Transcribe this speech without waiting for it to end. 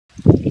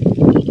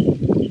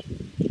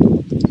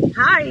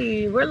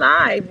Hi, we're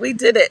live. We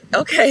did it.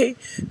 Okay.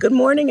 Good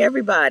morning,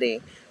 everybody.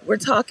 We're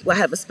talking. I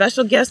have a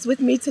special guest with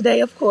me today,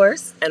 of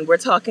course, and we're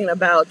talking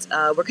about.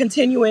 We're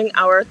continuing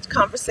our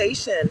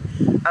conversation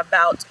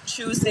about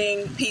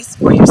choosing peace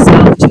for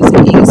yourself,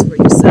 choosing peace for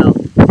yourself,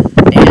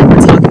 and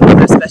we're talking with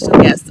our special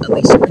guest,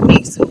 Alecia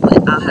Renece, who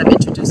I'll have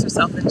introduce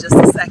herself in just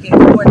a second.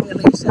 Good morning,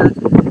 Alecia.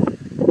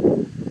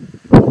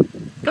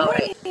 Good All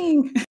right.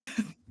 morning.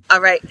 All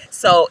right.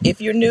 So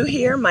if you're new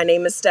here, my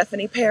name is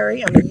Stephanie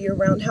Perry. I'm a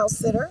year-round house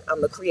sitter.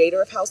 I'm the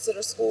creator of House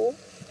Sitter School,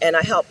 and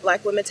I help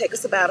Black women take a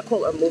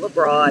sabbatical or move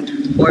abroad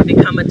or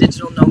become a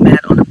digital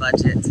nomad on a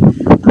budget.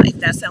 If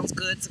that sounds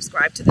good,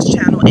 subscribe to this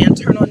channel and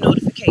turn on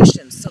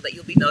notifications so that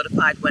you'll be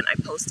notified when I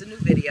post a new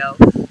video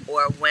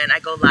or when I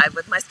go live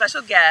with my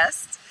special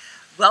guest.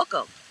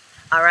 Welcome.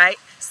 All right.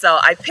 So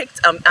I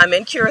picked, I'm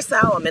in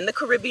Curacao. I'm in the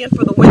Caribbean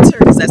for the winter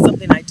because that's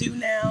something I do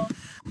now.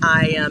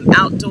 I am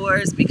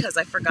outdoors because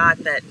I forgot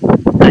that,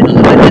 I don't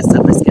know, I messed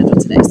up my schedule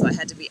today. So I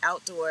had to be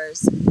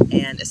outdoors.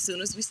 And as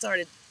soon as we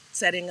started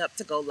setting up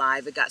to go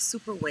live, it got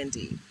super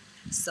windy.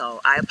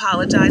 So I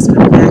apologize for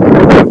the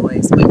background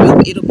noise,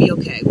 but it'll be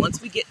okay.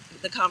 Once we get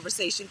the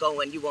conversation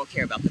going, you won't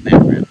care about the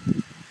background.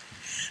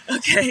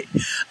 Okay.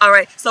 All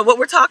right. So what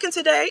we're talking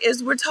today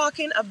is um,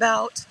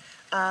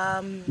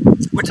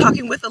 we're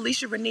talking with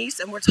Alecia Renece,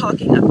 and we're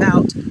talking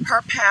about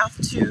her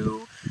path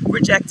to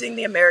rejecting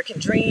the American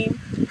dream,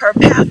 her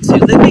path to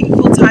living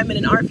full-time in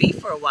an RV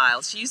for a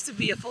while. She used to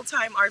be a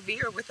full-time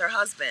RVer with her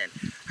husband.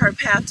 Her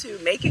path to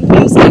making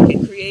music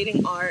and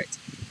creating art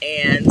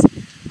and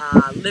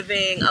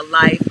living a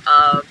life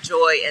of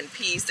joy and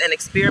peace and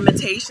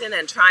experimentation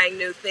and trying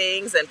new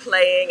things and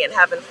playing and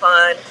having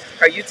fun.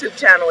 Her YouTube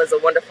channel is a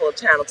wonderful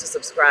channel to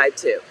subscribe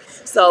to.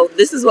 So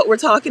this is what we're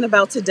talking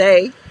about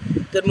today.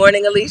 Good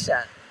morning,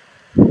 Alecia.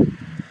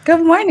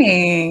 Good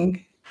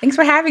morning. Thanks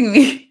for having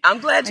me. I'm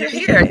glad I you're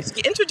appreciate here.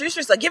 it. Introduce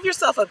yourself. Give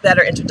yourself a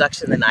better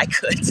introduction than I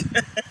could.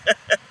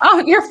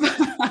 Oh, you're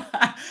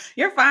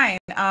you're fine.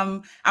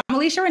 I'm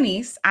Alecia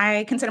Renece.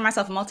 I consider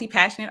myself a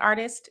multi-passionate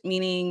artist,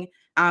 meaning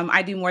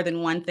I do more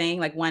than one thing,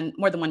 like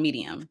more than one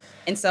medium.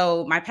 And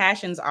so my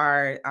passions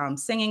are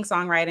singing,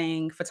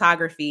 songwriting,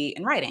 photography,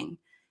 and writing.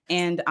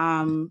 And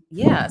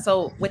yeah,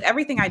 so with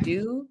everything I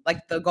do,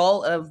 like the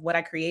goal of what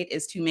I create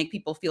is to make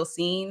people feel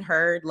seen,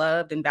 heard,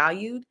 loved, and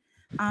valued.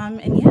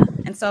 And yeah,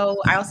 and so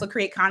I also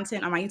create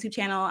content on my YouTube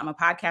channel. I'm a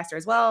podcaster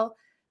as well,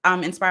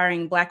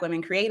 inspiring Black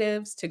women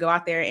creatives to go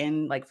out there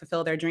and like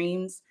fulfill their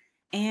dreams.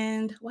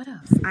 And what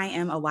else? I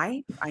am a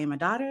wife. I am a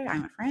daughter.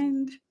 I'm a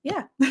friend.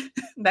 Yeah,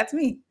 that's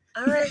me.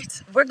 All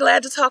right. We're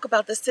glad to talk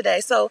about this today.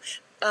 So,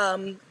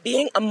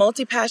 being a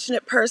multi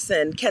passionate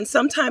person can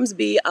sometimes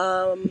be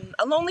a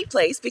lonely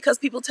place because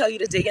people tell you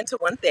to dig into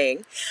one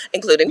thing,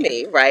 including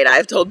me, right?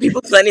 I've told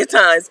people plenty of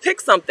times pick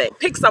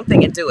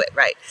something and do it,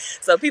 right?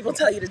 So, people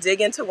tell you to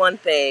dig into one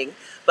thing,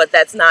 but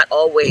that's not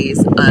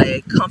always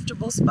a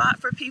comfortable spot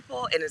for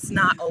people, and it's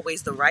not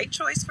always the right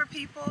choice for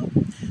people.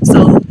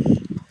 So,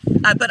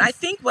 but I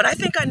think what I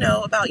think I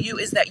know about you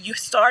is that you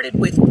started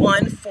with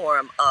one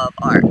form of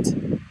art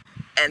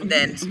and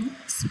then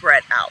Mhm.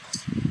 spread out.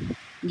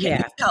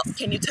 Yeah.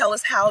 Can you tell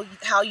us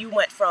how you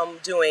went from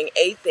doing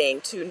a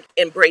thing to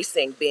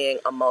embracing being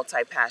a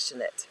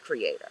multi-passionate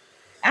creator?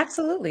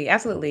 Absolutely,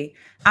 absolutely.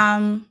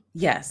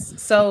 Yes.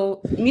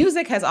 So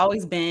music has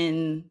always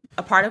been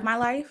a part of my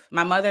life.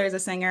 My mother is a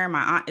singer,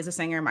 my aunt is a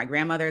singer, my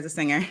grandmother is a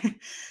singer.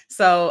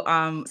 So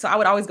I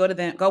would always go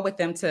with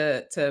them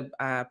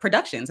to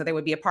productions that they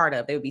would be a part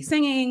of. They would be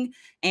singing,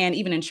 and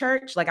even in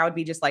church, like I would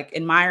be just like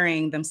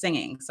admiring them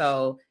singing.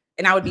 So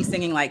and I would be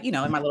singing like, in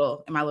my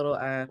little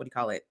what do you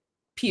call it?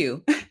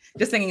 Pew,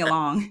 just singing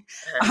along.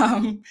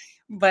 Um,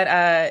 but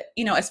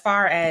as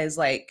far as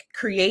like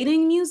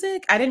creating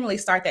music, I didn't really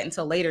start that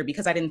until later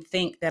because I didn't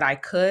think that I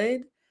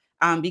could,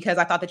 because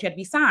I thought that you had to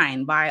be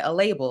signed by a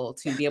label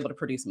to be able to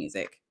produce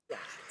music. Yeah.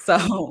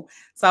 So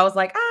so I was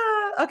like,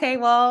 okay,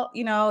 well,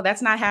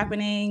 that's not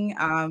happening.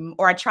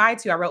 Or I tried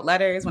to. I wrote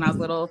letters when I was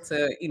little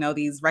to,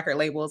 these record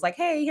labels, like,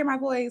 hey, hear my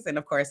voice. And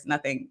of course,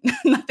 nothing,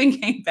 nothing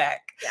came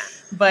back. Yeah.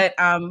 But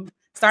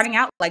starting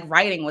out, like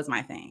writing was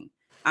my thing.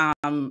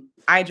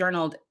 I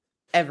journaled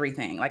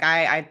everything. Like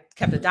I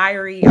kept a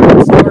diary, I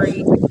wrote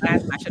stories in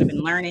class, and I should have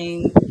been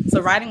learning.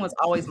 So writing was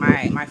always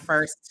my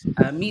first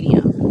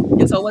medium.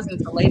 And so it wasn't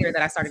until later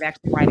that I started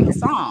actually writing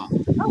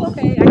songs. Like, oh,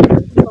 okay, I can make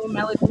these little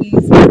melodies.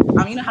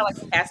 You know how like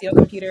the Casio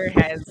computer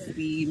has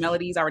the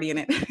melodies already in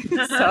it.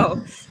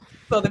 So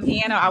the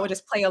piano, I would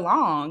just play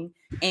along,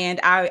 and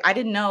I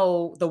didn't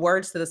know the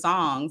words to the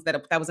songs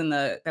that was in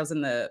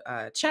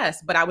the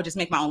chest, but I would just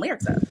make my own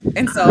lyrics up.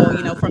 And so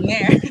from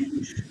there,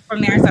 from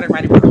there I started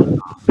writing my own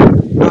songs.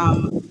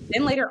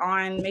 Then later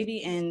on, maybe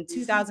in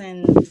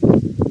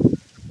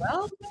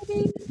 2012,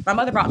 maybe my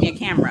mother brought me a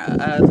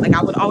camera. Like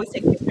I would always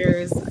take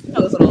pictures,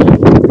 those little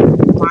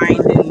blind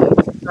and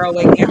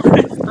throwaway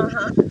cameras.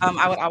 Uh-huh.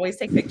 I would always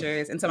take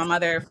pictures. And so my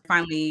mother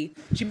finally,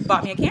 she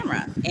bought me a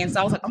camera. And so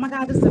I was like, oh my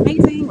God, this is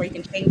amazing, where you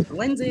can change the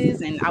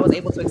lenses. And I was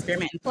able to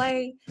experiment and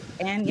play.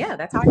 And yeah,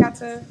 that's how I got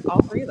to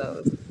all three of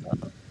those.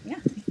 So, yeah.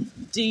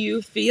 Do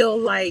you feel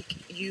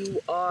like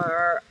you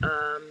are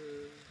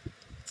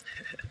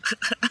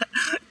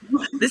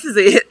this is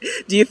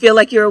it. Do you feel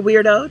like you're a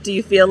weirdo? Do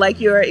you feel like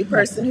you're a Yes.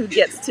 person who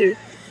gets to,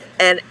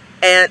 and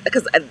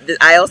because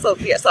I also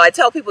feel, so I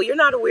tell people you're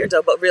not a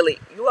weirdo, but really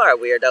you are a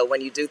weirdo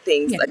when you do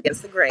things Yeah.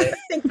 against the grain. I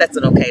think that's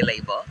an okay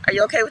label. Are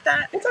you okay with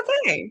that? It's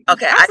okay.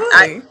 Okay,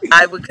 Absolutely.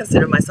 I would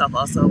consider myself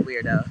also a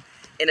weirdo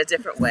in a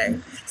different way.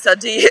 So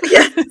do you?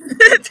 Yeah,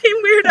 team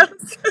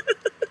weirdos.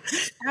 Do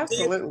you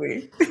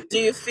Absolutely. do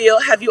you feel?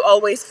 Have you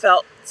always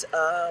felt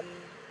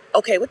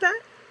okay with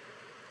that?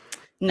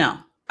 No.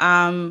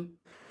 Um,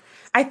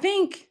 I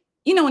think,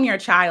 when you're a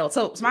child,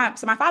 so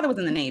my father was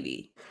in the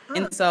Navy. Huh.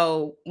 And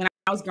so when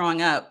I was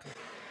growing up,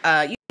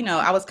 I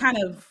was kind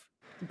of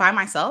by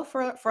myself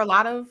for a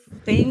lot of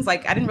things.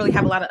 Like I didn't really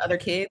have a lot of other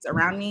kids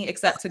around me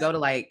except to go to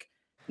like,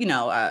 you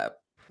know,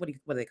 what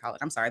do they call it?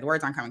 I'm sorry, the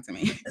words aren't coming to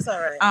me. It's all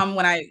right.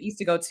 When I used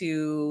to go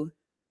to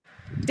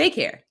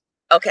daycare.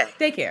 Okay.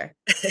 Daycare.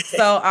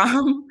 So,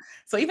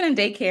 so even in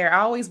daycare, I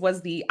always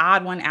was the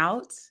odd one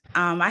out.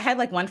 I had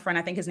like one friend,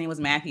 I think his name was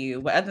Matthew,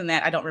 but other than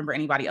that, I don't remember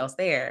anybody else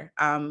there.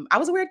 I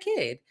was a weird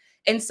kid.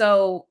 And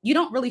so you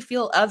don't really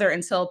feel other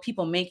until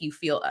people make you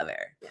feel other,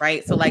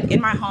 right? So like in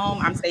my home,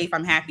 I'm safe,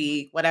 I'm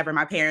happy, whatever.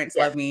 My parents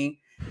Yeah. love me.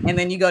 And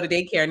then you go to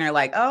daycare and they're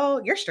like, "Oh,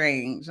 you're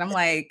strange." And I'm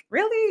like,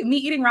 "Really? Me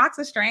eating rocks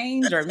is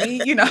strange, or me,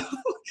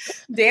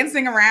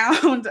 dancing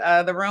around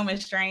the room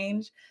is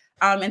strange."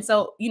 And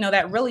so,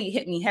 that really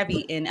hit me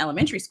heavy in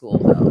elementary school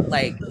though.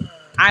 Like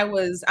I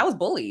was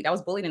bullied. I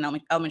was bullied in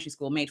elementary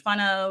school, made fun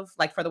of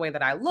like for the way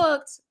that I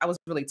looked. I was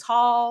really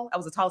tall. I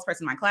was the tallest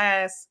person in my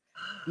class.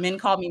 Men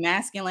called me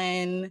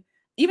masculine.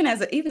 Even as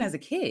a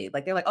kid,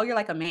 like they're like, "Oh, you're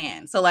like a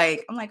man." So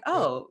like I'm like,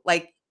 "Oh,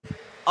 like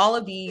all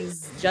of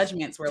these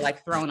judgments were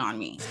like thrown on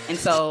me." And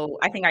so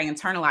I think I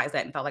internalized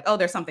that and felt like, "Oh,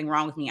 there's something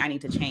wrong with me. I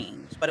need to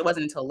change." But it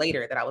wasn't until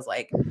later that I was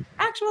like,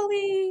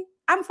 "Actually,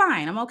 I'm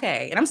fine. I'm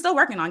okay." And I'm still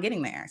working on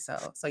getting there. So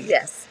yeah.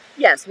 Yes.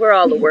 Yes, we're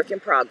all a work in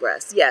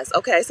progress. Yes.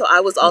 Okay. So I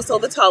was Yes, also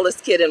the ma'am.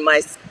 tallest kid in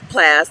my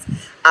class.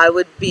 I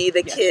would be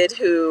the Yes. kid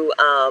who,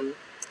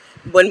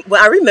 when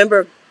I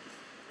remember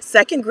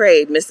second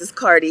grade, Mrs.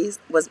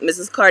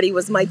 Carty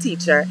was my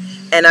teacher,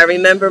 and I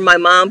remember my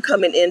mom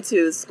coming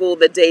into school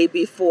the day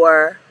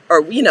before,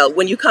 or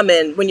when you come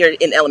in when you're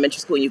in elementary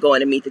school and you go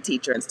in and meet the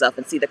teacher and stuff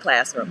and see the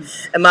classroom,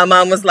 Mhm. and my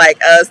mom was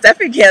like,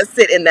 "Stephanie can't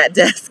sit in that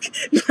desk,"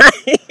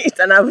 right?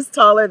 And I was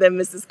taller than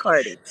Mrs.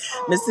 Carty,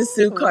 Mrs. Oh,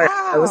 Sue Carty.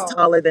 I was wow.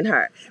 taller than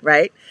her,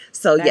 right?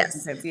 So That is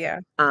yes, intense. Yeah.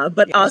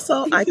 but Yes.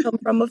 also I come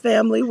from a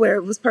family where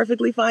it was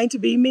perfectly fine to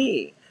be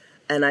me,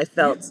 and I Yeah.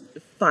 felt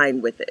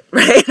fine with it,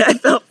 right? I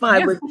felt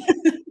fine Yeah. with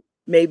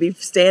maybe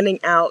standing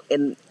out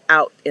in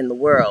the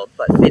world,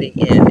 but fitting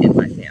in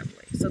my family.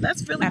 So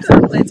that's really good.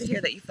 I'm glad Absolutely. to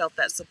hear that you felt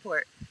that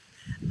support.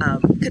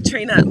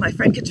 Katrina, my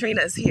friend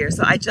Katrina is here.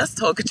 So I just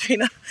told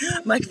Katrina,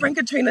 my friend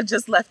Katrina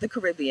just left the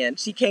Caribbean.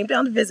 She came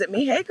down to visit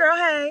me. Hey, girl,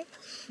 hey.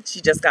 She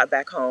just got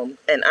back home,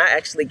 and I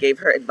actually gave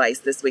her advice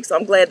this week. So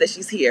I'm glad that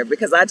she's here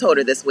because I told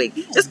her this week,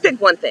 just pick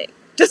one thing.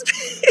 Just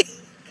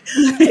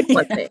pick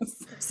one thing. Yes.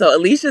 So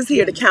Alicia's here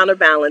Yeah. to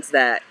counterbalance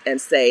that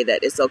and say that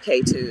it's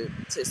okay to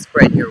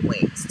spread your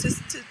wings,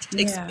 to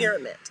Yeah.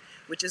 experiment,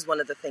 which is one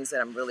of the things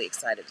that I'm really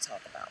excited to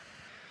talk about.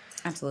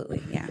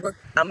 Absolutely. Yeah.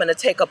 I'm going to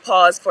take a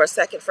pause for a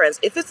second, friends.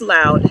 If it's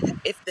loud,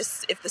 if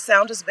the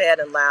sound is bad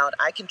and loud,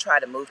 I can try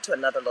to move to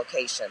another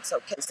location. So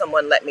can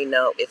someone let me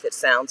know if it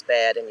sounds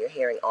bad and you're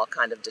hearing all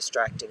kind of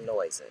distracting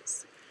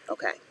noises?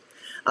 Okay.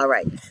 All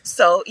right.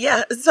 So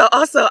yeah. So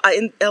also,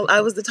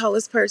 I was the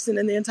tallest person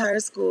in the entire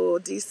school,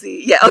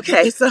 DC. Yeah.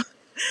 Okay. So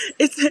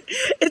it's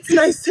it's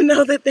nice to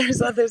know that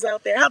there's others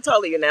out there. How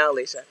tall are you now,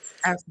 Alicia?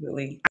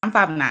 Absolutely. I'm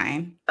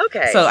 5'9".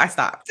 Okay. So I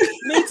stopped.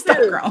 Me I stopped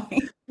too.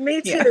 growing. Me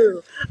Yeah.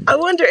 too. I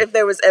wonder if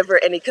there was ever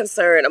any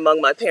concern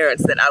among my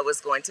parents that I was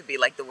going to be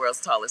like the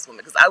world's tallest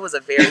woman, because I was a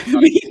very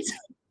tall. Me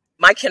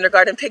My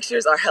kindergarten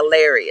pictures are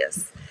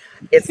hilarious.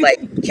 It's like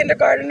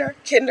kindergartner,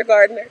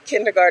 kindergartner,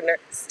 kindergartner,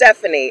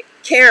 Stephanie,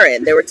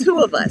 Karen. There were two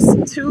of us,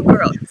 two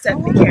girls, Oh,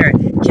 Stephanie, wow.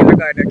 Karen,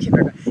 kindergartner,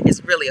 kindergarten.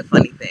 It's really a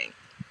funny thing.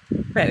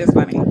 That is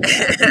funny.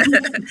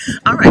 Yeah.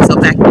 All right, so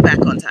back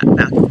on top,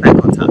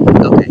 back on topic.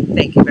 Okay,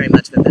 thank you very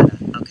much,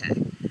 Vivetta.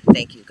 Okay,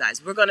 thank you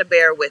guys. We're gonna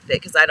bear with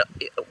it because I don't.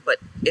 But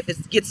if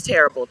it gets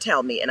terrible,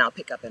 tell me and I'll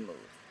pick up and move.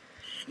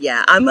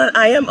 Yeah, I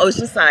am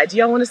Oceanside. Do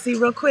y'all want to see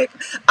real quick?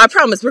 I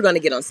promise we're going to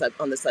get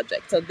on the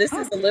subject. So this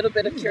is Oh, a little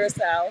bit of ooh.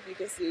 Curacao. If you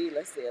can see,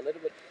 let's see a little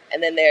bit,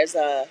 and then there's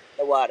the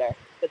water.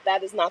 But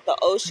that is not the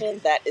ocean.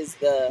 That is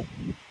that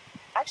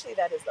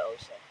is the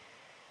ocean.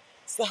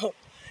 So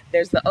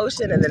there's the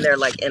ocean, and then there are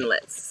like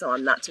inlets. So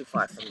I'm not too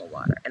far from the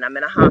water, and I'm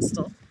in a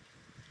hostel,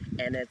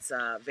 and it's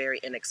very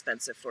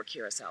inexpensive for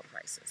Curacao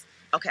prices.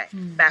 Okay,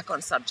 Hmm. back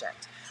on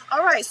subject.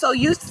 All right, so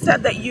you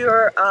said that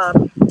you're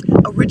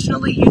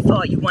originally you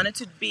thought you wanted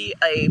to be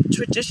a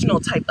traditional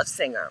type of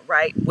singer,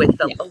 right? With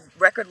a Yes.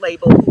 record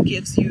label who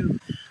gives you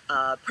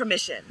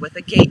permission, with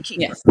a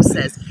gatekeeper Yes. who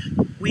says,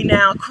 "We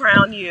now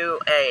crown you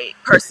a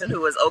person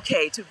who is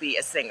okay to be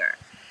a singer."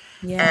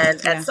 Yeah. And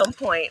at Yeah. some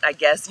point, I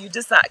guess you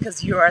decide,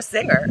 because you're a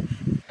singer,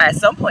 at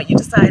some point you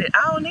decided,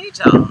 I don't need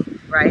y'all,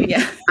 right?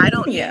 Yeah. I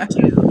don't Yeah.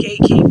 need you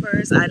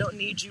gatekeepers. I don't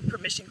need you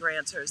permission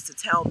granters to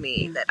tell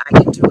me Yeah. that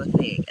I can do a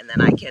thing and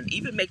then I can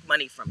even make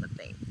money from a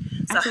thing.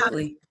 So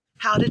Absolutely.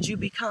 how did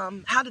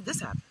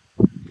this happen?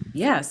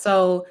 Yeah.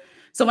 So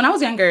when I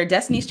was younger,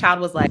 Destiny's Child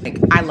was like,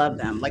 I love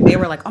them. Like they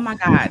were like, oh my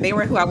God, they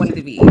were who I wanted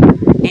to be.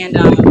 And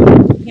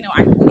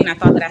I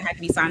thought that I had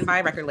to be signed by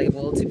a record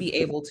label to be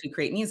able to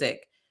create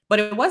music. But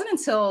it wasn't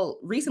until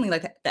recently,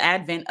 like the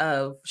advent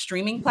of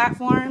streaming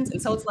platforms.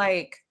 And so it's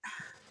like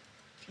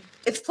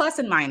it's plus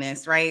and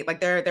minus, right?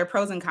 Like there are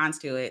pros and cons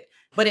to it,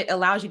 but it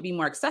allows you to be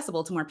more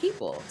accessible to more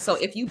people. So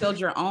if you build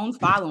your own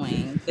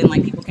following, then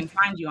like people can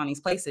find you on these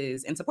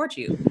places and support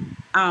you.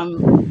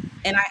 Um,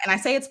 and I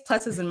say it's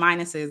pluses and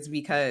minuses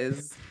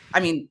because I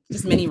mean,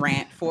 just mini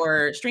rant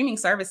for streaming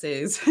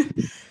services.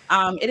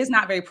 It is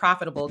not very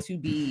profitable to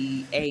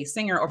be a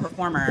singer or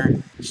performer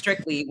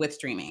strictly with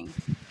streaming.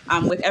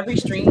 With every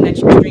stream that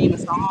you stream a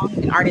song,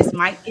 an artist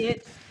might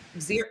get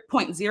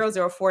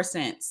 0.004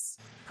 cents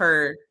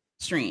per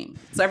stream.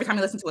 So every time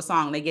you listen to a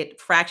song, they get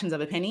fractions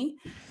of a penny.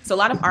 So a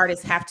lot of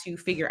artists have to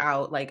figure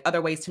out like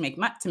other ways to make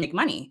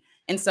money.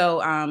 And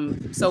so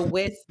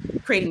with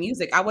creating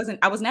music, I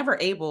was never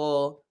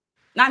able,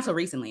 not until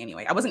recently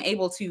anyway, I wasn't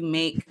able to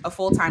make a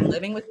full-time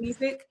living with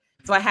music.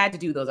 So I had to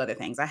do those other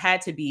things. I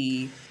had to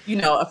be,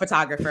 a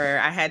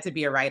photographer. I had to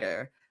be a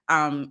writer,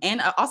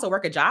 and also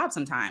work a job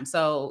sometimes.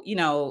 So,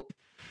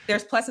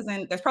 there's pros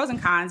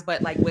and cons,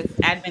 but like with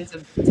advent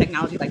of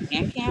technology like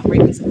Bandcamp, where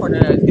you can support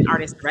an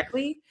artist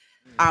directly,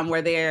 I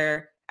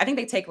think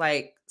they take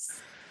like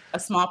a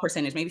small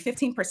percentage, maybe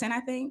 15%,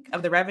 I think,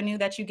 of the revenue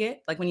that you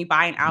get, like when you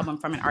buy an album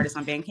from an artist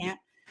on Bandcamp.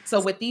 So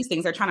with these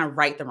things, they're trying to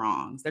right the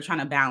wrongs. They're trying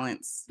to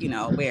balance,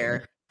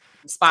 where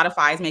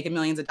Spotify is making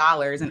millions of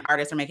dollars and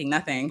artists are making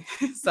nothing.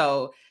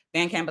 So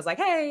Bandcamp is like,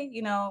 hey,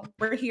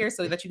 we're here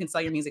so that you can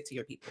sell your music to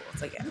your people.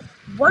 It's like, yeah.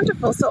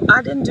 Wonderful. So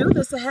I didn't do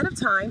this ahead of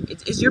time.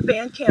 Is your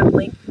Bandcamp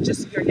link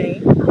just your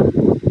name?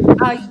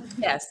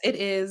 Yes, it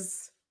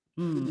is.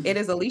 It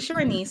is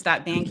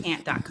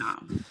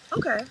aliciarenece.bandcamp.com.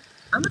 Okay.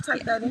 I'm gonna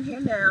type that in here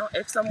now.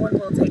 If someone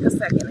will take a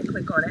second and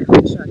click on it,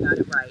 make sure I got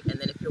it right. And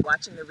then if you're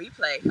watching the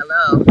replay,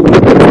 hello.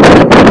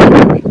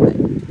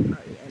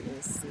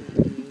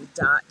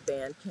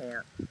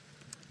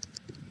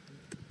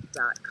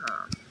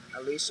 RENECE.bandcamp.com.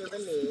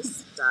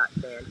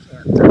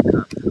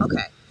 AliciaRenece.bandcamp.com.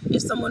 Okay.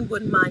 If someone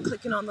wouldn't mind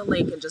clicking on the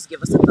link and just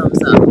give us a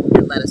thumbs up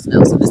and let us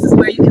know. So this is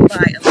where you can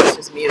buy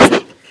Alicia's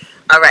music.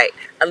 All right,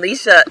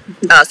 Alecia.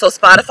 So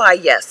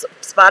Spotify, yes,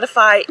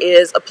 Spotify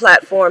is a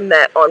platform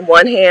that, on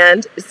one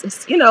hand,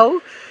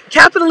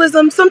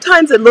 capitalism.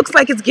 Sometimes it looks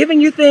like it's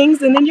giving you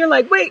things, and then you're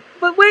like, wait,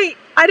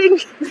 I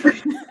didn't.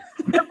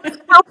 That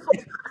wasn't helpful.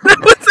 That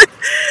wasn't,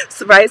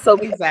 right. So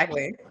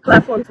Exactly.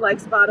 platforms like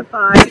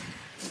Spotify,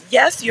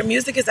 yes, your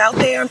music is out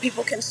there and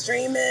people can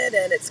stream it,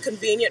 and it's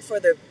convenient for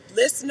the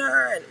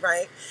listener, and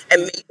right,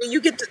 and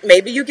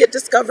maybe you get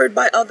discovered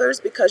by others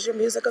because your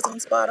music is on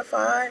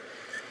Spotify.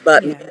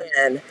 But Yeah.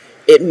 man,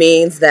 it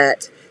means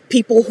that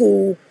people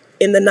who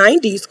in the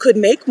 90s could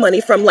make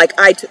money from like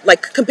iTunes,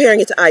 like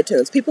comparing it to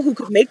iTunes, people who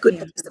could make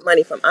good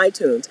money from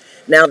iTunes,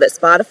 now that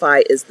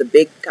Spotify is the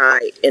big guy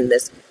in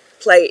this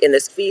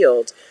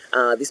field,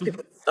 these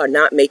people are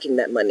not making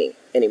that money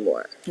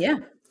anymore. Yeah.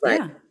 Right.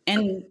 Yeah.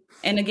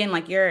 And again,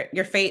 like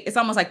your fate, it's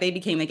almost like they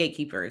became the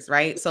gatekeepers,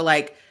 right? So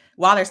like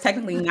while there's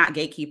technically not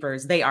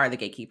gatekeepers, they are the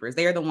gatekeepers.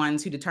 They are the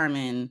ones who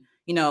determine,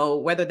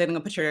 whether they're gonna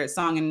put your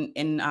song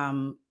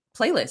in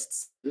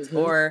playlists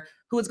or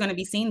who it's going to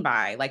be seen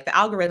by. Like the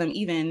algorithm,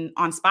 even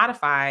on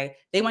Spotify,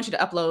 they want you to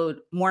upload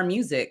more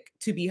music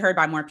to be heard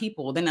by more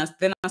people. Then they'll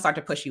start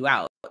to push you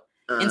out.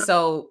 And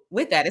so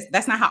with that,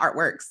 that's not how art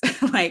works.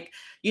 Like,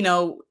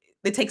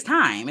 it takes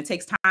time. It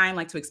takes time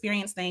like to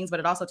experience things, but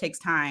it also takes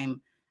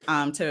time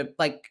to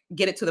like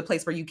get it to the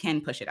place where you can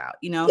push it out,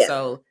 Yeah.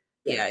 So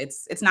yeah,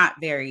 it's not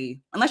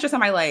very, unless you're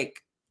somebody like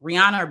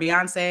Rihanna or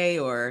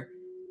Beyonce, or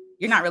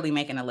you're not really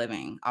making a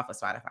living off of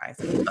Spotify.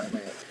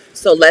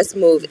 So let's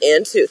move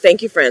into,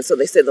 thank you, friends. So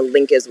they said the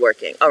link is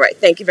working. All right.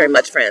 Thank you very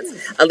much, friends.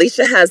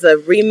 Alecia has a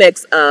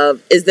remix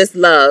of Is This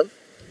Love?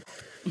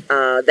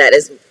 That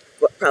is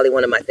probably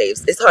one of my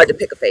faves. It's hard to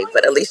pick a fave,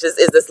 but Alicia's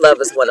Is This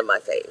Love is one of my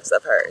faves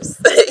of hers.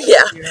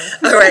 Yeah.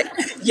 All right.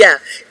 Yeah.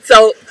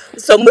 So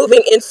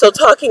moving in, so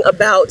talking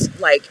about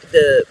like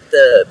the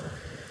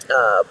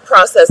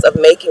process of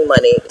making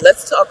money,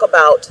 let's talk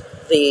about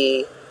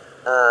the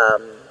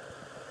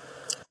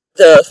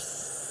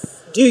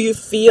do you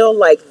feel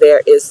like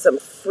there is some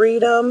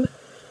freedom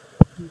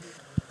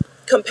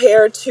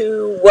compared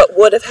to what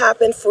would have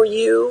happened for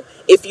you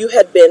if you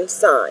had been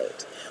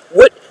signed?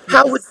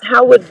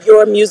 How would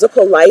your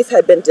musical life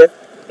have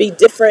be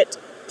different,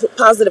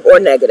 positive or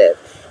negative,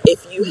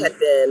 if you had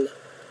been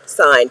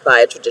signed by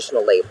a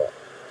traditional label?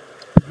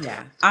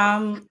 Yeah.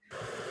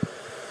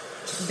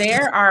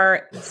 There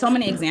are so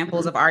many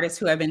examples of artists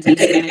who have been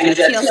taken advantage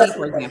of. TLC,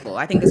 for example.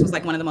 I think this was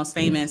like one of the most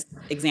famous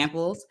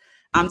examples.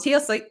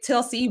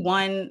 TLC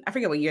won, I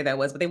forget what year that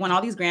was, but they won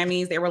all these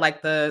Grammys. They were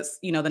like the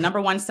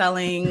number one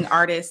selling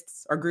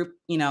artists or group,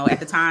 at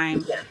the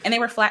time, and they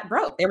were flat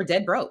broke. They were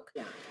dead broke.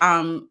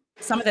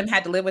 Some of them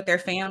had to live with their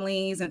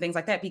families and things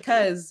like that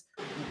because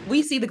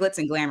we see the glitz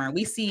and glamour.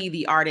 We see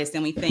the artist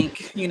and we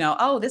think,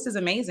 oh, this is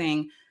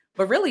amazing.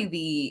 But really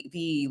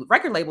the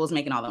record label is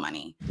making all the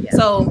money. Yeah.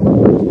 So,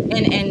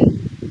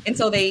 and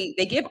so they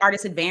give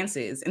artists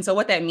advances. And so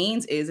what that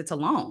means is it's a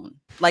loan.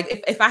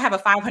 Like if I have a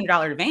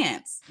 $500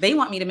 advance, they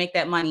want me to make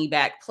that money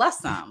back plus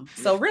some.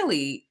 So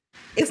really,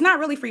 it's not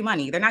really free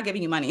money. They're not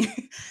giving you money.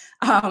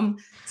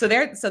 So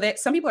that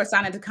some people are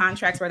signed into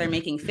contracts where they're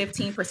making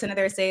 15% of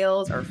their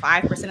sales or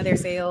 5% of their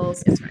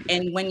sales. Right.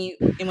 And when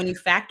you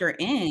factor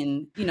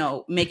in,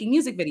 making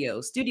music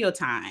videos, studio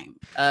time,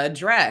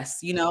 dress,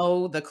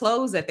 the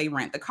clothes that they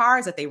rent, the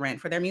cars that they rent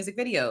for their music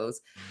videos,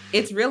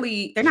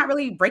 they're not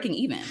really breaking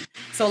even.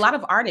 So a lot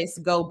of artists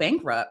go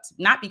bankrupt,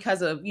 not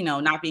because of,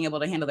 not being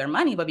able to handle their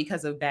money, but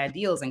because of bad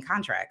deals and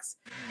contracts.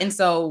 And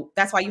so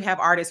that's why you have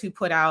artists who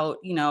put out,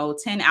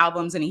 10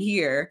 albums in a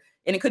year.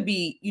 And it could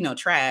be,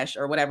 trash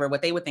or whatever,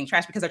 what they would think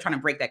trash because they're trying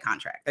to break that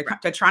contract.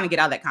 They're trying to get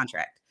out of that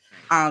contract.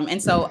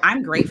 And so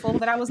I'm grateful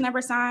that I was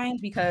never signed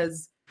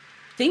because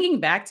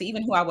thinking back to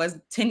even who I was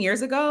 10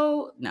 years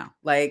ago, no,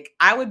 like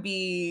I would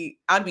be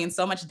in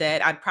so much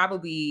debt. I'd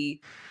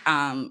probably,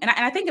 and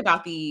I think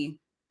about I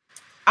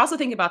also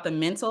think about the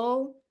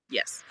mental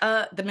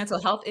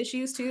health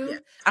issues too. Yeah.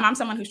 I'm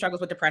someone who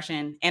struggles with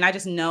depression. And I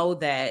just know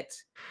that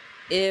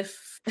if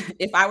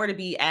I were to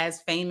be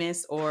as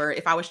famous or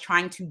if I was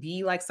trying to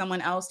be like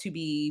someone else to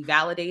be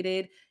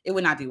validated, it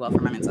would not do well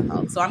for my mental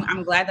health. So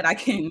I'm glad that I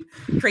can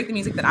create the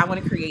music that I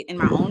want to create in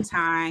my own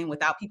time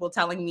without people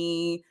telling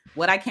me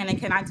what I can and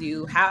cannot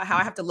do, how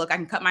I have to look. I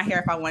can cut my hair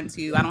if I want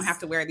to. I don't have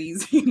to wear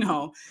these,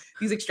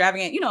 these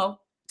extravagant,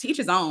 to each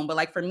his own. But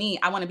like for me,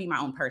 I want to be my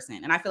own person.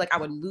 And I feel like I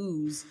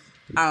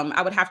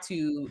would have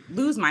to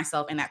lose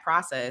myself in that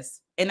process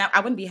and I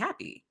wouldn't be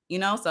happy,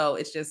 So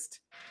it's just,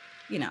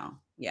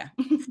 yeah.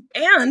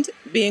 And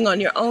being on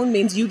your own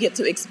means you get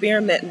to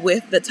experiment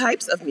with the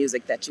types of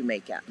music that you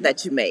make.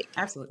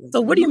 Absolutely.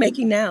 So what are you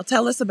making now?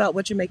 Tell us about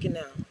what you're making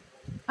now.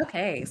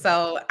 Okay,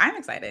 so I'm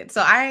excited.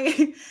 So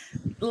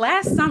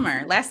last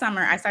summer,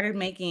 I started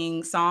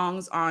making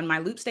songs on my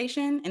loop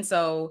station. And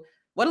so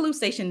what a loop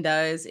station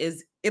does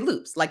is it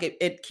loops, like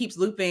it keeps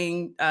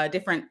looping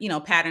different,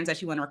 patterns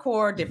that you want to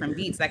record, different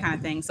beats, that kind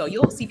of thing. So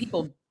you'll see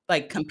people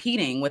like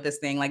competing with this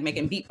thing, like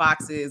making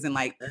beatboxes and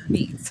like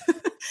beats.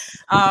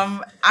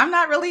 I'm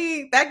not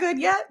really that good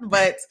yet,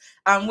 but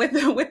with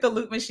the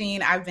loop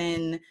machine, I've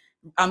been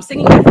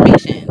singing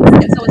affirmations.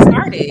 And so it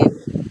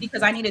started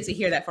because I needed to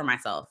hear that for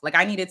myself. Like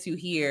I needed to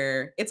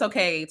hear it's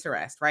okay to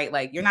rest, right?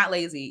 Like you're not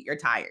lazy, you're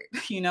tired,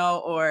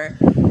 or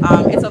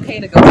it's okay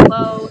to go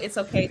slow. It's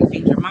okay to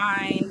change your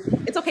mind.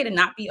 It's okay to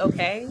not be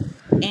okay.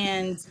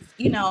 And,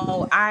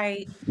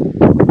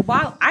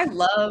 while I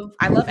love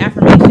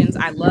affirmations,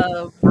 I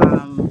love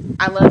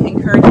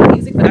encouraging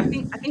music, but I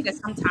think that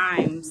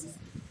sometimes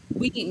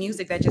we need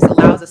music that just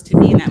allows us to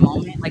be in that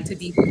moment, like to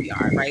be who we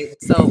are, right?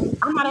 So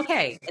I'm not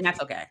okay, and that's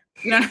okay.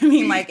 You know what I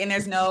mean? Like, and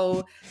there's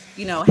no,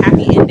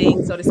 happy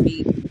ending, so to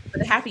speak. But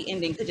the happy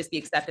ending could just be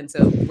acceptance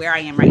of where I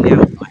am right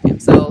now, who I am.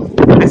 So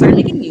I started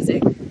making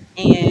music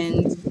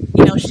and,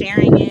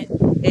 sharing it,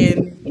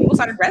 and people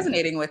started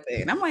resonating with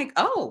it. And I'm like,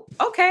 oh,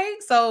 okay.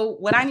 So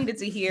what I needed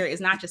to hear is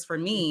not just for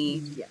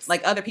me,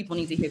 like other people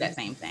need to hear that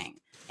same thing.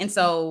 And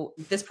so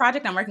this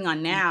project I'm working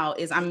on now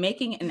is I'm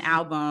making an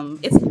album.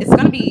 It's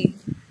going to be,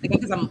 again,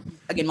 because I'm,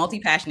 again,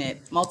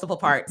 multi-passionate, multiple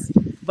parts,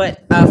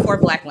 but for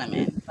Black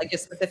women, like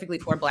just specifically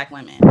for Black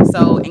women.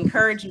 So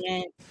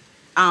encouragement.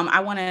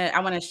 I want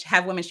to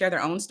have women share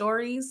their own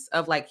stories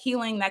of like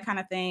healing, that kind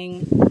of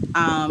thing,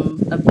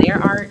 of their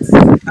arts.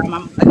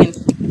 I'm again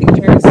taking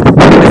pictures.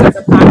 This is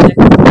a project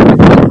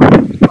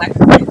for Black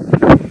women,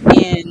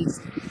 and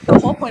the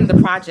whole point of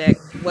the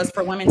project was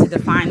for women to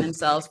define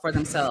themselves for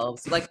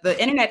themselves. Like the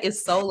internet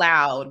is so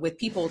loud with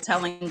people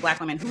telling Black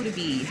women who to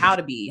be, how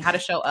to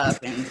show up,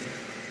 and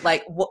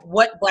like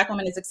what Black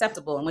woman is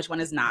acceptable and which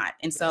one is not.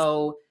 And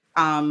so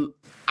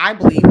I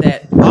believe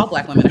that all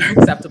Black women are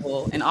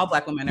acceptable and all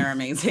Black women are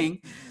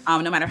amazing,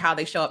 no matter how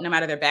they show up, no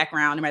matter their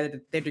background, no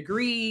matter their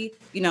degree,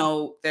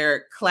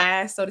 their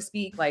class, so to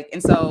speak. Like,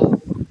 and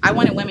so I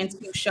wanted women to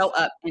show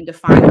up and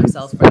define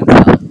themselves for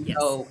themselves.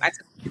 So I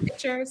took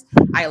pictures.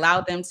 I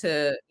allowed them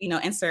to,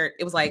 insert.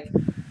 It was like,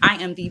 I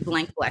am the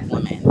blank Black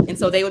woman, and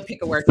so they would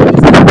pick a word for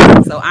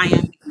themselves. So I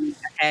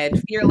had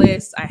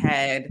fearless. I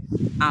had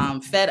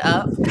fed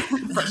up.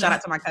 Shout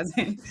out to my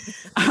cousin.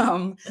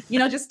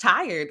 Just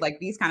tired, like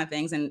these kind of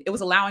things. And it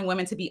was allowing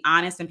women to be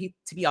honest and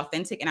to be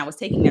authentic. And I was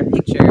taking their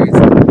pictures,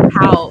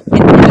 how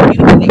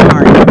beautiful they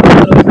are. You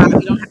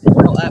don't have to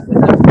show up with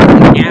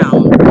them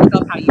down. Show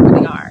up how you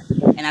really are,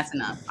 and that's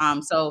enough.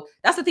 So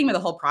that's the theme of the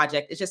whole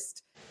project. It's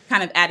just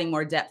kind of adding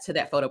more depth to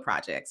that photo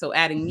project. So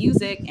adding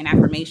music and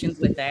affirmations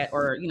with that,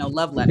 or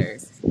love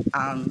letters.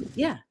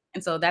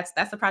 And so that's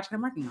the project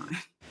I'm working on.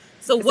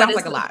 So It what sounds is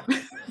like a the, lot.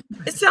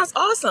 it sounds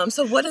awesome.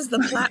 So what is the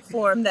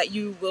platform that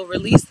you will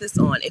release this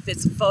on if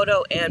it's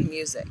photo and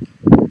music?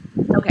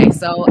 Okay,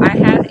 so I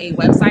have a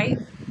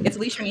website. It's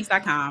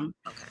aliciarenice.com.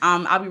 Okay.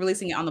 I'll be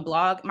releasing it on the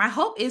blog. My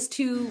hope is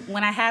to,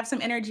 when I have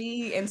some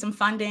energy and some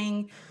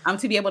funding,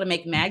 to be able to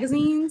make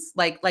magazines,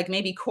 like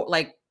maybe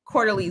like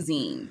quarterly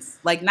zines,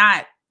 like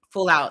not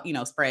full out,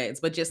 spreads,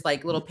 but just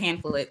like little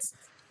pamphlets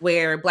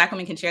where Black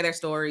women can share their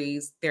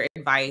stories, their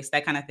advice,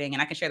 that kind of thing,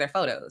 and I can share their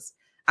photos.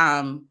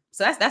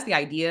 So that's the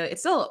idea.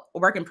 It's still a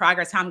work in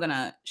progress how I'm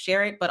gonna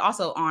share it, but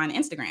also on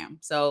Instagram.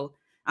 So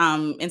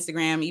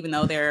Instagram, even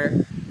though they're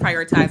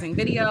prioritizing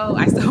video,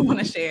 I still want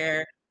to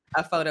share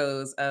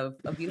photos of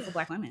beautiful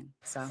Black women.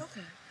 So,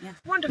 Okay. yeah.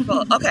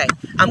 Wonderful. Okay,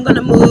 I'm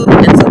gonna move,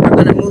 and so we're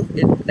gonna move.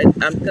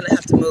 I'm gonna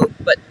have to move,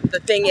 but the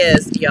thing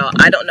is, y'all,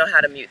 I don't know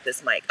how to mute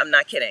this mic. I'm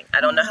not kidding.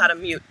 I don't know how to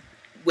mute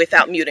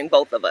without muting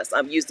both of us.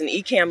 I'm using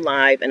Ecamm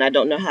Live, and I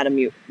don't know how to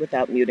mute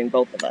without muting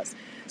both of us.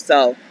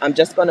 So I'm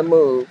just gonna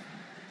move,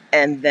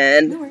 and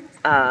then No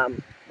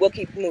worries. we'll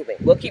keep moving.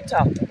 We'll keep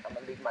talking. I'm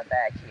gonna leave my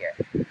bag here.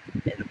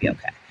 It'll be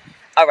okay.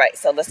 All right,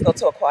 so let's go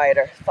to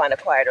find a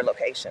quieter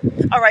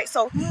location. All right,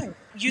 so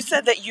you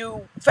said that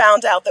you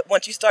found out that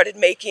once you started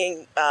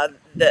making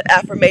the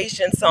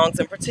affirmation songs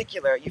in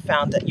particular, you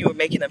found that you were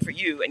making them for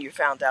you, and you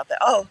found out that,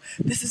 oh,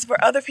 this is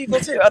for other people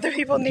too. Other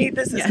people need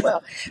this as Yes.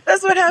 well.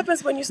 That's what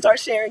happens when you start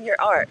sharing your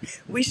art.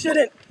 We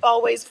shouldn't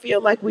always feel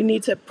like we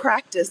need to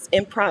practice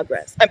in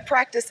progress and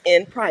practice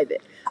in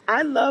private.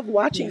 I love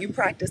watching Yeah. you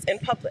practice in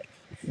public.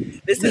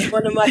 This is Yeah.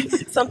 one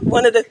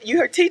of the,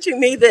 you are teaching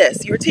me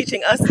this. You're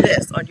teaching us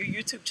this on your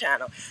YouTube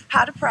channel,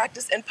 how to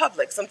practice in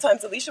public.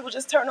 Sometimes Alecia will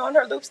just turn on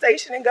her loop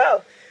station and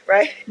go,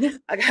 right? Yeah.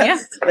 I got, Yeah.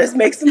 let's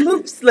make some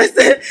loops. Let's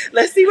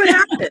see what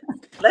happens.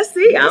 Let's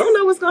see. I don't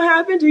know what's going to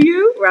happen. Do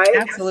you? Right?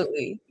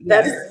 Absolutely.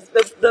 That Yes.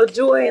 is the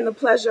joy and the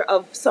pleasure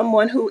of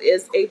someone who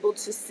is able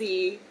to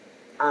see,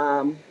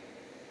 to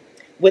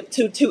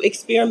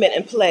experiment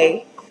and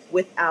play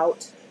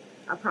without.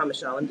 I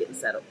promise y'all, I'm getting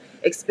settled.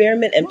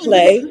 Experiment and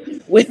play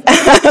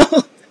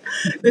without.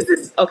 This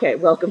is okay.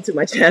 Welcome to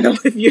my channel.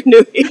 If you're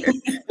new here,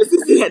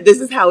 this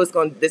is how it's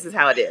going. This is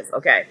how it is.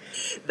 Okay,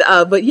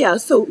 but yeah.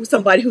 So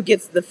somebody who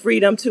gets the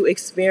freedom to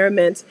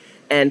experiment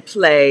and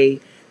play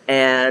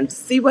and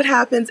see what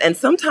happens, and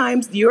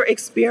sometimes your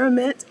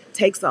experiment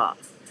takes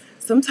off.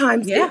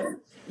 Sometimes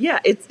Yeah.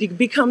 it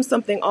becomes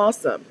something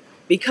awesome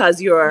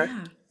because you're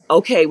Yeah.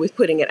 okay with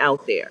putting it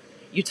out there.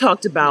 You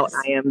talked about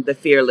Yes. I am the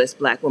fearless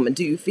Black woman.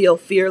 Do you feel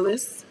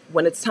fearless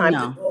when it's time to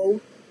No.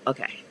 go?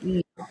 Okay.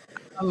 No.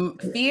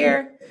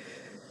 Fear.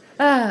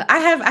 I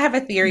have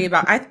a theory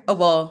about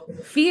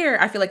fear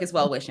I feel like is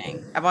well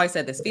wishing. I've always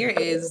said this.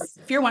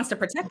 Fear wants to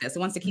protect us. It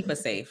wants to keep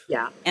us safe.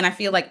 Yeah. And I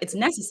feel like it's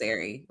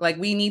necessary. Like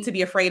we need to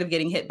be afraid of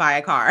getting hit by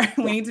a car.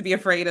 We need to be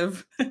afraid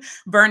of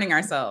burning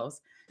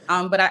ourselves.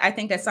 But I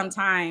think that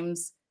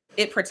sometimes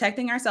it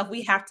protecting ourselves,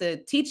 we have to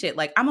teach it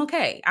like I'm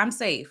okay, I'm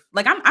safe.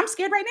 Like I'm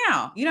scared right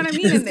now. You know what I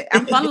mean? And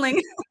I'm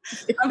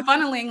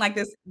funneling like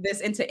this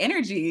into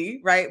energy,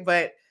 right?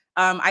 But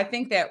I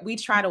think that we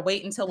try to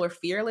wait until we're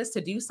fearless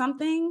to do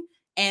something,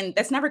 and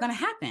that's never going to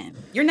happen.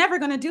 You're never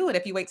going to do it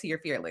if you wait till you're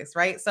fearless,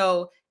 right?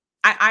 So,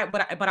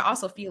 but I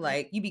also feel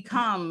like you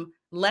become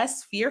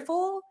less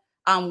fearful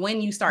when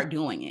you start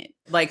doing it.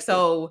 Like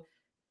so,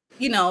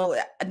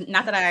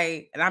 not that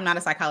and I'm not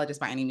a psychologist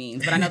by any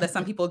means, but I know that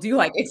some people do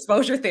like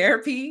exposure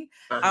therapy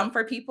Uh-huh.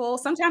 for people.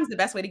 Sometimes the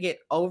best way to get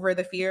over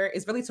the fear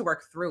is really to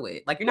work through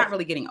it. Like you're Yeah. not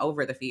really getting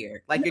over the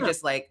fear. Like Yeah.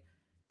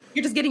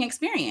 you're just getting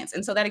experience.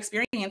 And so that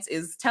experience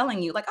is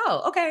telling you like,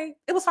 oh, okay,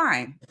 it was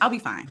fine. I'll be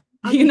fine.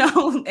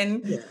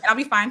 And Yeah. I'll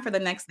be fine for the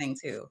next thing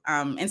too.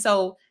 And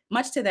so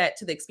much to the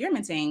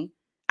experimenting,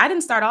 I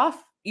didn't start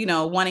off,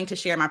 wanting to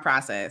share my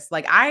process.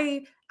 Like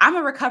I'm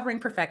a recovering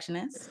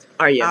perfectionist.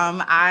 Are you?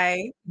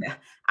 I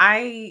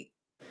I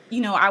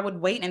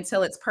would wait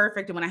until it's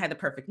perfect. And when I had the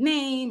perfect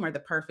name or the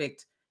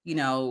perfect,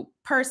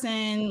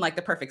 person, like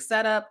the perfect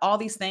setup, all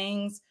these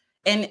things.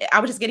 And I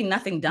was just getting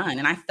nothing done.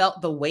 And I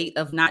felt the weight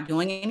of not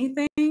doing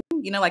anything,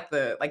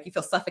 like you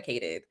feel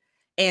suffocated.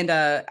 And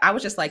I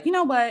was just like, you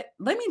know what?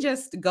 Let me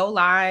just go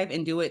live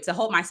and do it to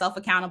hold myself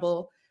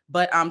accountable,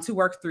 but to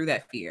work through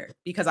that fear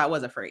because I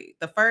was afraid.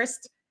 The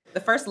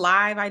first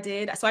live I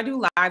did, so I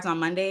do lives on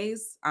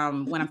Mondays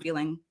when I'm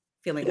feeling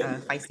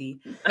feisty,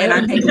 and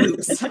I make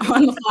loops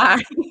on the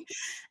fly.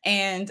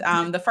 And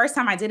the first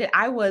time I did it,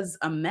 I was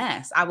a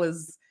mess. I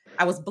was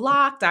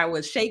blocked. I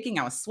was shaking.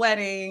 I was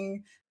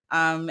sweating.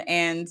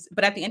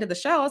 But at the end of the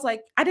show, I was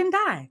like, I didn't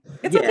die.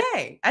 It's Yeah.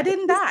 okay. I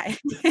didn't die.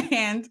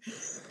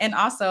 and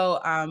also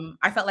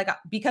I felt like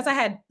because I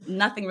had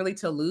nothing really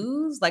to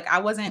lose, like I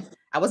wasn't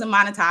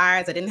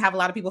monetized. I didn't have a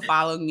lot of people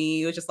following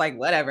me. It was just like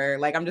whatever.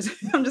 Like I'm just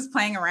I'm just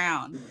playing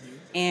around.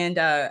 And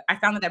I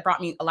found that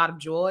brought me a lot of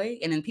joy.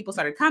 And then people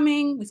started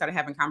coming. We started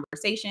having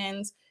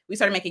conversations. We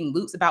started making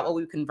loops about what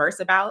we would converse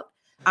about.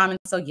 And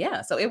so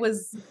yeah, so it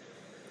was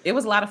a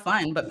lot of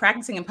fun. But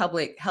practicing in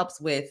public helps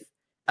with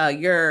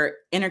your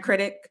inner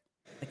critic.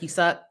 Like you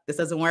suck. This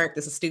doesn't work.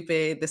 This is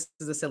stupid. This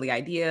is a silly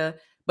idea.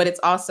 but it's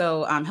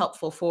also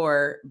helpful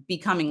for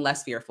becoming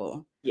less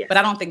fearful. Yes. But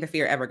I don't think the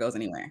fear ever goes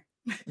anywhere.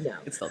 No,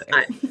 it's still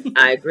there.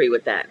 I agree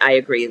with that. I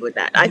agree with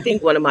that. I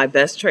think one of my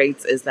best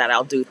traits is that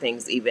I'll do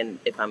things even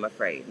if I'm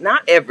afraid.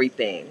 Not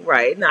everything,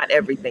 right? Not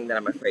everything that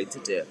I'm afraid to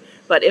do.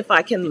 But if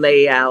I can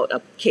lay out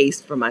a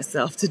case for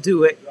myself to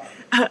do it,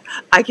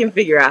 I can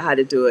figure out how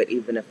to do it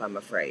even if I'm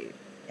afraid.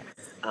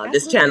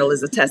 This channel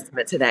is a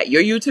testament to that.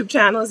 Your YouTube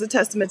channel is a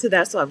testament to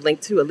that. So I've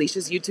linked to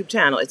Alecia's YouTube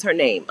channel. It's her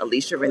name,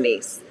 Alecia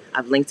Renece.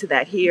 I've linked to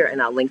that here,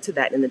 and I'll link to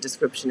that in the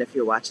description if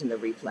you're watching the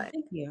replay.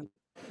 Thank you.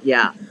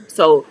 Yeah.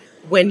 So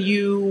when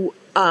you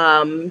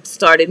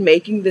started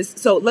making this,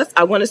 so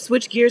I want to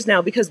switch gears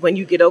now, because when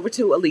you get over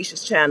to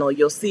Alecia's channel,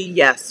 you'll see,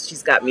 yes,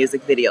 she's got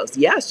music videos.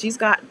 Yes, she's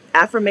got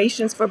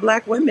affirmations for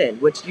Black women,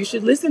 which you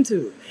should listen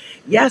to.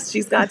 Yes,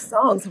 she's got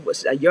songs.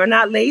 You're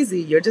not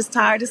lazy. You're just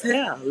tired as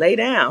hell. Lay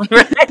down.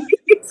 Right?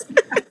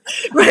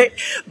 Right.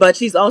 But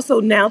she's also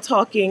now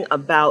talking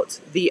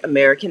about the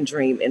American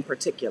dream in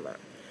particular.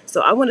 So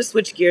I want to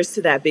switch gears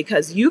to that,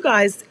 because you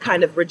guys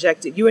kind of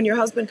rejected, you and your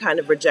husband kind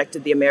of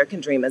rejected the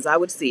American dream, as I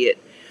would see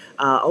it,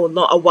 a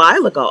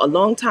while ago, a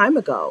long time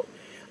ago,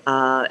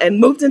 and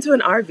moved into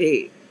an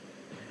RV,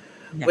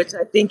 which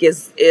I think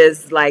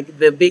is like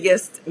the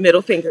biggest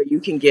middle finger you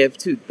can give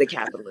to the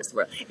capitalist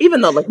world.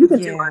 Even though, like, you can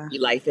do RV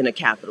life in a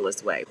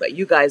capitalist way, but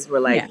you guys were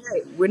like,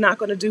 hey, we're not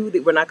going to do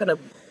that. We're not going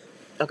to.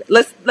 Okay,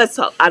 let's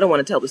talk. I don't want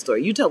to tell the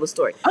story. You tell the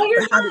story. Oh,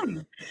 you're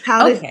fine.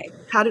 How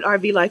did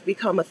RV life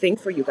become a thing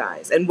for you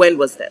guys, and when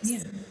was this?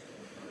 Yeah.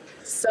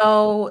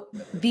 So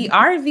the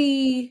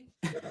RV,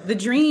 the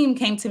dream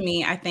came to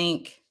me, I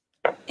think,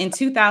 in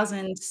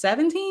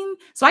 2017.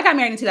 So I got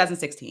married in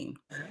 2016.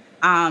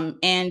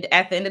 And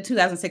at the end of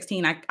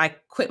 2016, I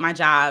quit my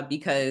job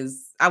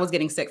because I was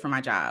getting sick from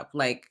my job.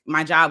 Like,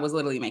 my job was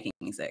literally making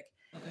me sick.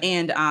 Okay.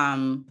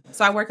 And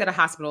so I worked at a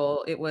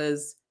hospital.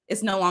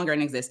 It's no longer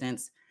in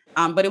existence.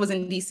 But it was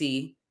in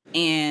DC,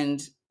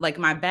 and like,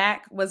 my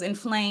back was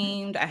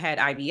inflamed. I had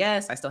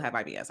IBS. I still have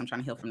IBS. I'm trying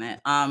to heal from that.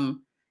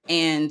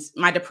 And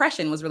my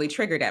depression was really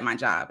triggered at my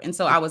job. And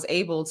so I was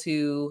able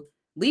to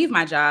leave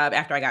my job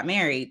after I got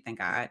married, thank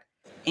God,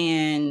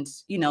 and,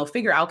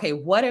 figure out, okay,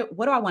 what do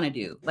I want to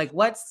do? Like,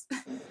 what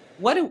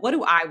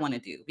do I want to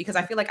do? Because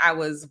I feel like I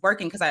was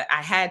working because I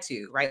had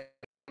to, right?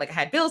 Like, I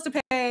had bills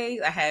to pay.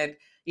 I had,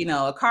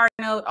 a car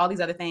note, all these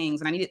other things.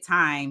 And I needed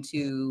time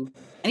to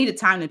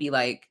be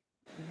like,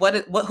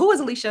 who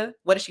is Alecia?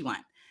 What does she want?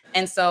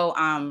 And so,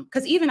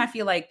 because even I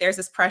feel like there's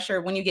this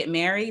pressure when you get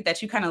married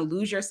that you kind of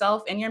lose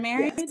yourself in your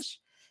marriage. Yes.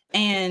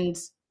 And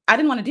I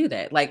didn't want to do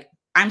that. Like,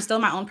 I'm still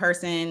my own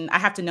person. I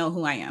have to know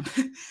who I am.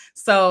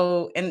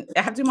 So, and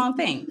I have to do my own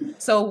thing.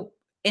 So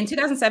in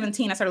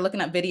 2017, I started looking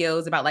up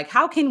videos about, like,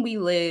 how can we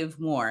live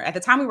more? At the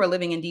time, we were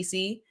living in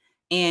DC,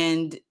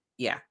 and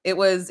yeah, it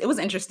was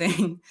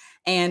interesting.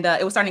 And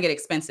it was starting to get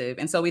expensive.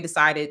 And so we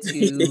decided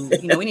to,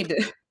 we need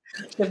to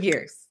shift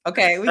gears.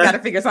 Okay, we got to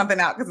figure something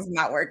out because it's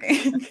not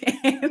working.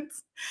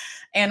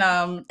 and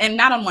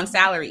not on one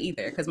salary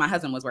either, because my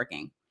husband was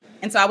working.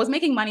 And so I was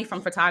making money from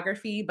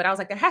photography, but I was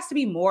like, there has to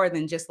be more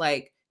than just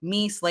like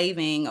me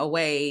slaving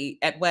away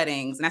at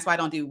weddings. And that's why I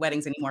don't do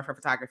weddings anymore for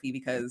photography,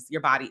 because your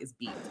body is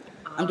beat.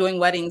 I'm doing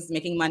weddings,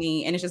 making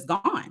money, and it's just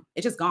gone.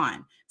 It's just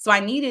gone. So I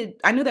knew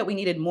that we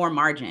needed more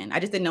margin. I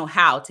just didn't know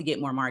how to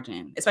get more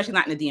margin, especially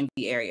not in the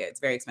DMV area. It's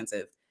very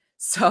expensive.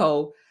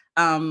 So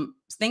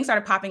things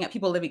started popping up,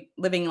 people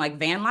living like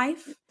van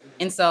life.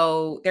 And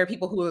so there are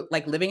people who are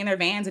like living in their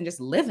vans and just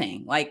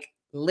living.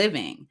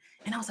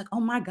 And I was like, oh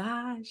my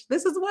gosh,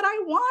 this is what I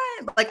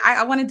want. Like,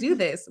 I want to do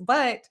this.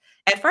 But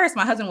at first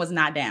my husband was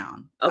not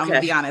down. Okay. I'm gonna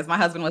be honest. My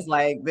husband was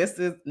like, this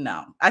is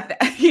no, like,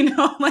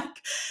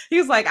 he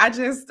was like, I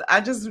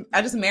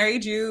just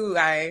married you.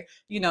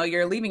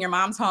 You're leaving your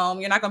mom's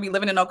home. You're not gonna be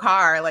living in no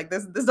car. Like,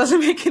 this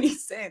doesn't make any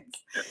sense.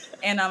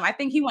 And I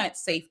think he wanted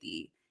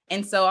safety.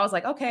 And so I was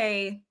like,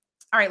 okay,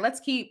 all right, let's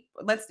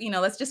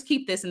just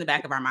keep this in the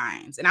back of our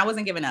minds. And I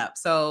wasn't giving up.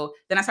 So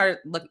then I started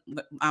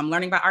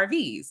learning about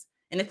RVs.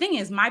 And the thing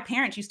is, my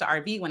parents used to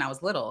RV when I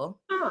was little.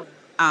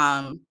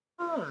 My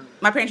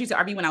parents used to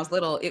RV when I was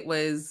little. It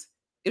was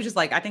just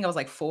like, I think I was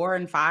like 4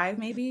 and 5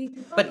 maybe.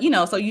 But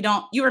so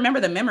you remember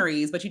the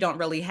memories, but you don't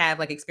really have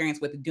like experience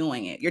with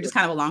doing it. You're just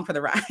kind of along for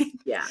the ride.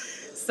 Yeah.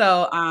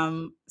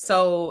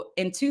 So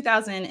in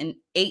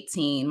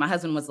 2018, my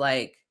husband was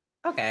like,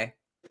 okay,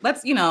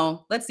 let's see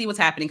what's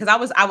happening.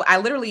 Cause I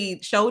literally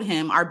showed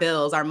him our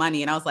bills, our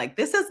money. And I was like,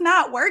 this is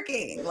not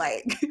working.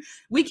 Like,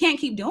 we can't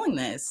keep doing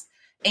this.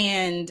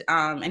 And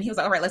he was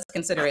like, all right, let's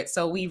consider it.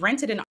 So we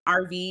rented an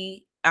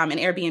RV, an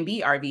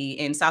Airbnb RV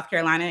in South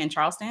Carolina, in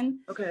Charleston.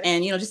 Okay.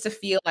 And, just to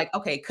feel like,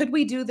 okay, could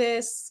we do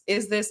this?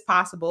 Is this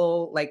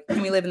possible? Like,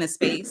 can we live in this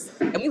space?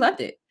 And we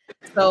loved it.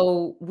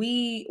 So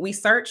we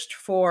searched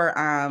for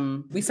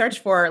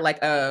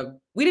like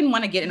we didn't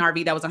want to get an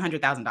RV that was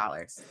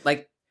 $100,000.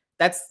 Like,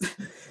 that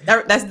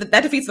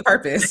defeats the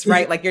purpose,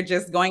 right? Like, you're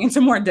just going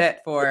into more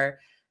debt for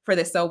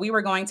this. So we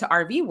were going to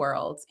RV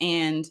World,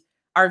 and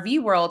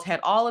RV World had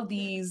all of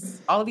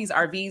these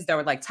RVs that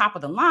were like top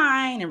of the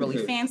line and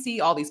really fancy,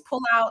 all these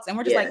pullouts, and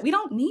we're just like, we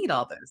don't need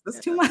all this. That's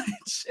too much.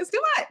 It's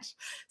too much.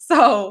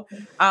 So,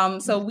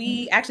 so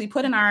we actually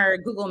put in our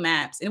Google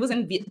Maps. It was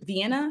in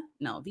Vienna,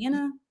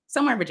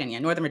 somewhere in Virginia,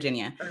 Northern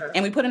Virginia,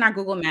 and we put in our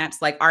Google Maps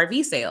like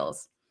RV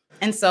sales.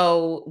 And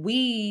so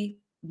we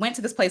went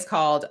to this place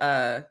called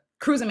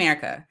Cruise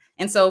America.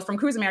 And so from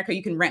Cruise America,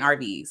 you can rent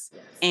RVs.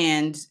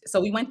 And so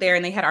we went there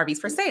and they had RVs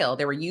for sale.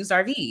 They were used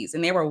RVs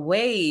and they were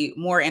way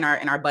more in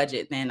our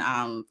budget than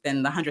the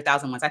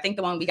 100,000 ones. I think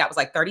the one we got was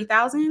like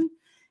 30,000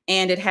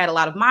 and it had a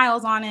lot of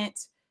miles on it.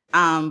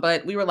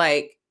 But we were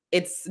like,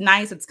 it's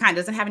nice. It's kind of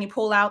doesn't have any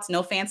pullouts,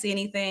 no fancy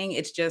anything.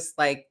 It's just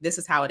like, this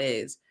is how it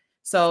is.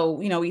 So,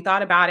 you know, we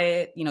thought about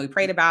it, you know, we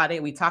prayed about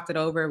it. We talked it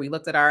over. We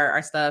looked at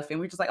our stuff and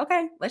we were just like,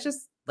 okay,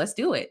 let's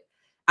do it.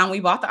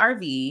 We bought the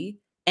RV.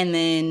 And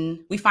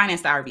then we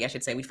financed the RV, I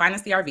should say. We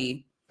financed the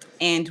RV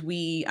and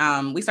we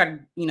started,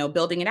 you know,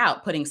 building it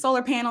out, putting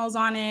solar panels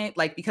on it,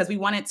 like, because we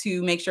wanted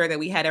to make sure that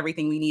we had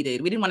everything we needed.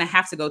 We didn't want to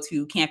have to go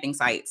to camping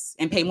sites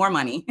and pay more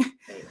money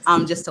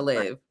just to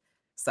live.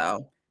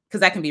 So, because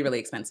that can be really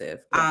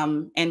expensive.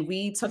 And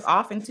we took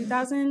off in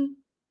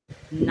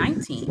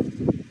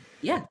 2019.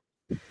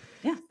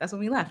 Yeah, that's when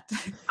we left.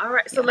 All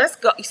right, so let's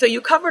go. So you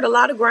covered a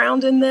lot of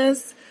ground in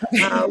this.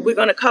 We're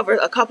going to cover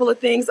a couple of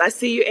things. I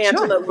see you,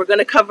 Angela. Sure. We're going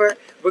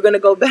to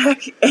go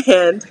back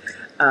and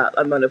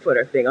I'm going to put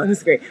our thing on the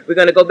screen. We're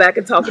going to go back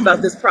and talk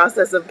about this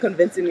process of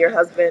convincing your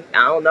husband.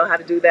 I don't know how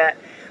to do that.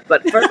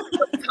 But first,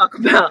 let's talk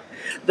about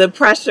the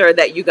pressure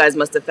that you guys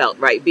must have felt,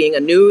 right? Being a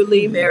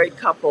newly married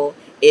couple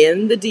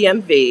in the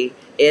DMV,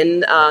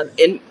 in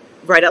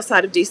right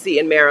outside of DC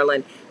in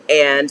Maryland,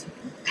 and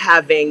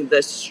having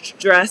the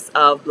stress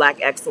of Black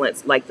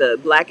excellence, like the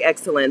Black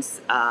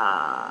excellence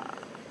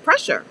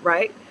pressure,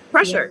 right?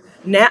 Pressure.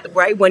 Now,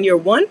 right? When you're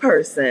one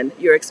person,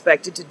 you're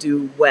expected to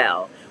do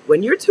well.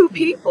 When you're two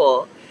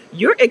people,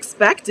 you're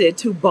expected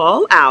to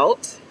ball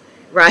out,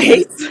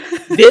 right?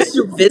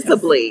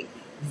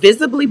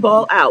 Visibly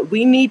ball out.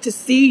 We need to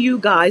see you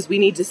guys. We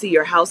need to see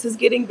your houses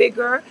getting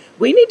bigger.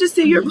 We need to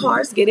see your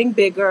cars getting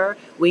bigger.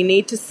 We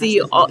need to see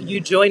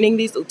you joining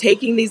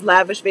taking these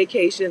lavish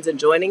vacations and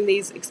joining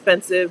these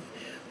expensive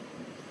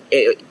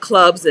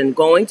clubs and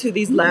going to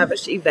these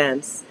lavish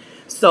events.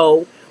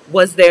 So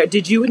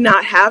did you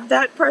not have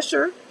that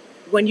pressure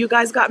when you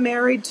guys got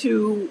married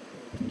to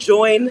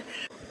join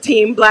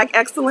Team Black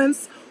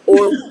Excellence?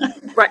 Or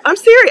right, I'm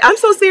serious. I'm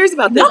so serious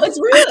about this. No, it's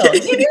real.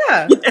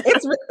 Yeah.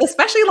 It's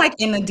especially like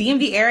in the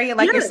DMV area,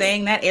 like you're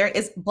saying, that area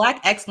is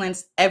Black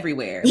excellence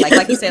everywhere.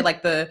 Like you said,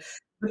 like the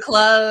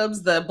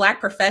clubs, the Black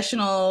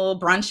professional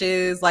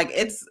brunches, like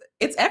it's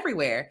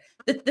everywhere.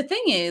 The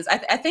thing is,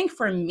 I think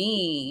for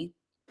me,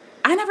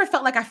 I never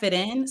felt like I fit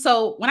in.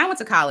 So when I went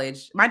to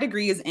college, my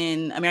degree is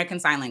in American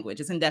Sign Language.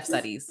 It's in Deaf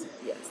Studies.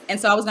 Yes. And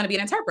so I was going to be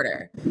an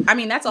interpreter. I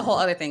mean, that's a whole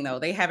other thing, though.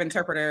 They have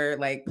interpreter,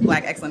 like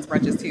Black excellence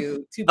brunches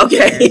too.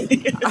 Okay.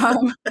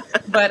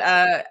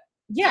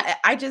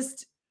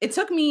 It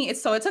took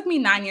me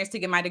 9 years to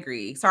get my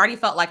degree. So I already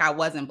felt like I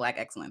wasn't Black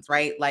excellence,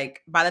 right?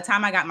 Like by the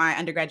time I got my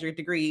undergraduate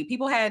degree,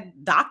 people had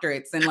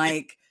doctorates and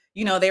like,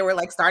 you know, they were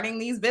like starting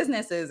these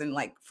businesses and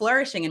like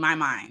flourishing in my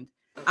mind.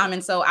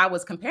 And so I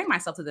was comparing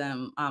myself to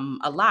them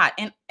a lot.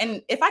 And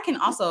if I can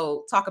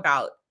also talk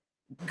about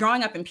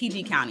growing up in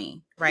PG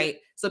County, right?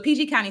 So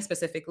PG County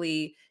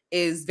specifically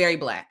is very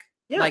Black.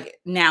 Yeah. Like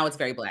now it's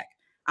very Black.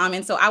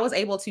 And so I was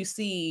able to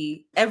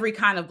see every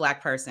kind of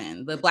Black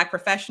person, the Black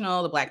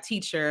professional, the Black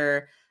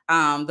teacher,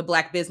 the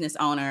Black business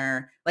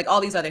owner, like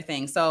all these other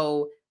things.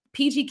 So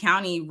PG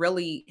County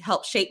really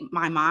helped shape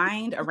my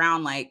mind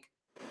around like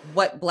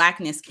what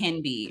Blackness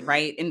can be,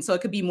 right? And so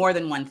it could be more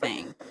than one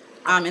thing.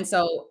 And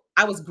so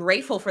I was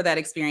grateful for that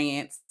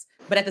experience,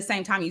 but at the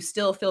same time, you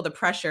still feel the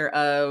pressure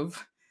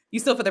of,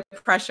 it's still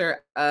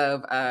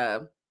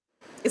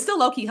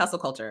low key hustle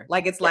culture.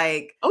 Like it's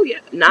like, oh yeah,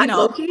 not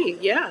low key.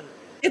 Yeah.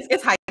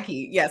 It's high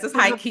key. Yes. It's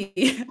high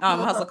key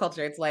hustle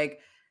culture. It's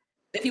like,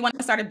 if you want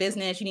to start a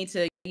business, you need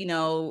to, you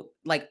know,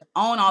 like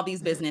own all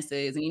these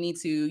businesses and you need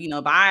to, you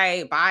know,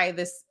 buy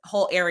this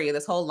whole area,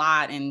 this whole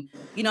lot. And,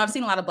 you know, I've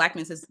seen a lot of Black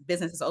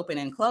businesses open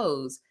and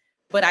close.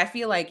 But I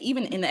feel like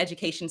even in the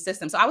education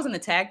system, so I was in the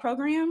TAG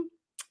program,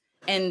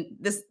 and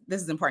this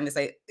is important to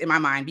say in my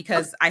mind,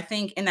 because I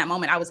think in that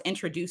moment I was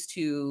introduced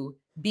to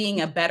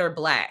being a better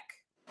Black,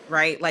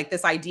 right? Like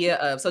this idea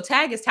of, so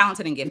TAG is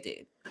talented and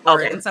gifted,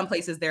 or in some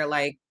places they're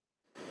like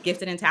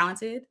gifted and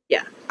talented.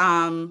 Yeah.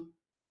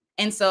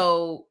 And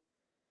so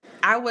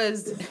I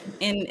was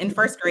in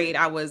first grade,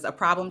 I was a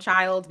problem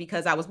child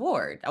because I was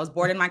bored. I was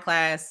bored in my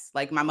class.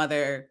 Like my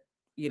mother,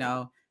 you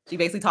know, she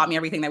basically taught me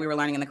everything that we were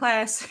learning in the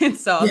class. And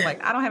so I was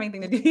like, I don't have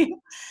anything to do.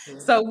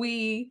 So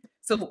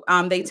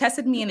they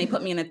tested me and they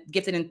put me in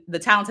the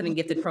talented and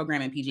gifted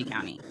program in PG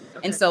County.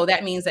 Okay. And so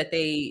that means that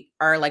they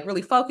are like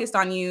really focused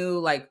on you,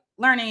 like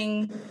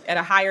learning at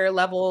a higher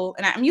level.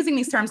 And I'm using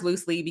these terms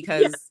loosely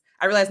because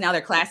I realize now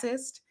they're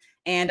classist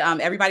and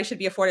everybody should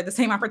be afforded the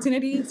same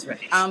opportunity. That's right.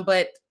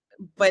 But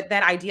but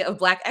that idea of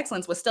Black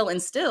excellence was still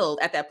instilled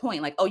at that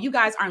point. Like, oh, you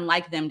guys aren't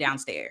like them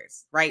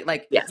downstairs, right?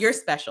 Like, you're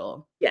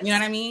special. Yes. You know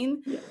what I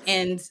mean? Yes.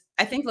 And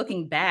I think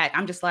looking back,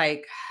 I'm just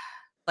like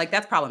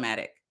that's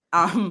problematic.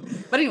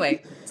 But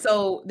anyway,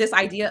 so this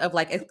idea of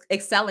like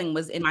excelling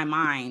was in my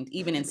mind,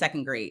 even in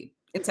second grade.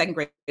 In second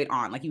grade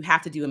on, like, you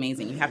have to do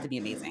amazing. You have to be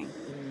amazing.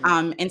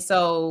 And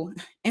so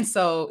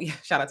yeah,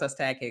 shout out to us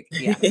tag kick.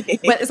 Yeah.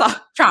 But it's all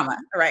trauma,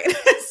 right?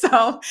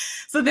 So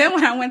then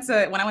when I went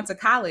to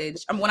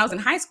college, when I was in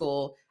high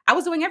school, I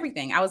was doing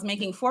everything. I was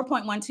making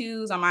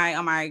 4.12s on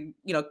my,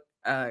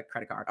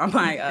 credit card, on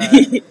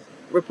my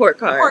report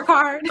card.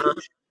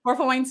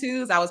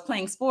 4.12s. I was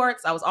playing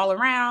sports. I was all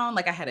around.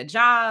 Like, I had a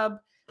job.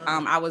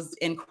 I was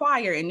in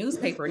choir and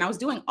newspaper, and I was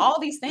doing all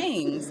these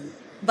things,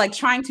 like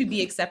trying to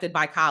be accepted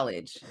by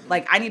college.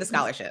 Like, I need a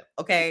scholarship.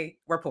 Okay.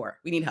 We're poor.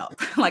 We need help.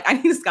 Like, I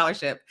need a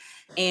scholarship.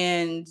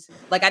 And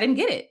like, I didn't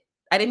get it.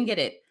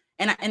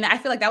 And I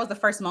feel like that was the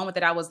first moment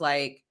that I was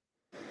like,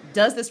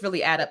 does this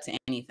really add up to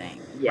anything?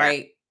 Yeah.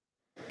 Right.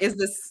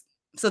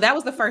 So that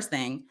was the first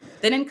thing.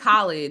 Then in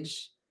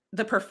college,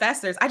 the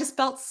professors, I just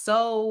felt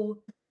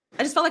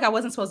like I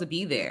wasn't supposed to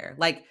be there.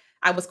 Like,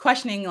 I was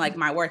questioning like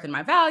my worth and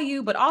my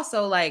value, but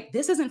also like,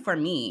 this isn't for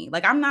me.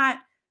 Like, I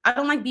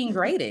don't like being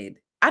graded.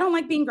 I don't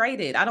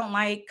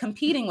like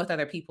competing with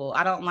other people.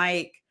 I don't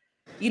like,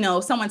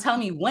 someone telling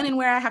me when and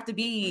where I have to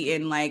be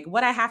and like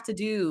what I have to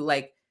do,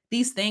 like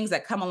these things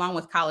that come along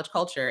with college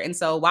culture. And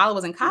so while I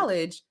was in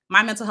college,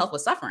 my mental health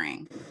was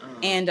suffering.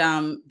 And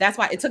that's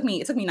why it took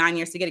me 9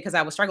 years to get it, because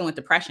I was struggling with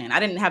depression. I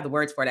didn't have the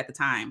words for it at the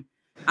time.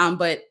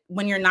 But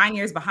when you're 9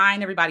 years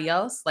behind everybody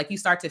else, like, you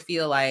start to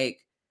feel like,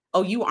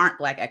 oh, you aren't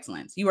Black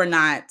excellence. You are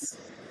not,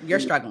 you're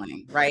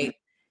struggling. Right.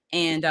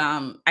 And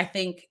I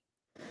think,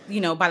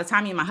 by the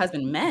time me and my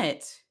husband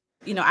met,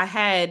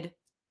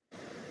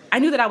 I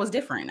knew that I was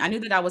different. I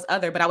knew that I was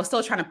other, but I was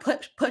still trying to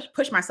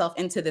push myself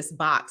into this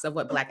box of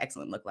what Black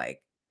excellence looked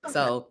like. Okay.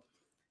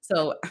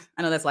 So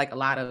I know that's like a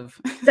lot of.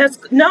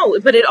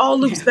 But it all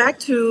loops back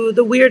to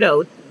the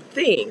weirdo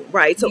thing,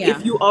 right? So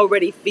if you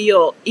already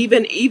feel,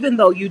 even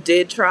though you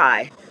did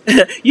try,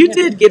 you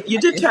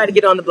did try to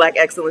get on the Black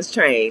excellence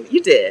train.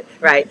 You did,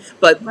 right?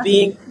 But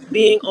being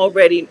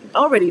already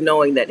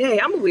knowing that, hey,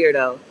 I'm a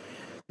weirdo,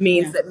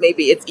 means that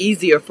maybe it's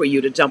easier for you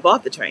to jump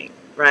off the train,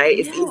 right?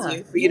 It's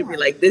easier for you to be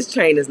like, this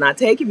train is not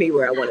taking me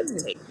where I want it to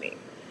take me.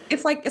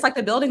 It's like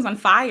the building's on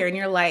fire, and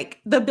you're like,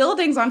 the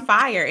building's on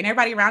fire, and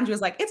everybody around you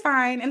is like, it's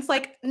fine. And it's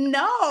like,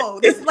 no,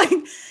 this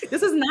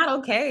is not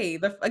okay.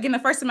 The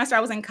first semester I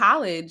was in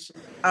college,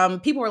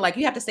 people were like,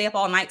 you have to stay up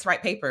all night to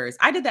write papers.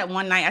 I did that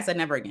one night. I said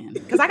never again,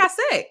 because I got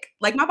sick.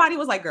 Like, my body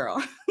was like,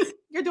 girl,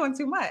 you're doing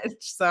too much.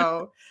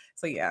 So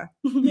yeah.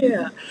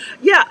 Yeah.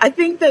 I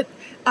think that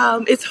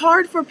it's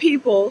hard for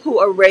people who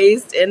are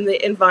raised in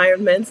the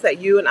environments that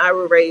you and I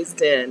were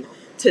raised in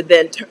to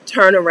then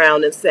turn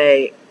around and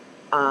say,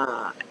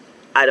 I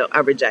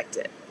reject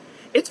it.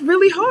 It's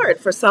really hard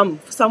for some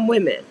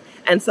women.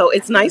 And so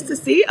it's nice to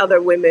see other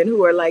women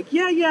who are like,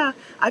 yeah,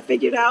 I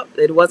figured out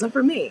it wasn't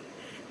for me.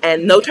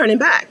 And no turning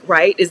back,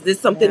 right? Is this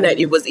something that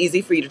it was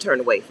easy for you to turn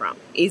away from?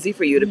 Easy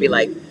for you to be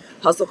like,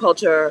 hustle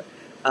culture,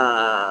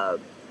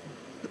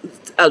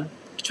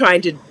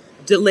 trying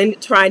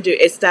to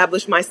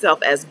establish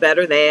myself as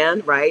better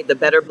than, right? The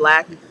better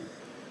Black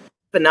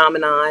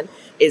phenomenon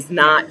is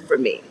not for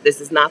me.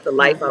 This is not the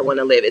life I want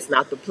to live. It's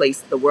not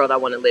the world I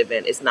want to live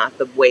in. It's not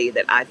the way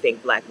that I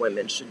think Black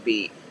women should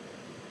be.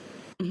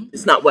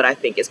 It's not what I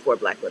think is for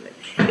Black women.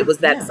 It was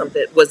that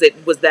something. Was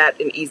that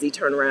an easy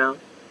turnaround?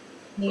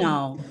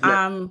 No.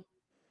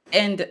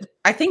 And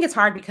I think it's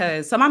hard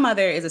because my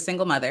mother is a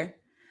single mother.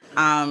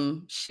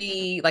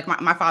 She, like,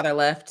 my father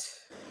left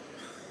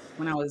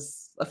when I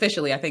was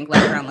officially, I think,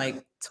 left around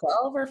like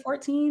 12 or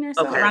 14 or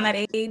so, around that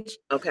age.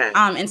 Okay.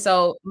 And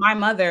so my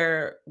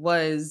mother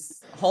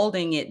was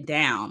holding it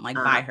down, like,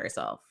 by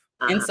herself.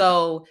 And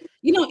so,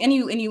 and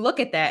you look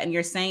at that and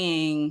you're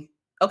saying,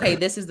 okay,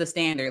 this is the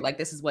standard, like,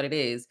 this is what it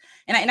is.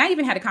 And I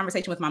even had a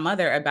conversation with my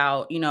mother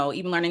about,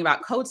 even learning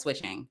about code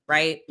switching,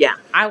 right? Yeah.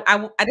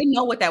 I didn't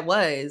know what that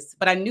was,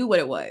 but I knew what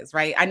it was,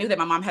 right? I knew that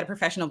my mom had a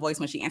professional voice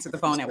when she answered the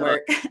phone at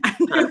work,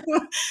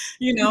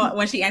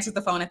 when she answered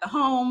the phone at the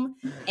home,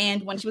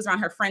 and when she was around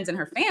her friends and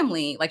her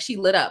family, like, she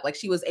lit up, like,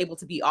 she was able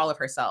to be all of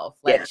herself.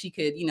 Like, she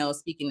could,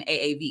 speak in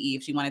AAVE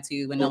if she wanted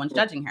to, when no one's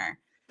judging her.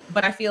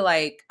 But I feel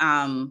like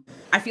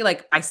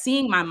by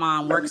seeing my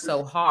mom work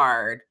so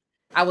hard,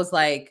 I was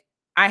like,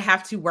 I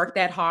have to work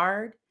that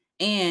hard,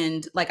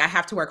 and like, I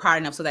have to work hard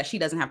enough so that she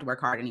doesn't have to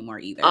work hard anymore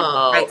either.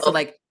 Right. So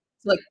like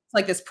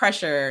this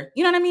pressure,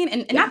 you know what I mean?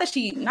 And not that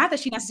she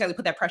necessarily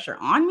put that pressure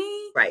on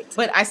me, right?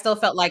 But I still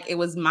felt like it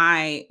was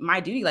my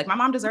duty. Like, my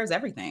mom deserves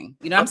everything.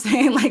 You know what I'm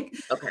saying? Like,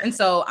 and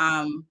so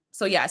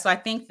I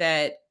think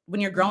that when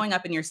you're growing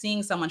up and you're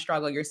seeing someone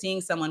struggle, you're seeing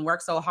someone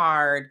work so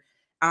hard,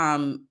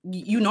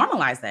 you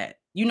normalize that.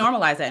 You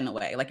normalize that in a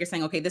way. Like, you're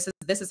saying, okay, this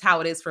is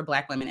how it is for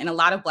Black women. And a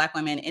lot of Black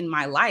women in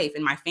my life,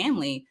 in my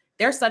family,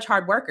 they're such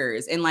hard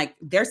workers, and like,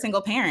 they're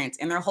single parents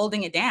and they're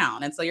holding it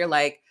down. And so you're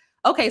like,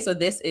 okay, so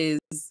this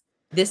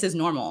is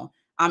normal.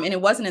 And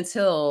it wasn't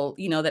until,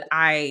 that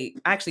I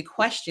actually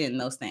questioned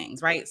those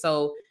things, right?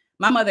 So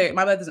my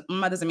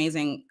mother's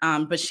amazing,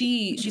 but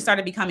she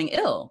started becoming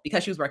ill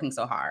because she was working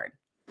so hard,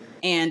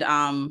 and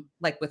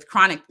like with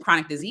chronic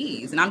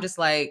disease, and I'm just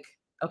like,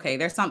 okay,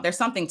 there's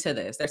something to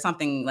this. There's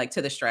something like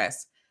to the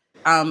stress.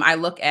 I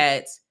look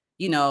at,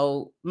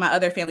 my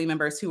other family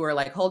members who are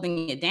like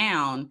holding it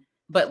down,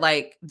 but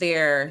like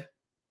they're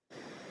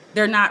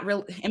not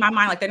real in my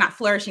mind, like they're not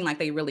flourishing like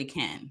they really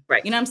can.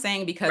 Right. You know what I'm saying?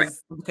 Right.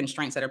 Because of the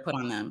constraints that are put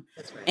on them.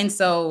 That's right. And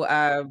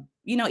so,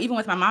 even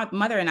with my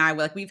mother and I,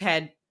 like we've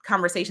had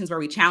conversations where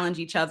we challenge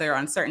each other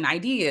on certain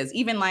ideas,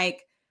 even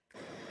like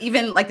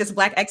this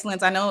Black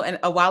excellence. I know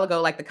a while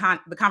ago, like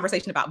the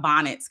conversation about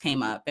bonnets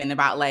came up and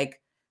about like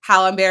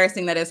how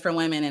embarrassing that is for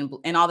women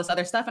and all this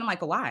other stuff. And I'm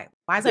like, well, why?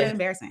 Why is that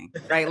embarrassing?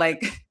 Right?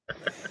 Like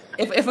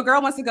if a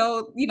girl wants to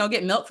go,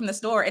 get milk from the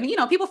store, and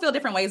people feel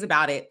different ways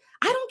about it,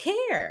 I don't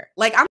care.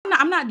 Like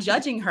I'm not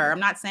judging her. I'm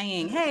not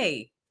saying,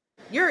 hey,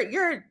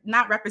 you're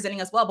not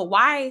representing us well, but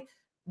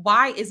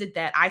why is it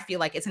that I feel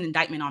like it's an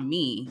indictment on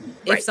me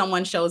if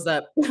someone shows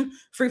up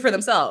free for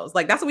themselves?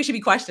 Like that's what we should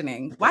be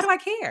questioning. Why do I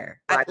care?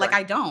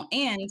 I don't.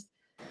 And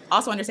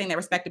also understanding that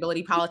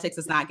respectability politics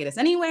does not get us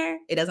anywhere.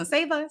 It doesn't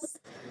save us.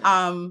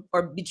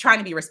 Or be trying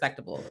to be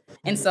respectable.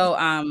 And so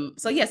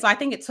I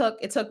think it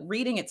took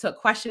reading, it took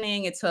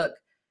questioning, it took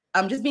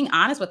just being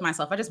honest with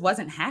myself. I just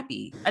wasn't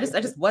happy. I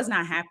just was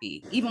not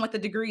happy, even with the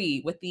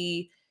degree, with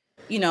the,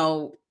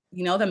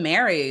 the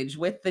marriage,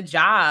 with the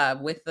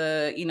job, with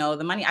the,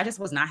 the money. I just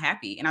was not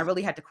happy. And I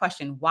really had to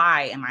question,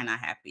 why am I not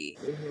happy?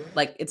 Mm-hmm.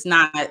 Like, it's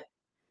not,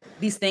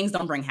 these things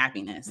don't bring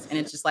happiness. And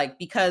it's just like,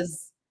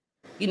 because,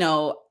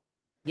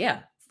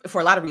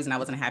 for a lot of reasons I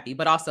wasn't happy,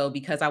 but also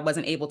because I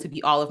wasn't able to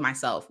be all of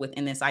myself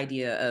within this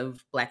idea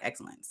of Black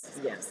excellence.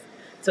 Yes.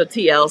 So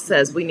TL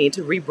says we need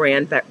to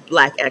rebrand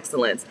Black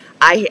excellence.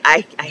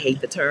 I hate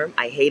the term.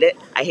 I hate it.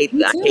 I hate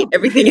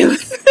everything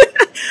else.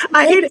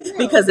 I hate it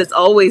because it's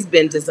always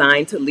been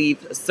designed to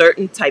leave a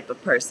certain type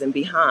of person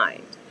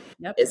behind.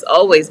 Yep. It's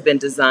always been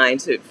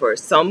designed for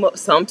some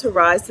to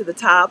rise to the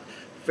top,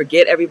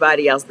 forget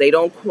everybody else. They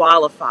don't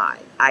qualify.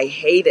 I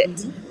hate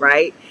it,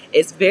 right?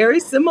 It's very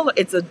similar.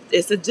 It's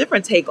a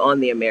different take on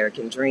the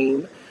American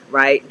dream,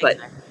 right? But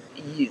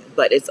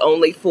it's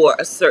only for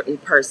a certain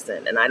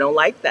person, and I don't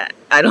like that.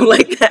 I don't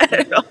like that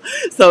at all.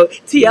 So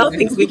TL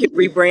thinks we can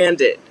rebrand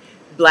it.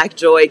 Black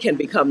joy can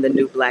become the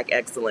new Black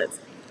excellence.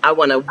 I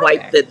want to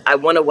wipe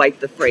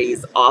the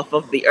phrase off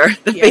of the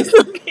earth. The face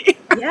of me.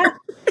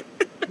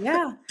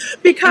 Yeah.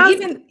 Because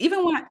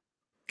even when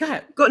go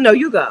ahead. No,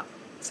 you go.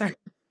 Sorry.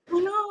 Oh,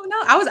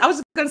 no. I was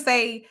just gonna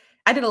say,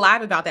 I did a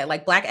live about that.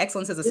 Like Black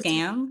excellence is a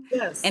scam.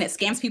 Yes. And it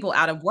scams people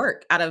out of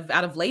work, out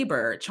of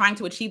labor, trying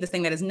to achieve this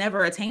thing that is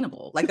never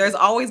attainable. Like there's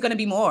always going to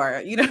be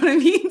more, you know what I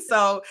mean?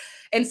 So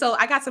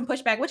I got some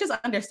pushback, which is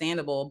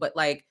understandable, but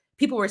like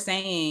people were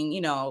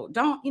saying,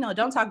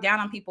 don't talk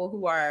down on people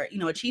who are,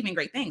 achieving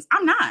great things.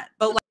 I'm not,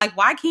 but like,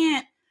 why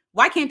can't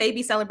they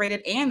be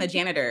celebrated and the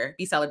janitor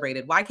be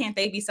celebrated? Why can't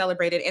they be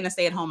celebrated and the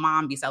stay-at-home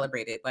mom be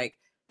celebrated? Like,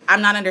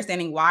 I'm not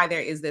understanding why there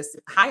is this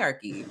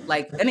hierarchy.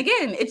 Like, and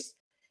again, it's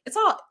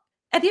all,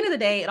 at the end of the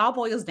day, it all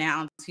boils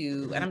down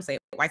to, and I'm gonna say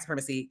white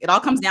supremacy. It all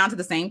comes down to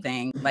the same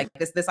thing. Like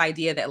this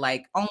idea that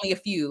like only a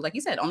few, like you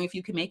said, only a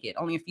few can make it.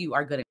 Only a few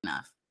are good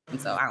enough. And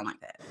so I don't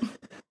like that.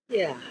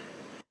 Yeah.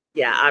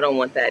 Yeah, I don't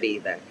want that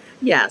either.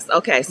 Yes.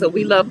 Okay. So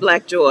we love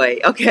Black joy.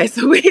 Okay.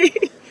 So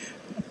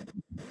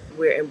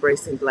we're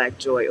embracing Black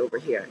joy over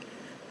here.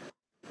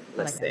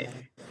 Let's see.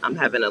 I'm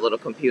having a little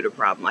computer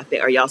problem. I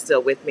think. Are y'all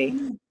still with me?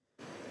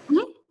 Mm-hmm.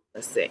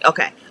 Let's see.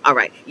 Okay. All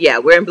right. Yeah,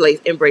 we're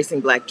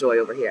embracing Black joy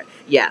over here.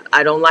 Yeah,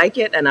 I don't like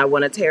it and I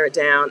want to tear it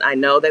down. I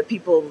know that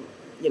people,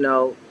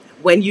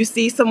 when you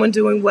see someone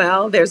doing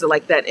well, there's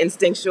like that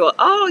instinctual,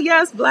 oh,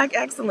 yes, Black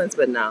excellence.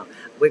 But no,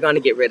 we're going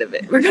to get rid of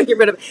it. We're going to get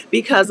rid of it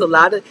because a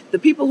lot of the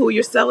people who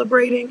you're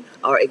celebrating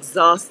are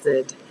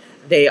exhausted.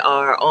 They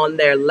are on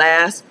their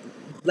last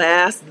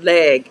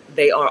leg.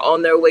 They are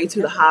on their way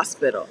to the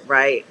hospital,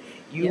 right?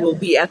 You will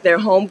be at their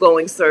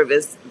homegoing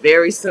service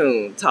very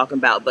soon talking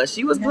about, but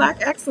she was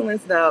Black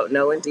excellence though.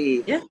 No,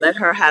 indeed. Yeah. Let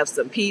her have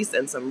some peace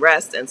and some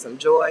rest and some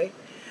joy.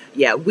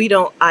 Yeah,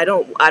 I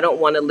don't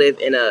want to live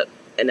in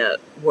a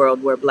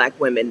world where Black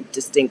women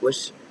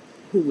distinguish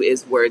who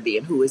is worthy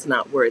and who is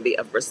not worthy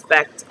of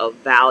respect, of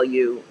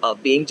value,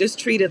 of being just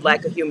treated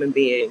like a human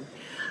being.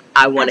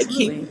 I want to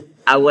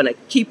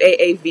keep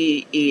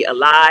AAVE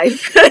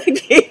alive.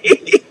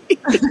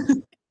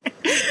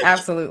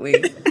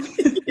 Absolutely.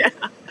 Yeah.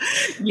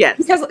 Yes.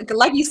 Because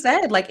like you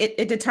said, like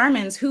it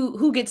determines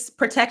who gets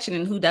protection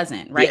and who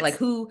doesn't, right? Yes. Like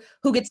who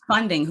gets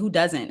funding, who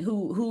doesn't,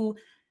 who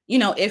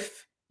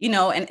if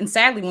and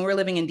sadly when we're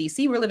living in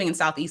DC, we're living in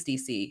Southeast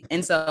DC.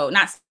 And so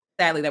not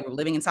sadly that we're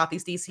living in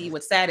Southeast DC.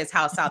 What's sad is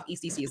how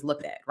Southeast DC is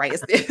looked at, right?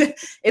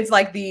 It's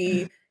like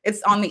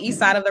it's on the east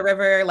side of the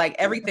river. Like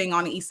everything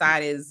on the east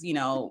side is,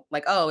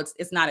 like, oh,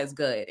 it's not as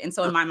good. And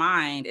so in my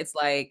mind, it's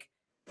like,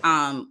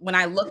 when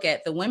I look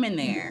at the women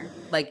there,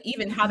 like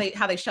even how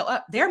they show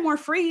up, they're more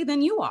free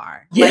than you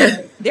are. Yeah.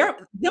 Like they're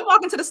them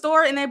walking to the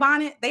store in their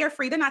bonnet, they are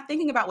free. They're not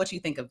thinking about what you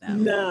think of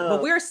them. But No.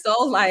 we're so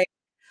like,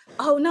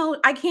 oh no,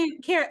 I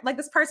can't care. Like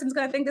this person's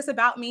gonna think this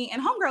about me.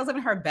 And homegirl's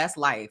living her best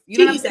life. You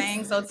know what I'm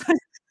saying? So it's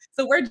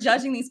so we're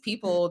judging these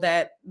people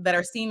that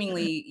are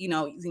seemingly,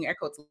 using air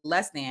quotes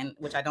less than,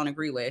 which I don't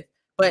agree with,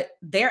 but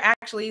they're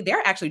actually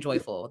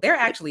joyful. They're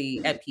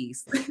actually at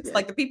peace. It's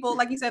like the people,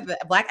 like you said, the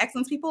Black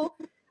excellence people,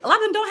 a lot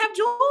of them don't have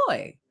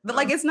joy. But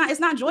like it's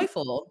not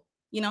joyful,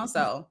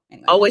 so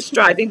anyway. Always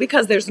striving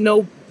because there's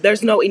no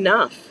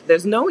enough.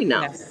 There's no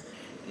enough. Yes.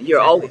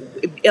 You're always,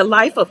 a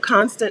life of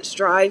constant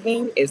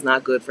striving is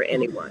not good for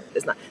anyone.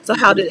 It's not. So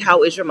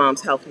how is your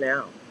mom's health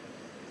now?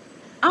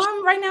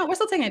 Right now we're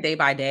still taking it day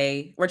by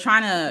day. We're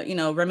trying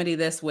to, remedy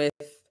this with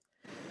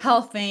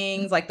health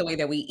things like the way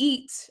that we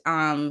eat.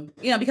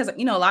 Because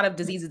a lot of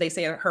diseases they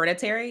say are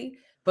hereditary,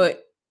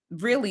 but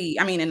really,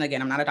 I mean, and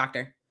again, I'm not a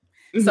doctor.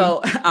 Mm-hmm.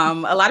 So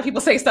a lot of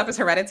people say stuff is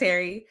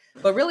hereditary,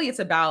 but really it's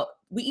about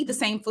we eat the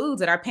same foods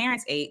that our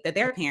parents ate, that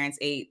their parents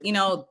ate,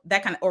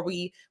 that kind of, or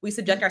we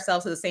subject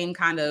ourselves to the same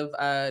kind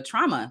of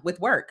trauma with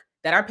work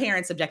that our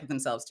parents subjected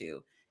themselves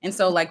to. And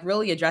so like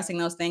really addressing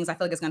those things, I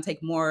feel like it's going to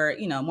take more,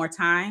 more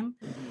time.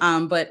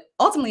 But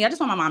ultimately, I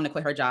just want my mom to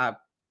quit her job.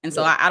 And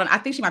so I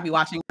think she might be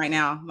watching right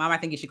now. Mom, I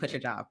think you should quit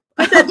your job.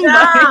 Quit that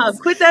job.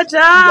 Quit that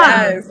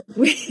job. Yes.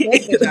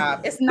 Quit the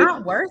job. It's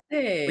not worth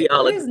it.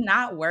 It is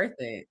not worth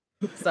it.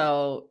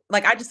 So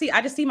like I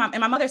just see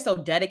my mother's so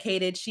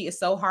dedicated. She is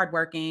so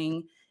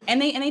hardworking,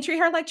 and they treat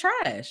her like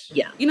trash.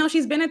 Yeah.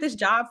 She's been at this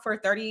job for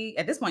 30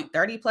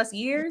 plus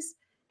years.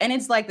 And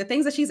it's like the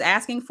things that she's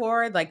asking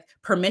for, like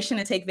permission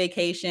to take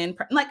vacation,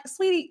 like,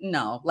 sweetie,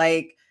 no,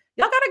 like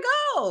y'all gotta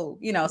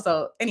go,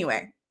 so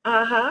anyway.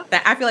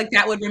 That I feel like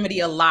that would remedy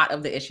a lot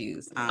of the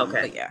issues.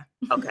 Okay. But yeah.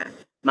 Okay.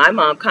 My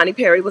mom, Connie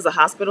Perry, was a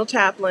hospital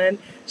chaplain.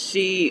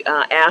 She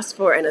asked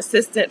for an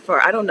assistant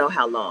for I don't know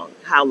how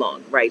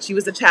long, right? She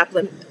was a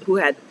chaplain who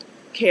had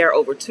care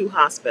over 2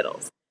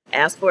 hospitals.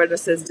 Asked for an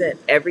assistant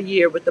every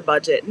year with the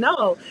budget.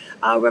 No,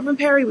 Reverend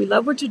Perry, we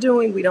love what you're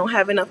doing. We don't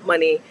have enough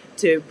money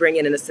to bring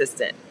in an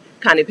assistant.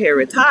 Connie Perry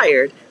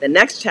retired. The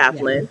next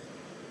chaplain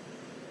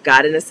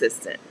got an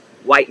assistant,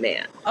 white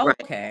man.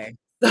 Okay. Right?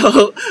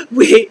 So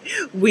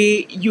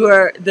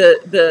you're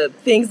the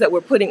things that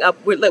we're putting up.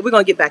 We're going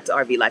to get back to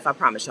RV life, I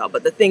promise y'all.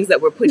 But the things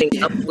that we're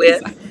putting up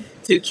with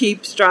to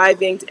keep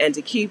striving and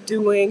to keep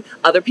doing,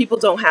 other people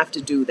don't have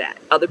to do that.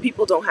 Other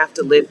people don't have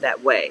to live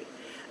that way.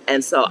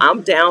 And so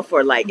I'm down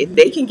for like, if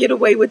they can get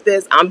away with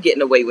this, I'm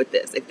getting away with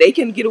this. If they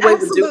can get away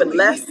with doing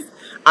less,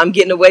 I'm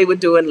getting away with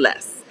doing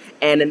less.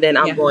 And then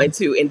I'm going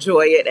to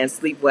enjoy it and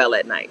sleep well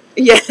at night.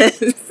 Yes.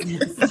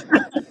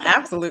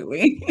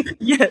 Absolutely.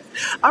 Yes.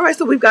 All right.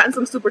 So we've gotten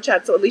some super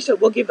chats. So Alecia,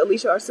 we'll give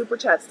Alecia our super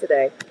chats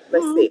today.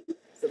 Let's see.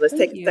 So let's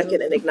take a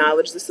second and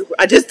acknowledge the super.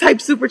 I just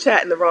typed super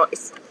chat in the wrong.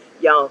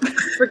 Y'all,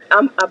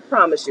 I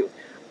promise you,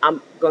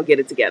 I'm going to get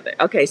it together.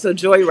 Okay. So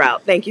Joy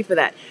Route. Thank you for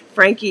that.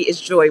 Frankie is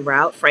Joy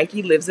Route.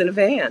 Frankie lives in a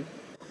van.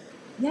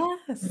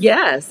 Yes.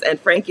 Yes. And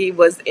Frankie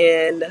was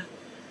in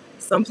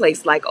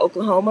someplace like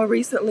Oklahoma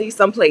recently,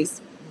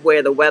 someplace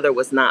where the weather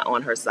was not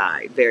on her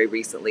side very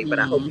recently, but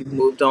I hope you've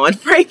moved on,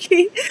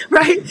 Frankie,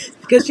 right?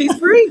 Because she's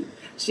free.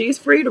 She's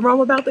free to roam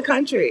about the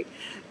country.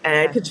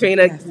 And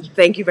Katrina,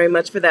 thank you very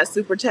much for that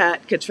super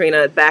chat.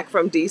 Katrina, back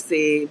from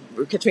DC.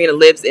 Katrina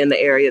lives in the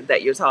area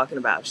that you're talking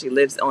about. She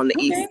lives on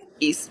the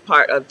east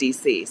part of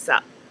DC.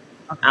 South,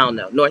 I don't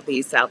know,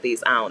 northeast,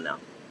 southeast, I don't know.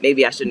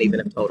 Maybe I shouldn't even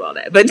have told all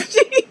that. But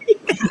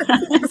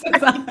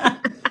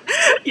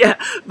yeah,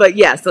 but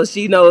yeah, so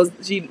she knows,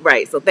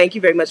 right. So thank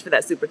you very much for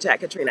that super chat,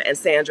 Katrina. And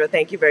Sandra,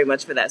 thank you very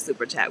much for that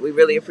super chat. We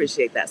really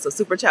appreciate that. So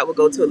super chat will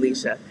go to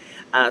Alecia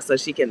so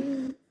she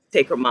can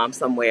take her mom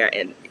somewhere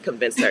and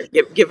convince her,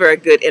 give her a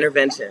good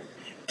intervention.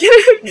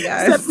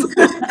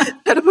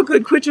 Set up a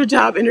good quit your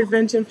job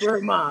intervention for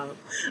her mom.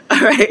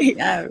 All right.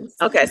 Yes.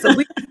 Okay.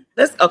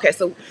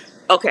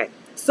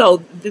 So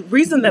the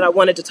reason that I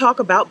wanted to talk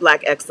about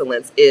Black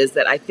excellence is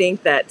that I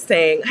think that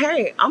saying,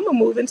 hey, I'm going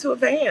to move into a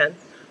van,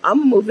 I'm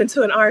going to move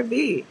into an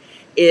RV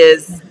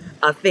is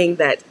a thing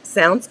that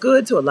sounds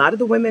good to a lot of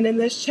the women in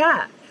this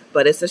chat,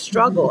 but it's a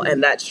struggle.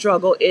 And that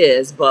struggle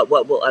is, but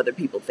what will other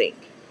people think?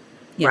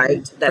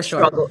 Right? That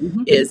struggle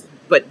is,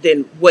 but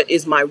then what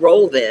is my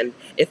role then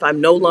if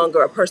I'm no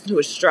longer a person who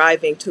is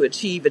striving to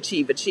achieve,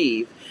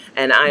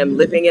 and I am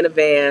living in a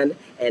van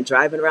and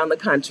driving around the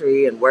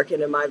country and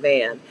working in my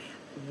van?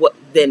 What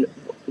then?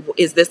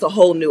 Is this a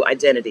whole new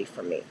identity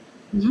for me?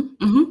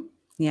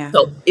 Yeah.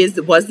 So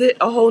was it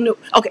a whole new?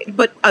 Okay,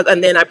 but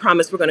and then I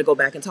promise we're going to go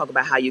back and talk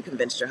about how you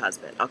convinced your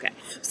husband. Okay,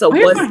 so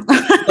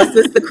was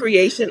this the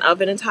creation of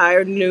an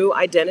entire new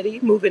identity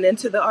moving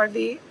into the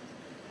RV?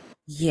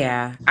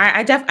 Yeah,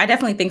 I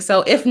definitely think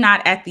so. If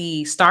not at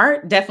the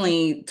start,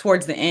 definitely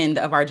towards the end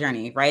of our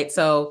journey, right?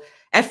 So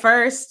at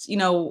first,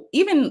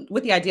 even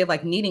with the idea of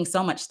like needing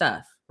so much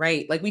stuff,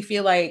 right? Like we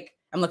feel like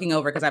I'm looking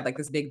over because I have like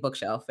this big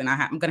bookshelf and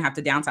I'm going to have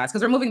to downsize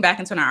because we're moving back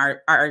into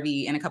our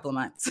RV in a couple of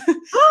months.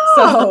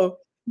 So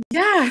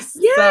Yes. So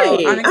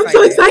Yay! I'm I'm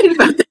so excited. excited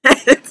about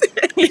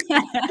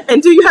that.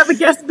 And do you have a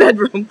guest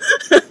bedroom?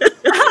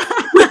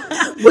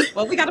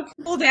 Well, we got to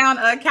pull down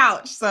a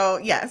couch. So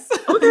yes, Okay,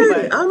 but all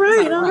it's not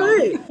right, a all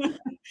room. right.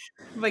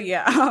 But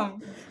yeah,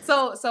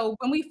 so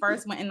when we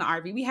first went in the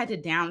RV, we had to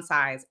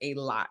downsize a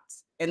lot.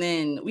 And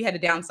then we had to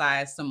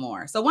downsize some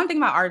more. So one thing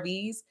about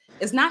RVs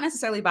is not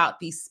necessarily about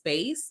the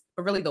space,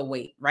 but really the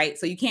weight, right?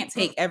 So you can't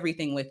take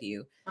everything with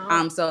you.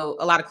 Oh, So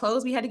a lot of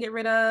clothes we had to get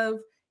rid of,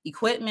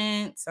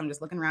 equipment. So I'm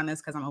just looking around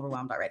this because I'm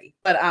overwhelmed already.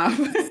 But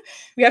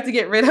we have to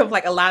get rid of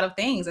like a lot of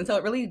things. And so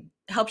it really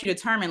helps you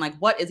determine like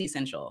what is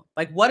essential,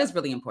 like what is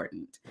really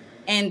important.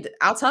 And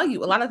I'll tell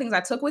you, a lot of things I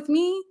took with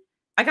me,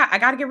 I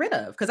got to get rid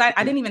of because I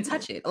didn't even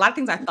touch it. A lot of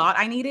things I thought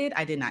I needed,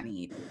 I did not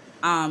need.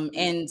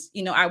 And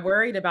you know, I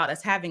worried about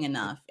us having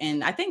enough.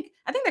 And I think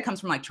that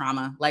comes from like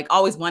trauma, like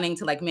always wanting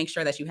to like make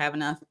sure that you have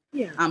enough.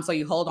 yeah. So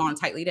you hold on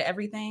tightly to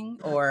everything,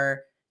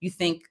 or you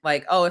think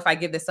like, oh, if I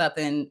give this up,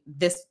 then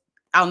this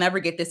I'll never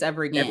get this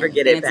ever Never again.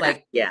 get And it it's back.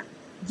 like, Yeah.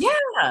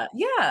 yeah,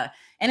 yeah.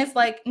 And it's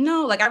like,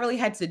 no, like I really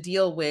had to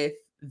deal with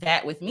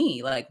that with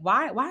me. Like,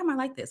 why am I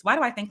like this? Why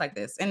do I think like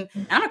this? And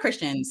I'm a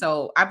Christian,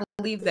 so I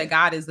believe that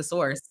God is the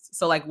source.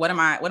 So like what am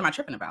I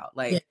tripping about?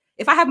 Yeah. Like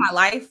if I have my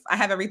life, I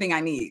have everything I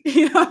need.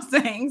 You know what I'm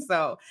saying?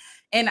 So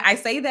and I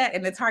say that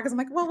and it's hard because I'm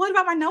like, well, what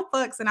about my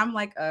notebooks? And I'm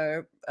like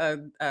what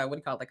do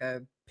you call it? Like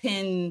a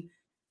pin,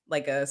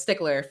 like a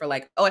stickler for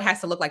like, oh, it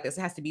has to look like this,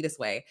 it has to be this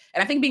way.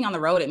 And I think being on the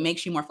road, it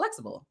makes you more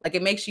flexible. Like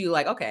it makes you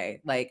like,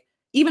 okay, like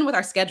even with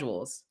our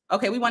schedules,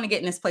 okay, we want to get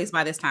in this place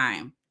by this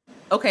time.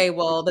 Okay,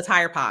 well, the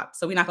tire popped,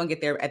 so we're not gonna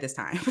get there at this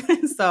time.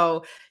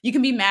 So you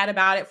can be mad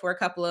about it for a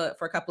couple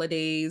of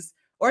days,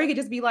 or you could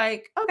just be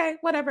like, okay,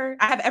 whatever.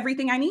 I have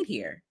everything I need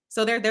here.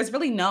 So there's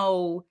really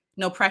no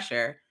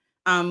pressure.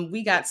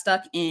 We got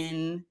stuck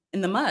in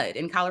the mud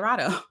in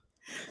Colorado.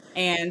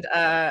 And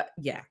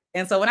yeah.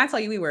 And so when I tell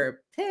you we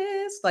were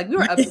pissed, like we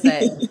were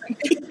upset,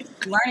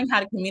 learning how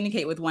to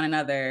communicate with one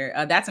another,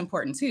 that's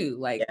important too.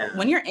 Like Yeah.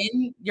 when you're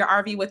in your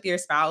RV with your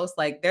spouse,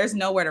 like there's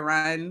nowhere to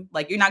run.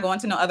 Like you're not going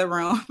to no other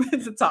room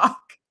to talk.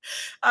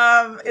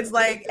 It's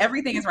like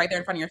everything is right there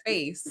in front of your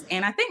face.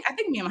 And I think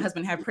me and my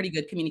husband have pretty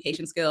good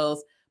communication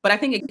skills, but I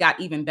think it got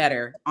even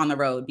better on the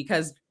road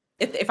because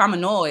if I'm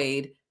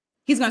annoyed,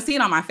 he's gonna see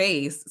it on my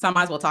face. So I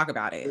might as well talk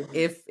about it.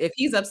 If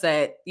he's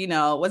upset, you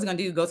know, what's he gonna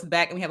do? Go to the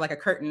back and we have like a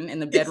curtain in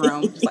the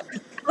bedroom, just like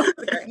close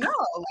the curtain. No,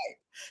 like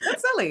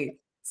that's silly.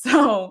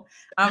 So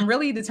I'm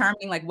really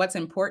determining like what's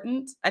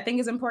important, I think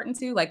is important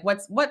too. Like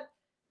what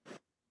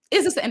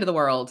is this the end of the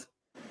world?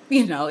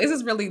 You know, is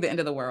this really the end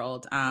of the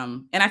world?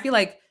 And I feel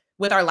like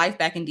with our life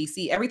back in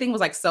DC, everything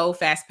was like so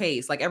fast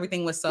paced. Like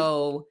everything was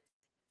so,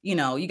 you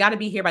know, you got to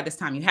be here by this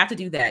time. You have to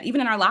do that.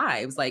 Even in our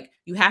lives, like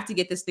you have to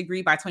get this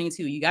degree by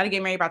 22. You got to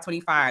get married by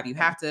 25. You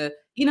have to,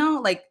 you know,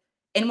 like,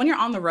 and when you're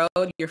on the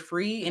road, you're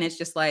free. And it's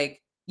just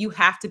like, you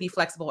have to be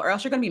flexible or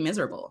else you're going to be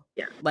miserable.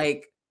 Yeah.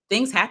 Like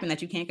things happen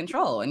that you can't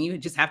control and you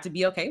just have to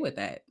be okay with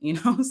that, you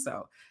know?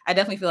 So I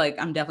definitely feel like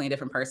I'm definitely a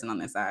different person on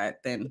this side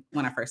than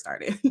when I first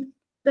started.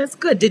 That's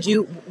good.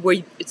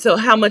 So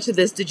how much of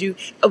this did you,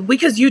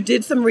 because you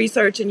did some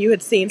research and you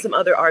had seen some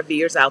other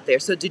RVers out there.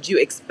 So did you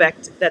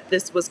expect that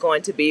this was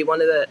going to be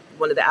one of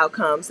the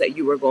outcomes, that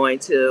you were going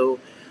to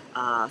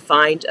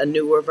find a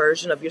newer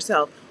version of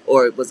yourself,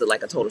 or was it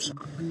like a total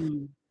shock?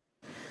 Mm.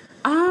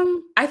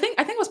 I think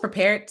I was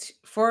prepared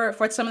for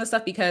some of the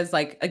stuff because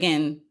like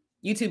again,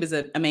 YouTube is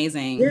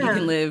amazing. You Yeah.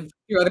 can live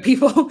through other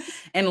people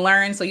and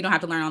learn, so you don't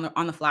have to learn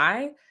on the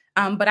fly.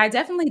 But I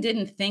definitely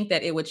didn't think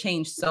that it would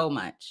change so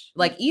much.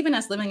 Like even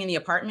us living in the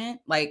apartment,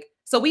 like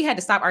so we had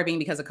to stop RVing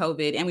because of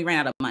COVID and we ran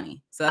out of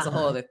money. So that's a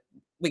whole Uh-huh. other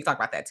we can talk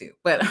about that too.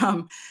 But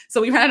so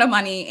we ran out of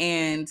money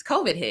and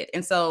COVID hit.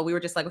 And so we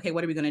were just like, okay,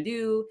 what are we gonna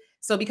do?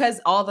 So because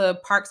all the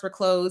parks were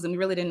closed and we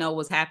really didn't know what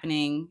was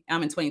happening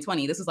in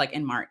 2020, this was like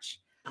in March.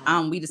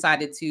 We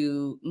decided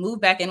to move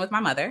back in with my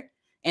mother,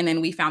 and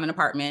then we found an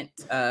apartment.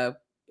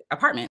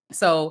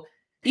 So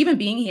even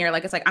being here,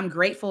 like it's like I'm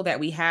grateful that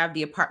we have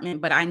the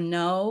apartment, but I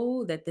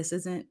know that this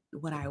isn't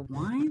what I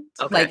want.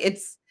 Okay. Like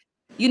it's,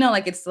 you know,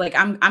 like it's like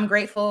I'm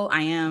grateful,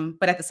 I am,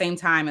 but at the same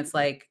time, it's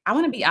like I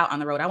want to be out on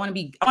the road. I want to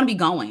be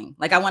going.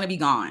 Like I want to be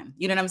gone.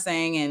 You know what I'm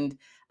saying? And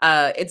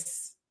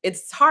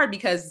it's hard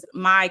because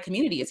my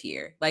community is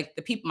here. Like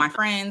the people, my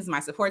friends, my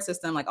support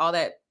system, like all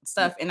that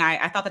stuff. And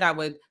I thought that I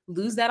would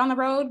lose that on the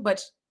road,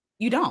 but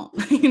you don't.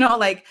 You know,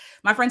 like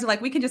my friends are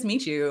like, we can just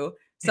meet you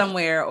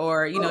somewhere,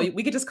 or you know, Oh.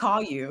 we could just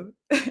call you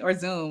or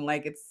Zoom.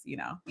 Like it's, you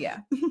know, yeah.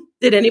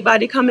 Did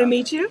anybody come and So,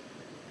 meet you?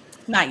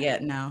 not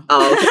yet, no.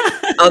 Oh,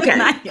 okay. Okay.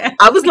 Not yet.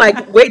 I was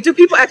like, wait, do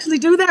people actually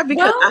do that?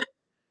 Because Well,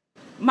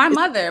 my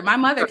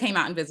mother came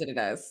out and visited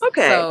us.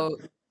 okay. So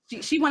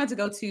she wanted to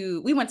go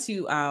to, we went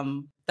to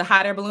the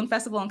Hot Air Balloon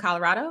Festival in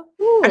Colorado.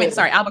 I mean, Ooh,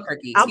 sorry,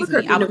 Albuquerque, excuse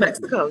me, Albuquerque, New Albuquerque.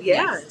 Mexico.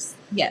 Yes. Yes.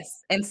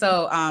 Yes. And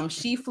so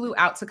she flew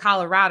out to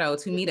Colorado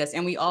to meet us,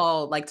 and we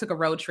all like took a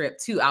road trip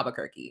to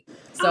Albuquerque. Oh,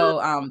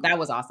 So that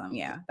was awesome.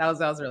 Yeah. That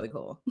was really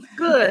cool.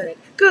 good,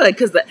 good.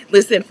 Because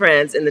listen,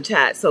 friends in the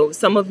chat. So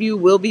some of you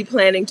will be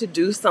planning to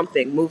do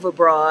something, move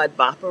abroad,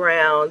 bop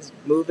around,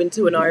 move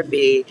into an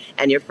RV,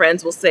 and your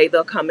friends will say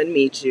they'll come and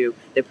meet you.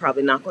 They're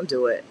probably not going to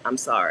do it. I'm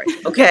sorry.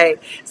 Okay.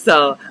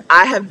 So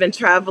I have been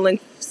traveling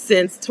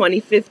since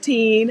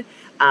 2015.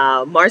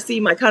 Marcy,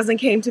 my cousin,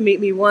 came to meet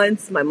me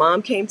once. My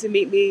mom came to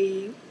meet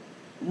me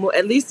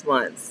at least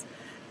once.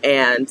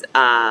 And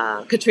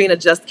Katrina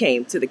just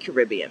came to the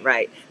Caribbean,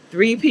 right?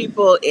 3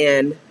 people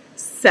in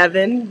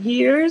 7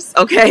 years.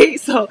 Okay,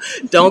 so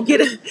don't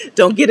get an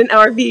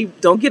RV,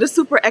 don't get a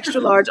super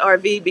extra large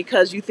RV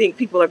because you think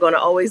people are going to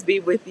always be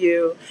with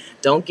you.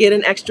 Don't get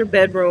an extra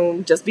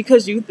bedroom just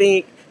because you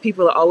think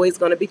people are always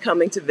going to be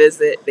coming to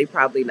visit. They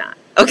probably not.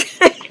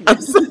 Okay,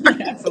 I'm sorry.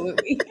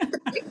 Absolutely.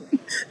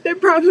 They're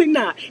probably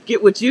not.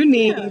 Get what you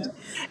need, Yeah.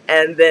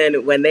 and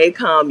then when they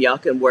come, y'all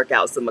can work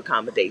out some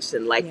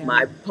accommodation, like Yeah.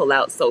 my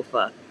pull-out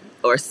sofa,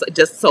 or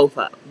just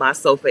sofa, my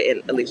sofa in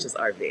Yeah. Alicia's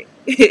RV.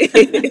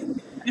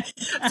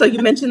 So you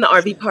mentioned the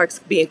RV parks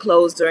being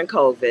closed during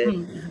COVID,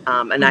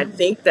 Mhm. and I Mhm.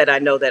 think that I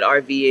know that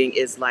RVing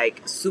is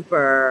like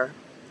super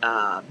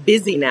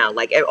busy now.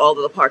 Like all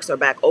of the parks are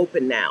back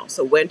open now.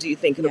 So when do you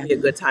think it'll Yeah. be a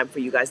good time for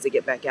you guys to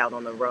get back out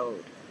on the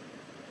road?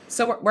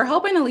 So we're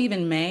hoping to leave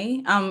in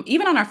May.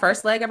 Even on our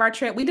first leg of our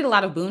trip, we did a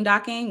lot of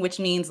boondocking, which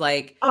means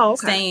like Oh,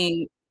 okay.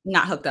 staying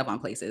not hooked up on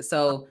places.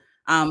 So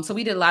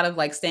we did a lot of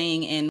like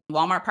staying in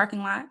Walmart parking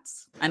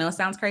lots. I know it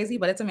sounds crazy,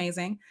 but it's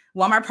amazing.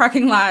 Walmart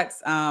parking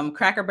lots,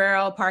 Cracker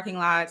Barrel parking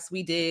lots.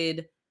 We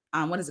did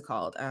what is it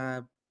called?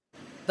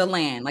 The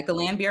land, like the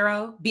Land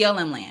Bureau,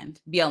 BLM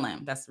land,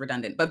 BLM, that's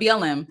redundant, but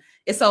BLM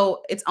is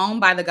so it's owned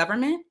by the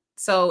government.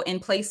 So in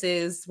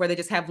places where they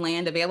just have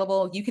land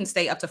available, you can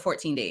stay up to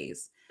 14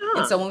 days. And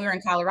Huh. so when we were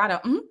in Colorado,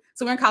 so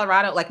we were in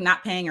Colorado, like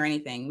not paying or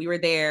anything. We were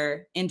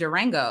there in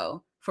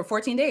Durango for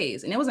 14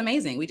 days and it was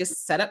amazing. We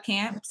just set up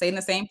camp, stayed in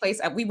the same place.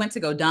 We went to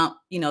go dump,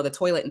 the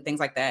toilet and things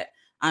like that,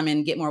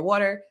 and get more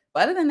water.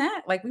 But other than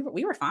that, like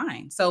we were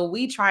fine. So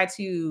we try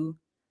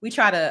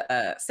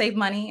to save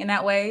money in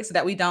that way so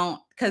that we don't,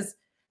 because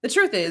the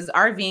truth is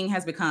RVing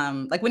has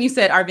become, like when you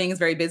said RVing is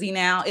very busy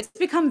now, it's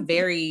become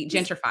very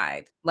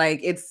gentrified. Like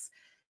it's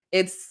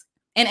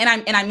and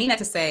I mean that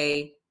to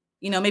say,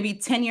 maybe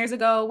 10 years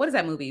ago, what is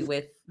that movie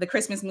with the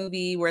Christmas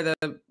movie where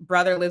the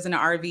brother lives in an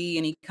RV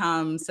and he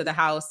comes to the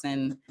house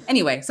and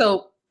anyway,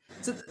 so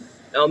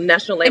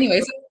National anyway,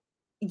 Lampoon. so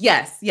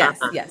yes, yes,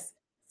 Uh-huh. yes.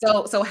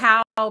 So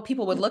how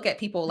people would look at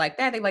people like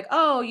that, they're like,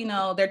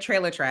 oh, they're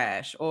trailer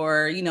trash,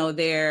 or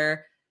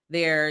they're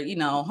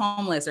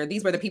homeless, or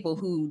these were the people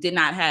who did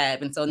not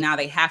have, and so now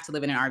they have to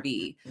live in an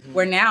RV.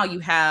 Where now you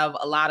have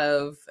a lot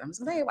of, I'm just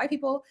gonna say, white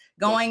people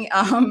going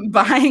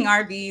buying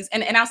RVs,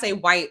 and I'll say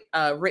white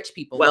rich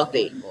people,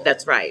 wealthy Wealthy. people,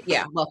 That's right.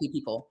 yeah, wealthy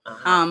people,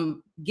 Uh-huh.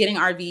 getting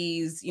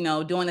RVs,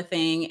 doing the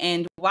thing.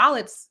 And while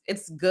it's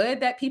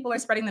good that people are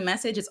spreading the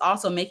message, it's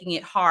also making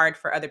it hard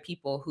for other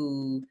people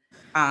who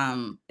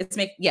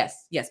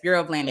yes,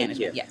 Bureau of Land Thank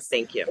you. Management, yes.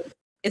 Thank you.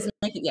 It's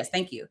making, yes,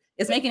 thank you.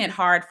 It's making it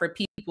hard for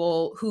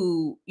people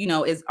who,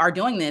 are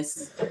doing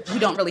this, who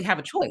don't really have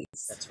a choice,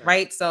 That's right.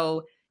 right?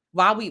 So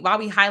while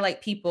we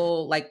highlight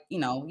people like,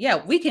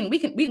 yeah, we can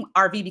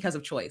RV because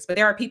of choice, but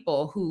there are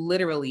people who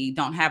literally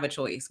don't have a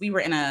choice. We were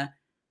in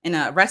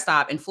a rest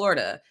stop in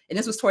Florida, and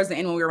this was towards the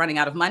end when we were running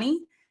out of money,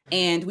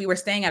 and we were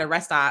staying at a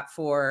rest stop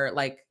for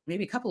like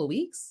maybe a couple of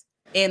weeks,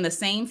 and the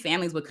same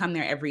families would come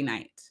there every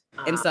night.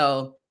 And Uh,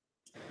 so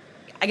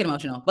I get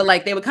emotional, but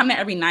like they would come there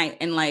every night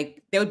and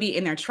like they would be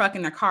in their truck,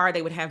 in their car,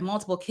 they would have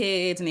multiple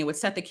kids and they would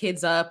set the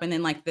kids up, and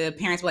then like the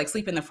parents would like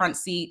sleep in the front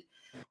seat.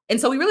 And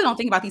so we really don't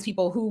think about these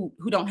people who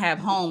don't have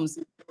homes,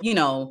 you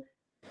know,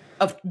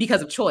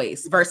 because of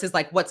choice versus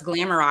like what's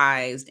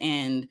glamorized.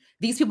 And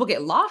these people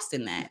get lost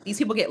in that. These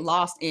people get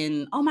lost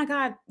in, oh my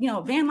God,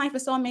 van life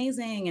is so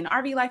amazing and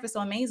RV life is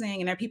so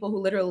amazing. And there are people who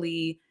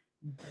literally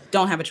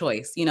don't have a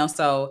choice,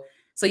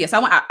 so yes,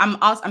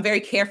 I'm very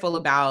careful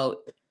about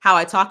how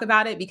I talk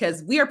about it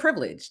because we are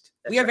privileged.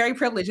 that's We are right. very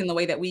privileged in the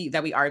way that we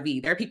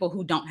RV. There are people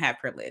who don't have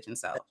privilege, and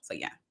so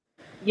yeah,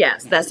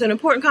 Yes, yeah, that's an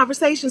important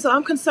conversation. So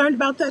I'm concerned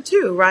about that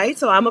too, right?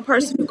 So I'm a yeah,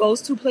 person who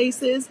goes to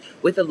places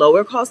with a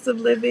lower cost of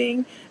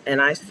living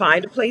and I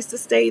find a place to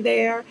stay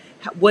there.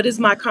 What is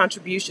my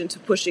contribution to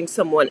pushing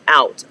someone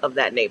out of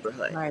that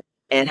neighborhood? right,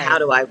 And how right.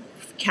 do I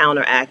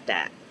counteract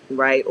that,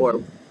 right? Or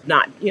Mhm.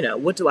 not,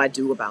 what do I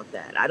do about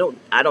that? I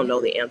don't know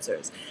the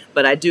answers,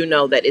 but I do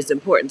know that it's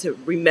important to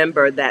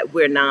remember that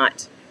we're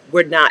not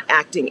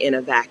acting in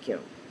a vacuum.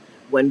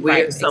 When we're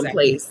Right, exactly.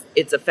 someplace,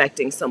 it's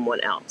affecting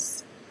someone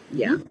else.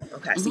 Yeah. Hmm.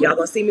 Okay. So Hmm. y'all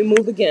gonna see me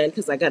move again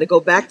because I got to go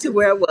back to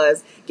where I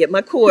was, get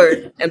my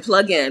cord, and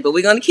plug in. But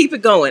we're gonna keep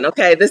it going.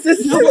 Okay. This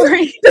is No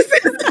worries. this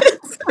is it.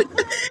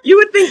 You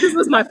would think this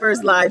was my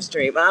first live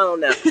stream. I don't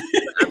know. But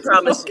I It's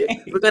promise you,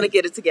 okay. we're gonna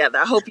get it together.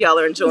 I hope y'all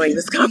are enjoying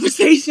this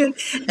conversation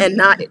and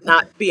not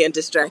being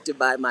distracted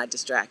by my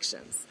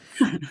distractions.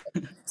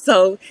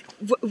 So,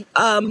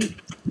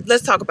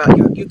 let's talk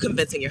about you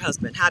convincing your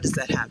husband. How does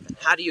that happen?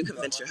 How do you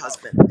convince your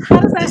husband? How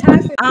does that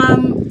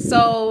happen?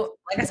 So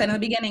like I said in the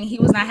beginning, he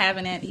was not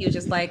having it. He was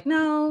just like,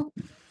 no.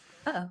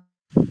 Uh-oh.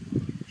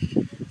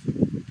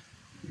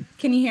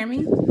 Can you hear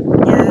me?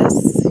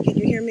 Yes. Can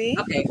you hear me?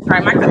 Okay.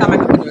 Sorry, I thought my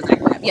computer was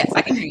acting up. Yes,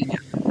 I can hear you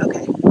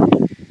Okay.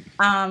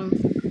 now.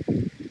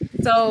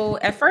 So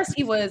at first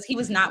he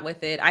was not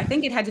with it. I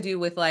think it had to do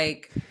with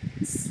like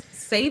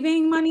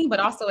saving money,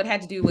 but also it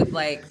had to do with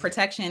like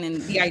protection,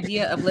 and the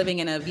idea of living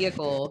in a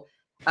vehicle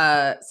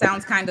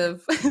sounds kind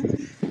of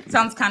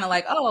sounds kind of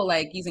like, oh,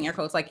 like using air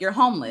quotes, like you're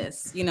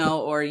homeless,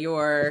 or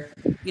you're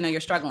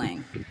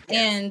struggling.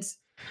 Yeah. And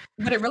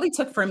what it really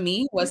took for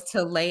me was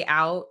to lay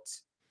out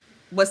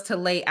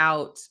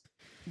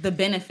the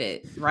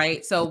benefit,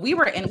 right? So we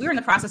were in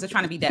the process of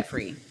trying to be debt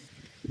free.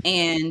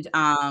 And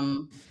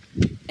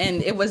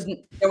there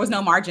was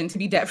no margin to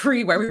be debt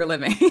free where we were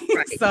living.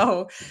 Right.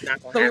 so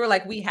Not gonna so we were happen.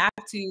 like, we have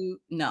to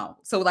no.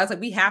 So I was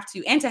like, we have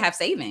to, and to have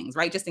savings,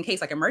 right? Just in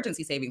case, like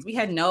emergency savings. We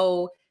had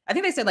no, I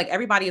think they said like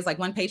everybody is like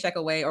one paycheck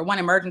away or one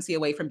emergency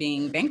away from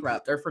being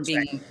bankrupt or from That's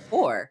right. being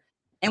poor.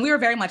 And we were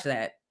very much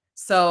that.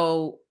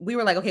 So we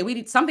were like,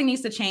 okay, something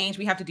needs to change.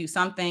 We have to do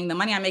something. The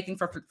money I'm making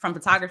from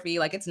photography,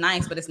 like it's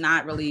nice, but it's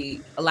not really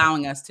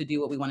allowing us to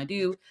do what we want to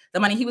do. The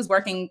money he was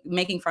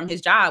making from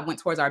his job went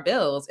towards our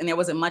bills, and there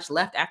wasn't much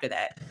left after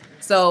that.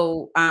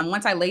 So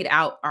once I laid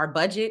out our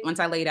budget,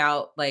 once I laid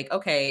out like,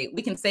 okay,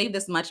 we can save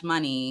this much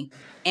money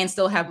and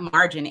still have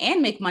margin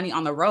and make money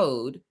on the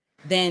road,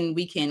 then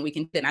we can.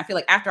 And I feel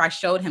like after I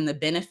showed him the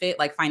benefit,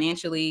 like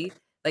financially,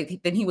 like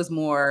then he was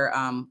more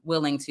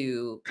willing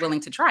to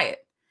try it.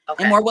 And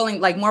Okay. more willing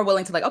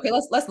to like, okay,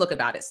 let's look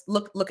about it.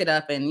 Look it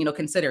up and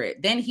consider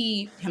it. Then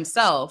he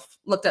himself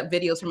looked up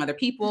videos from other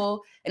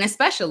people, and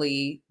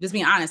especially, just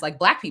being honest, like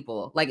Black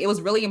people. Like it was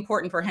really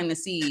important for him to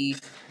see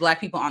Black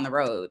people on the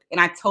road.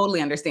 And I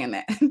totally understand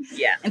that.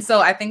 Yeah. And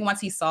so I think once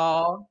he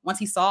saw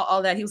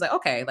all that, he was like,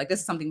 okay, like this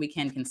is something we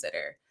can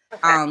consider.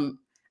 Okay. Um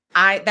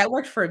I that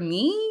worked for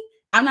me.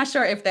 I'm not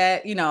sure if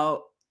that,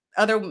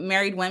 other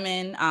married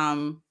women,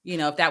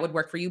 if that would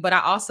work for you. But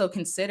I also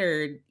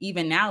considered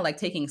even now, like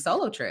taking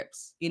solo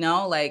trips,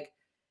 like,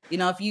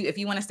 if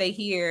you want to stay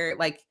here,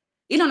 like,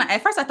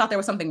 at first I thought there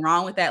was something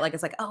wrong with that. Like,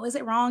 it's like, oh, is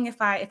it wrong if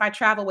I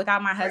travel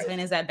without my Right. husband?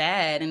 Is that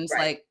bad? And it's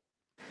Right. like,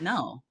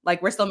 no,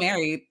 like we're still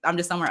married. I'm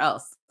just somewhere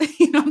else.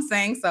 You know what I'm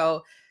saying?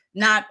 So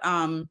not,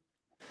 I'm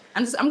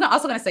also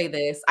going to say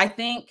this. I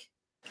think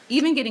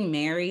even getting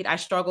married, I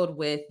struggled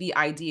with the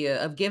idea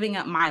of giving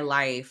up my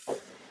life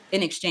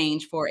in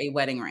exchange for a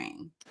wedding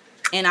ring.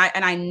 And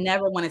I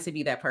never wanted to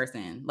be that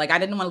person. Like I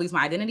didn't want to lose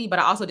my identity, but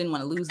I also didn't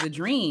want to lose the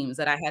dreams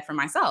that I had for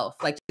myself.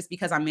 Like just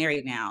because I'm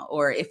married now,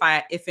 or if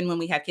and when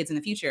we have kids in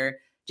the future,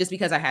 just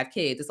because I have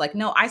kids, it's like,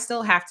 no, I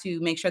still have to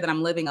make sure that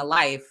I'm living a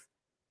life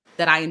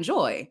that I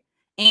enjoy.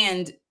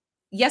 And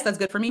yes, that's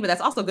good for me, but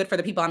that's also good for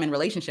the people I'm in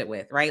relationship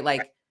with, right? Right.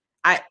 Like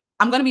I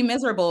I'm going to be a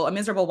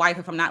miserable wife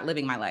if I'm not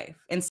living my life.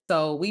 And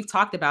so we've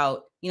talked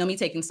about, me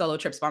taking solo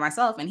trips by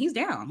myself, and he's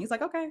down. He's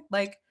like, okay,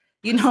 like,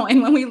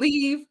 and when we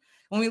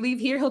leave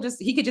here,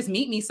 he could just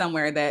meet me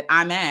somewhere that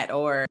I'm at,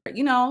 or,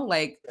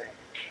 like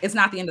it's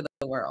not the end of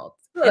the world.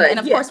 And Good.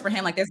 of Yeah. course for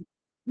him, like there's,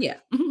 yeah.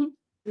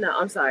 No,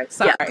 I'm sorry. Yeah.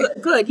 Sorry.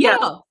 Good. Good. Yeah.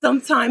 No.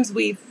 Sometimes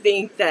we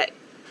think that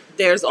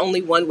there's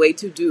only one way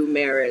to do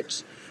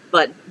marriage,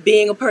 but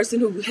being a person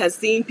who has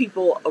seen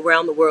people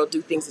around the world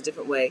do things a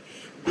different way,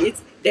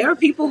 there are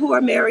people who are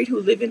married who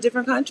live in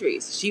different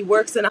countries. She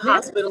works in a Yeah.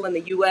 hospital in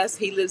the U.S.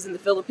 He lives in the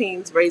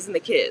Philippines, raising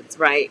the kids.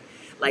 Right?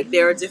 Like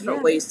there are different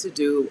Yeah. ways to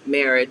do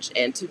marriage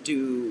and to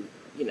do.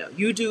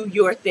 You do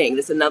your thing.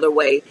 There's another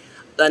way.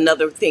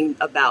 Another thing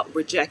about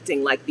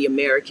rejecting like the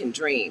American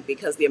dream,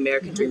 because the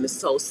American dream is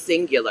so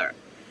singular.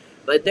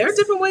 But there are Yes.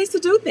 different ways to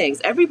do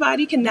things.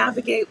 Everybody can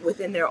navigate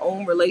within their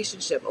own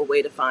relationship a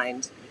way to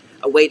find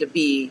a way to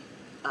be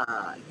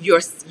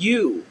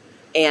you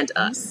and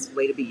us.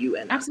 Way to be you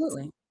and us.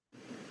 Absolutely.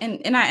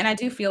 And I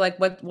do feel like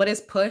what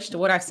is pushed,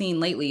 what I've seen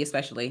lately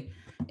especially,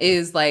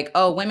 is like,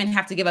 oh, women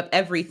have to give up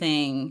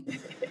everything,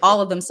 all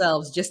of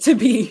themselves, just to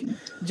be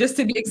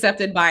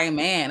accepted by a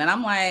man. And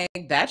I'm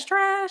like, that's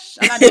trash.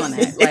 I'm not doing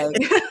that.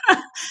 Like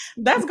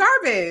that's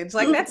garbage.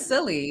 Like that's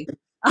silly.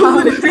 Who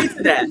would Um agree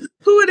to that?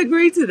 Who would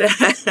agree to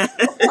that?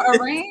 for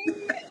a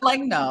ring,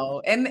 like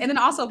no. And then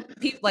also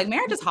people, like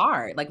marriage is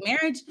hard. Like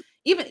marriage,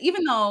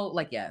 even though,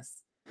 like,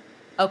 yes.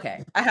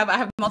 Okay. I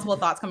have multiple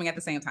thoughts coming at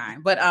the same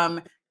time. But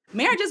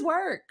marriage is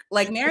work.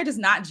 Like marriage is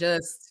not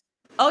just,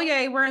 oh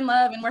yeah, we're in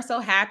love and we're so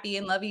happy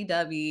and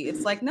lovey-dovey.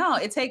 It's like, no,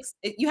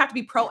 you have to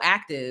be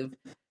proactive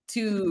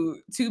to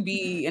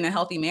be in a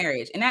healthy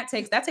marriage. And that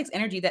takes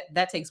energy,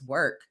 that takes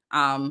work.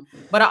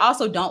 But I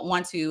also don't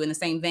want to, in the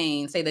same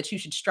vein, say that you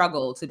should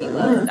struggle to be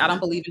loved. I don't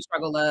believe in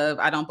struggle love.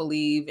 I don't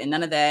believe in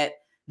none of that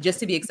just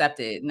to be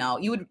accepted. No,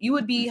 you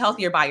would be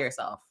healthier by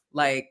yourself.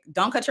 Like,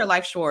 don't cut your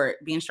life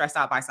short being stressed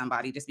out by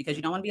somebody just because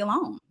you don't want to be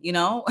alone,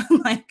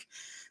 Like,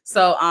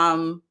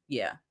 so,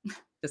 yeah.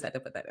 Just had to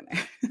put that in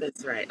there.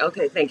 That's right.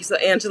 Okay, thank you. So,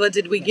 Angela,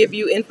 did we give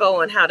you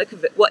info on how to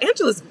convince? Well,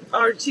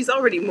 she's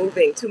already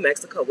moving to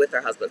Mexico with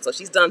her husband, so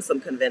she's done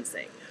some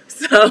convincing.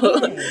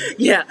 So, Yay.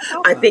 yeah, I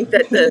Awesome. think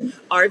that the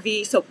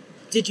RV. So,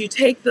 did you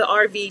take the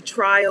RV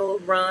trial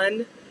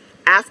run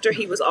after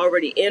he was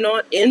already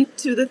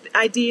into the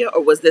idea,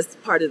 or was this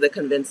part of the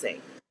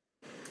convincing?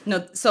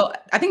 No, so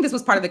I think this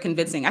was part of the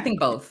convincing. I think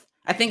both.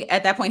 I think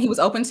at that point he was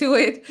open to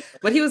it,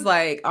 but he was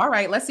like, all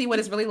right, let's see what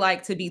it's really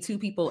like to be two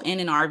people in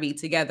an RV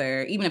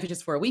together, even if it's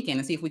just for a weekend,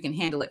 and see if we can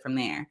handle it from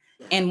there.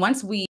 And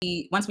once we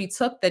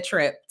took the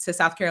trip to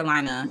South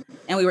Carolina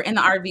and we were in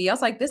the RV, I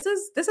was like, this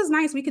is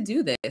nice. We could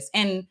do this.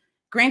 And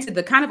granted,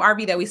 the kind of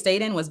RV that we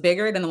stayed in was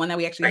bigger than the one that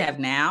we actually Right. have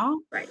now.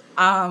 Right.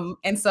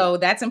 And so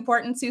that's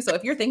important too. So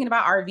if you're thinking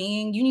about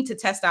RVing, you need to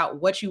test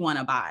out what you want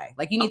to buy.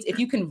 Like if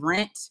you can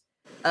rent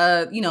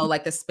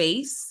like the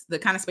space, the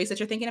kind of space that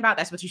you're thinking about,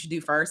 that's what you should do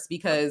first,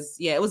 because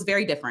yeah, it was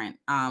very different.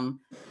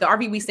 The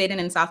RV we stayed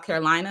in South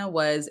Carolina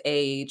was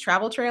a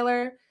travel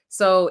trailer.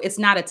 So it's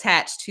not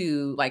attached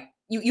to like,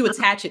 you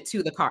attach it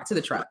to the car, to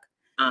the truck.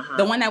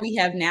 The one that we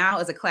have now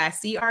is a Class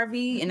C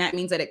RV, and that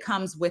means that it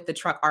comes with the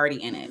truck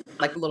already in it,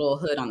 like the little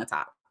hood on the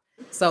top.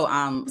 So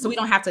so we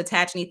don't have to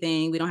attach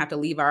anything. We don't have to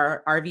leave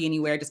our RV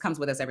anywhere. It just comes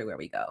with us everywhere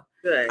we go.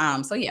 Good.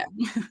 So yeah.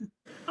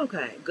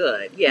 Okay,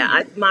 good.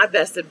 Yeah, my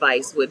best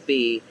advice would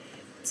be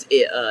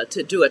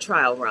to do a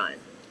trial run.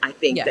 I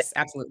think Yes,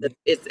 absolutely.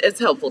 it's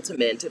helpful to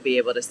men to be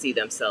able to see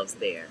themselves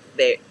there.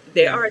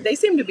 They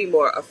seem to be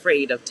more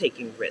afraid of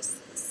taking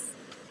risks.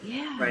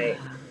 Yeah. Right.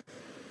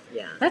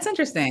 Yeah. That's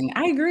interesting.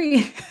 I agree.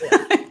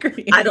 Yeah. I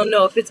agree. I don't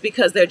know if it's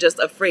because they're just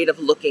afraid of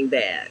looking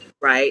bad,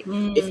 right?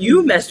 If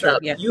you mess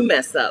up, yes. you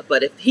mess up.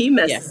 But if he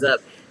messes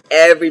up,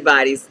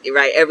 everybody's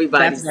right.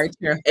 Everybody's That's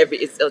very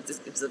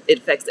true. It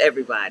affects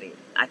everybody.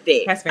 I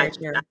think. That's very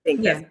true. I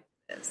think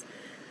that's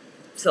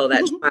so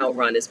that trial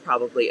run is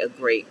probably a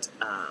great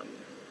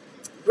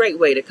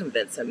way to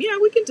convince him. Yeah,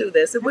 we can do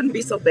this. It wouldn't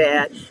be so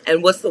bad.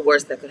 And what's the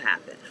worst that could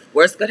happen?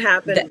 Worst could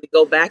happen. We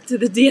go back to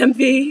the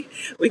DMV.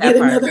 We get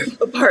another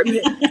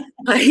apartment.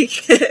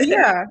 Like,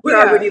 we're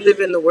already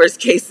living the worst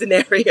case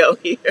scenario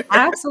here.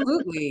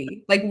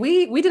 Absolutely. Like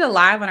we did a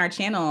live on our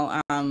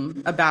channel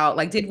about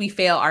like, did we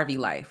fail RV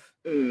life?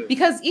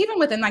 Because even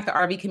within like the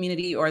RV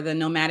community or the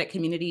nomadic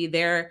community,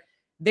 there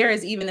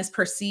is even this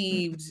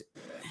perceived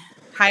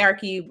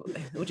hierarchy,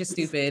 which is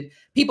stupid.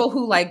 People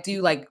who like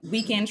do like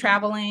weekend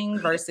traveling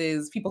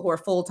versus people who are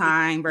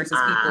full-time versus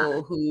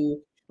people who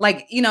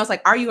like, it's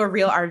like, are you a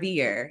real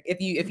RVer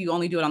if you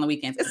only do it on the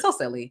weekends? It's so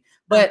silly.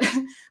 But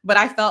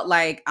I felt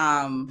like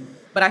I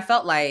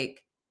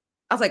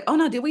was like, oh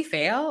no, did we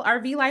fail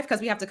RV life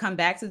because we have to come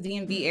back to the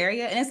DMV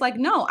area? And it's like,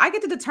 no, I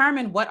get to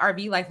determine what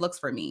RV life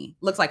looks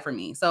like for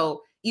me.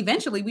 So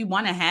eventually we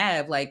want to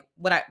have like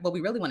what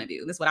we really want to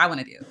do. This is what I want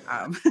to do.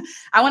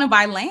 I want to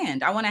buy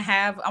land. I want to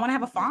have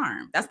a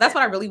farm. That's what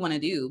I really want to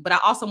do. But I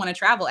also want to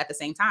travel at the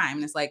same time.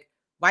 And it's like,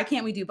 why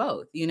can't we do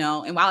both?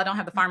 And while I don't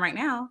have the farm right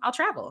now, I'll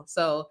travel.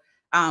 So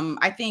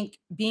I think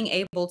being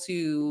able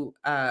to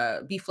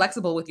be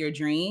flexible with your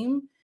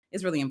dream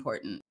is really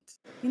important,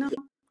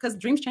 because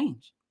dreams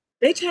change.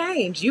 They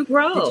change. You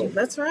grow.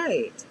 That's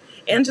right.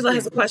 Angela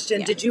has a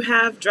question. Yeah. Did you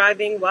have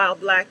driving while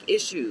Black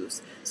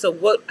issues?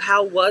 So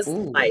how was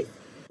life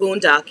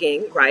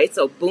boondocking, right?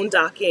 So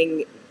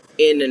boondocking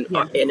in a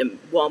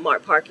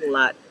Walmart parking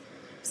lot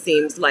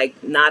seems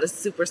like not a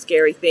super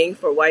scary thing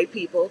for white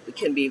people. It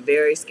can be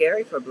very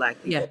scary for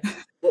Black people. Yeah.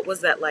 What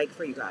was that like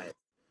for you guys?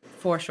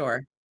 For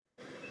sure.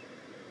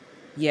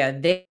 Yeah,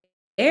 it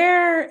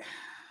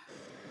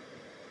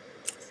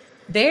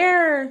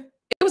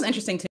was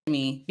interesting to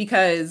me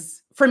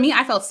because for me,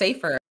 I felt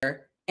safer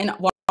in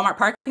Walmart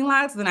parking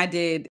lots than I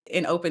did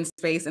in open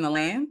space in the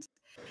land.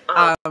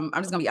 I'm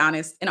just gonna be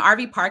honest. In an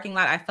RV parking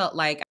lot, I felt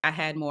like I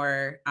had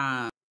more.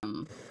 I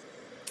don't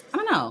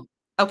know.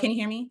 Oh, can you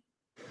hear me?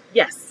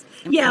 Yes.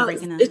 Yes,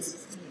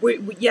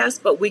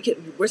 but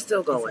we're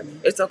still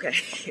going. It's okay.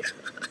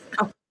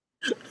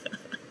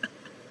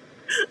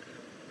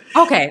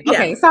 Okay.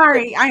 Okay.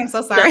 Sorry. I am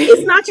so sorry. No,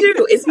 it's not you.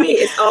 It's me.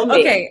 It's all me.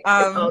 Okay.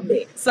 It's all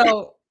me.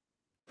 So.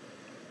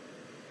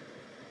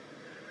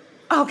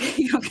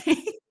 Okay.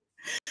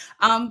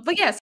 But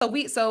yeah,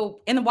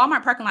 so in the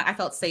Walmart parking lot, I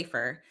felt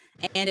safer,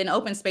 and in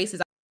open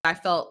spaces, I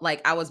felt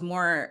like I was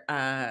more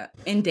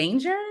in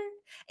danger.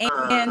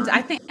 And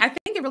I think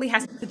it really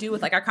has to do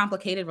with like our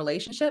complicated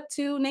relationship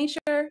to nature.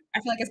 I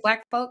feel like as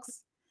Black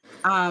folks,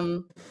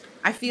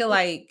 I feel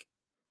like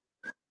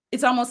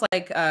it's almost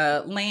like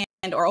land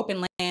or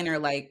open land or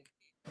like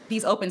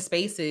these open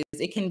spaces.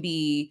 It can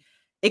be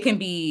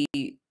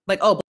like,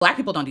 oh, Black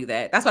people don't do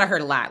that. That's what I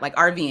heard a lot. Like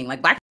RVing,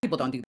 like Black people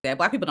don't do that.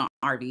 Black people don't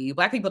RV.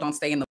 Black people don't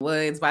stay in the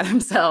woods by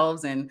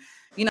themselves. And,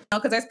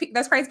 because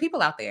there's crazy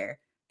people out there.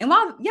 And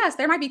while, yes,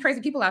 there might be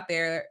crazy people out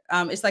there,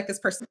 it's like this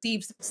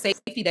perceived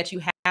safety that you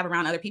have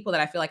around other people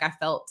that I feel like I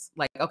felt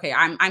like, okay,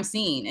 I'm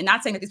seen. And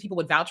not saying that these people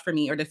would vouch for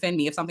me or defend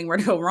me if something were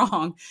to go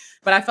wrong,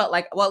 but I felt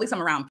like, well, at least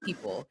I'm around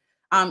people.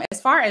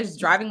 As far as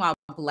driving while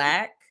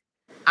Black,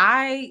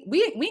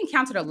 we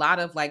encountered a lot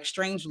of like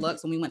strange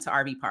looks when we went to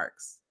RV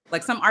parks.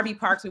 like some RV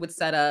parks we would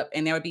set up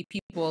and there would be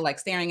people like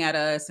staring at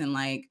us and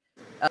like,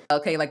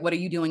 okay, like, what are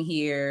you doing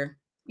here?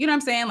 You know what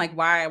I'm saying? Like,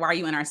 why are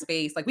you in our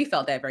space? Like we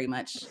felt that very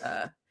much.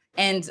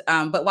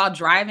 But while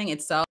driving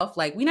itself,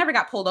 like we never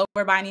got pulled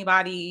over by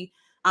anybody.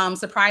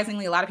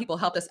 Surprisingly, a lot of people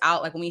helped us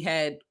out. Like when we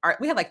had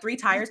like 3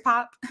 tires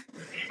pop.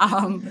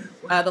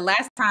 The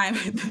last time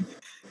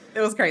it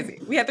was crazy.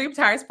 We had 3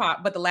 tires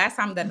pop, but the last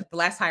time that the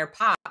last tire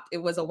popped, it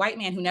was a white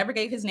man who never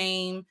gave his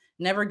name,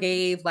 never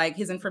gave like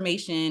his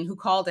information, who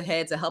called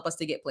ahead to help us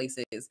to get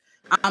places.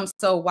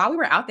 So while we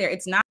were out there,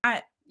 it's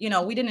not, you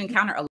know, we didn't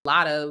encounter a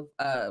lot of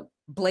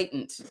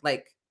blatant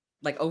like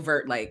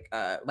overt like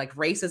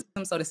racism,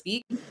 so to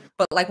speak.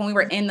 But like when we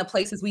were in the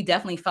places, we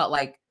definitely felt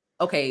like,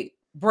 okay,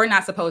 we're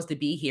not supposed to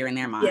be here in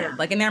their mind. Yeah.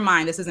 Like in their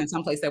mind, this isn't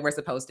someplace that we're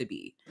supposed to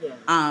be.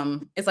 Yeah.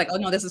 It's like, oh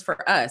no, this is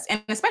for us.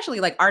 And especially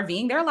like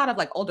RVing, there are a lot of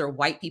like older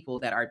white people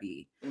that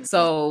RV.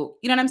 So,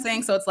 you know what I'm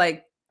saying? So it's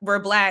like, we're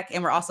Black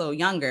and we're also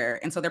younger.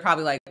 And so they're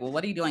probably like, well,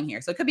 what are you doing here?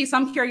 So it could be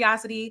some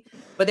curiosity,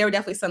 but there were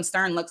definitely some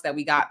stern looks that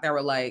we got that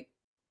were like,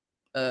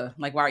 why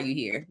are you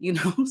here? You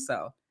know?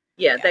 So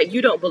yeah, that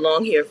you don't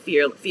belong here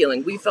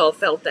feeling. We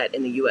felt that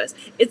in the US.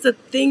 It's a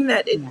thing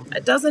that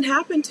it doesn't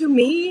happen to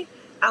me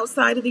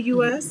outside of the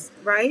US,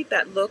 right?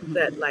 That look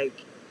that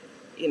like,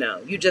 you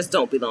know, you just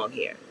don't belong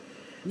here.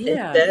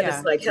 yeah, Instead,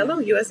 it's like, hello,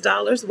 US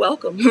dollars,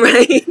 welcome,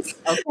 right?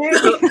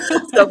 Okay.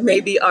 So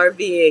maybe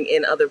RVing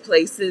in other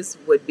places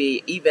would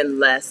be even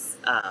less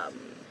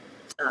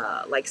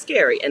like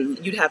scary,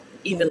 and you'd have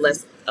even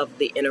less of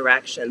the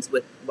interactions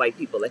with white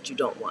people that you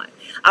don't want.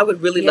 I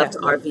would really love to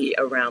RV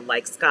around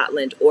like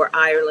Scotland or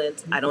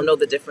Ireland. I don't know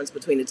the difference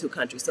between the two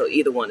countries, so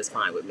either one is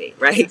fine with me,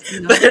 right?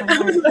 But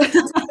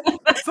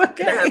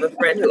Okay. I have a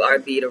friend who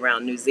RV'd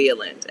around New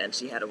Zealand, and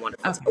she had a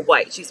wonderful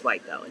white. She's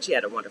white though, and she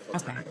had a wonderful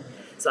time.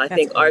 So I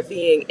think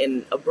RVing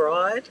in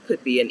abroad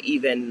could be an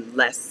even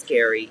less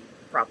scary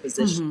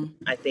proposition.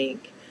 I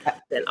think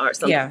than I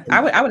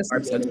would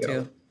assume so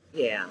too.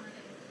 Yeah.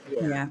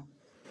 Yeah.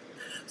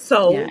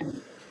 So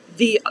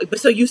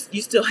so you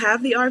still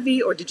have the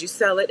RV, or did you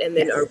sell it and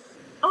then?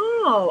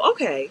 Oh,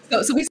 okay.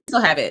 So we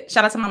still have it.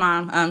 Shout out to my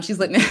mom. She's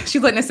letting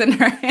us in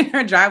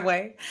her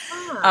driveway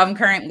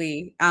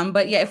currently.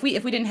 But yeah, if we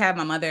didn't have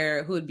my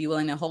mother who would be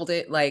willing to hold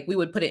it, like we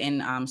would put it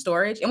in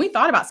storage. And we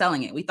thought about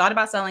selling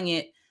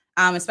it.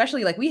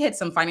 Especially like we had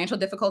some financial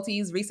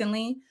difficulties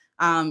recently.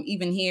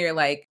 Even here,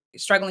 like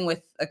struggling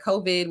with a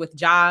COVID, with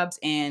jobs,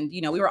 and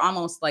you know, we were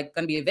almost like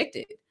going to be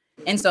evicted.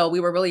 And so we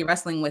were really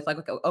wrestling with like,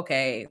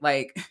 okay,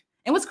 like,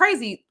 and what's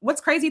crazy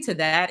to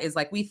that is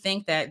like, we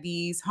think that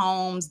these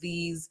homes,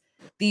 these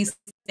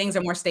things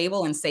are more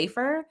stable and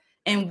safer.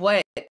 And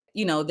what,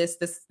 you know,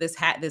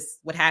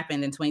 what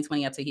happened in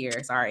 2020 up to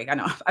here. Sorry, I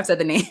know I've said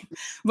the name,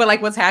 but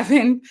like what's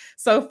happened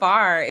so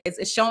far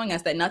is showing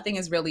us that nothing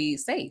is really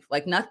safe.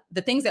 Like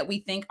the things that we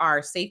think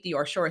are safety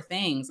or sure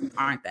things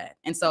aren't that.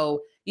 And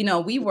so, you know,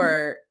 we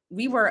were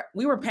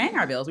paying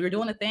our bills. We were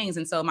doing the things.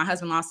 And so my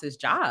husband lost his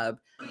job.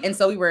 And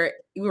so we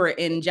were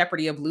in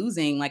jeopardy of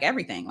losing like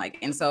everything. Like,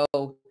 and so,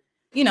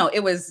 you know,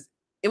 it was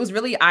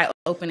really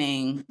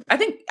eye-opening. I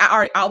think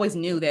I always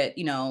knew that,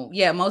 you know,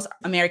 most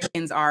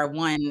Americans are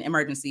one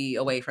emergency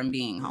away from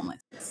being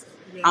homeless,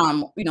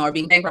 you know, or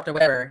being bankrupt or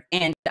whatever.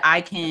 And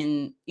I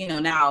can, you know,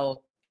 now,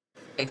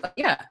 like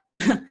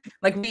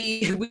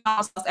we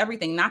almost lost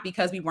everything, not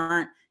because we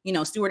weren't, you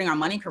know, stewarding our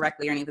money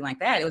correctly or anything like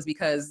that. It was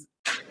because,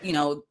 you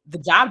know, the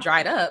job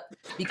dried up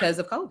because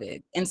of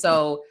COVID. And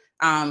so,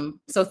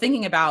 so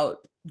thinking about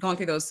going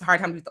through those hard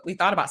times, we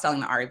thought about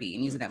selling the RV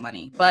and using that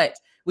money, but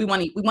we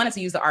wanted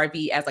to use the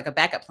RV as like a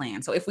backup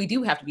plan. So if we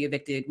do have to be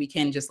evicted, we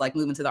can just like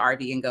move into the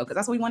RV and go, because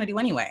that's what we want to do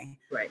anyway.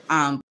 Right.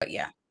 But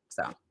yeah,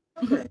 so.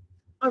 Okay.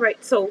 All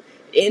right. So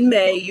in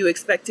May, you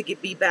expect to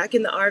be back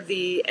in the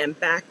RV and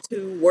back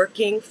to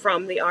working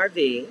from the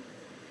RV.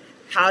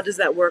 How does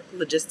that work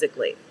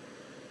logistically?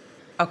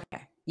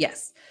 Okay.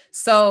 Yes.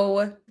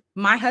 So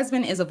my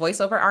husband is a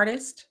voiceover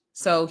artist.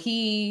 So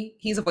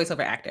he's a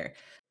voiceover actor.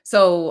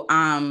 So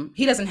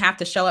he doesn't have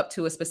to show up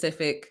to a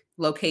specific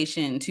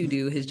location to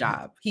do his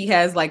job. He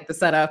has like the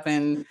setup,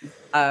 and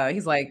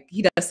he's like,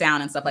 he does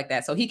sound and stuff like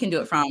that. So he can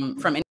do it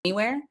from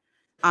anywhere.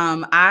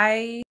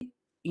 I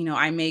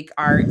make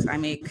art, I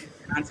make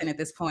content at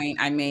this point,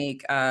 I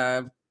make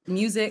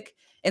music.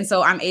 And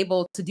so I'm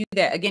able to do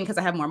that again because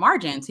I have more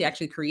margin to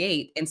actually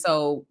create. And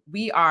so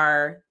we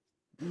are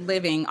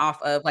living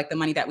off of like the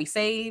money that we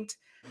saved,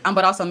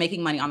 but also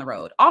making money on the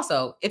road.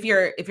 Also, if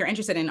you're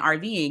interested in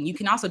RVing, you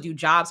can also do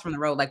jobs from the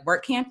road, like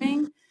work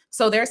camping.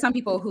 So there are some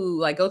people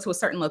who like go to a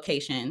certain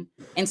location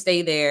and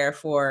stay there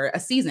for a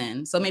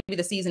season. So maybe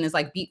the season is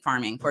like beet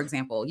farming, for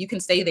example. You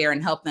can stay there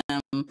and help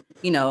them,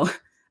 you know,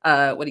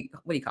 what do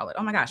you call it?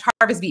 Oh my gosh,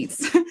 harvest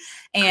beets.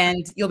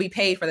 And you'll be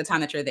paid for the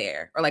time that you're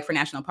there, or like for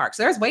national parks.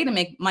 So there's a way to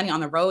make money on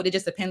the road. It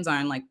just depends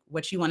on like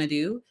what you want to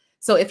do.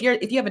 So if you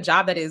have a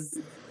job that is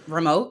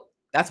remote,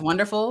 that's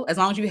wonderful. As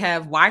long as you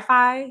have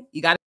Wi-Fi,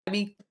 you got to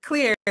be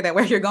clear that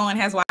where you're going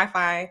has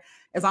Wi-Fi.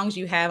 As long as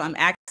you have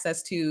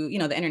access to, you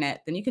know, the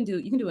internet, then you can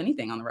do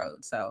anything on the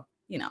road. So,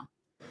 you know,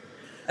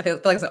 feel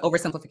like it's an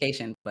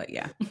oversimplification, but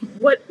yeah.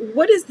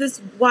 What is this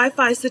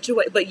Wi-Fi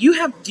situation? But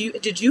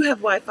did you have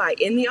Wi-Fi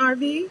in the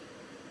RV?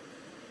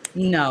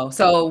 No.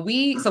 So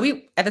we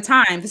at the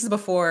time, this is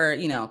before,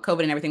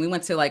 COVID and everything. We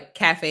went to like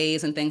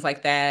cafes and things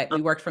like that.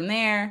 We worked from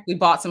there. We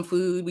bought some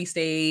food. We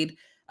stayed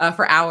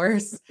for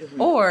hours. Mhm.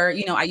 Or,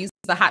 I used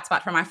the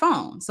hotspot for my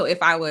phone. So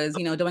if I was,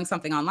 doing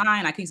something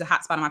online, I could use a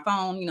hotspot on my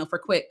phone, for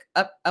quick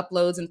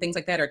uploads and things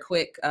like that, or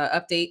quick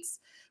updates.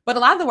 But a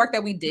lot of the work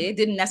that we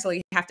didn't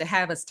necessarily have to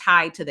have us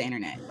tied to the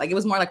internet. Like it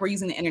was more like we're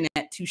using the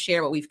internet to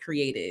share what we've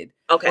created,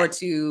 Okay. or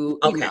to,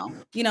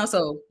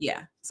 so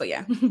yeah. So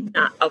yeah.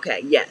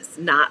 Okay. Yes.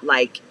 Not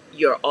like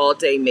you're all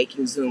day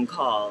making Zoom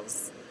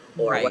calls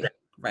or Right. whatever.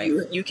 Right.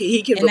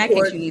 He can In that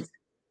record. case, you need.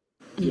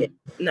 Yeah.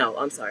 No,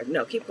 I'm sorry.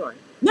 No, keep going.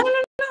 No.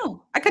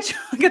 I cut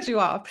you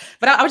off.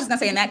 But I was just gonna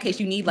say, in that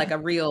case, you need like a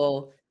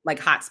real like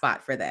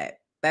hotspot for that.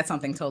 That's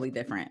something totally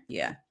different.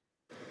 Yeah.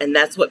 And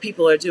that's what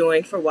people are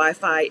doing for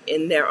Wi-Fi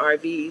in their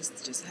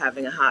RVs, just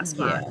having a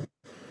hotspot. Yeah.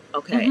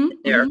 Okay.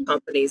 There are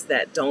companies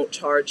that don't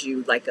charge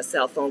you like a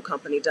cell phone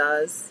company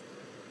does.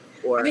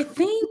 Or I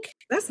think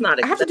that's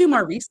not. I have to do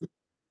more research.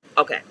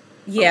 Okay.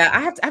 Yeah,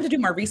 I have to do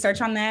more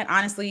research on that,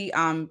 honestly.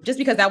 Just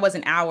because that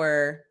wasn't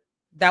our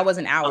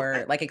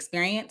like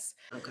experience.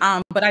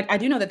 Okay. But I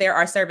do know that there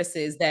are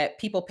services that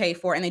people pay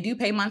for, and they do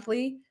pay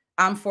monthly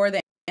for the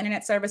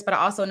internet service. But I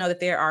also know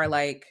that there are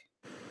like,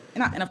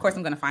 and of course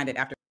I'm going to find it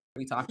after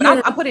we talk. But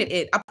I'll put it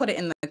in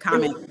the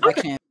comment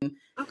section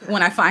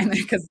when I find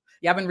it, because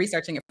I've been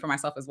researching it for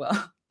myself as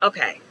well.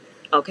 Okay.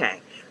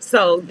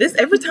 So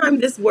every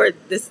time this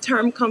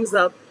term comes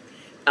up,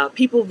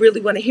 people really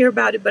want to hear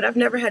about it, but I've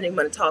never had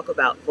anyone talk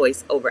about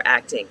voice over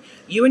acting.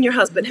 You and your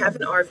husband have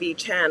an RV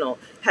channel.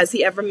 Has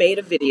he ever made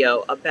a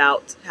video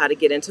about how to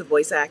get into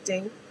voice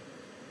acting?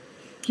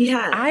 He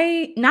has.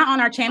 Not on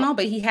our channel,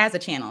 but he has a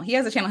channel. He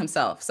has a channel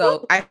himself.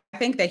 So I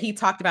think that he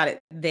talked about it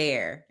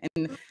there.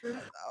 And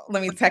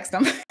let me text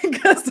him,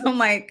 because I'm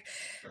like,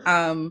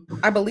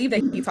 I believe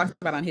that he talked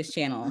about it on his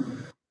channel.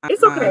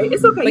 It's okay.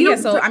 But yeah,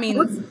 so I mean,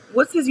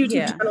 what's his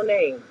YouTube channel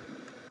name?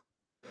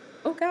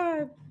 Oh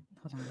God,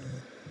 hold on.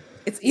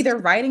 It's either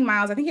Writing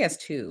Miles. I think he has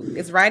two.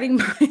 It's Writing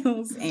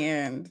Miles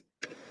and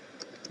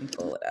let me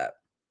pull it up.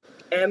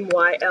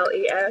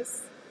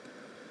 MYLES.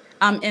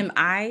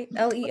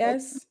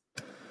 MILES.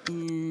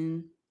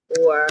 And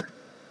or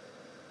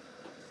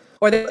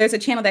there's a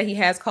channel that he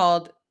has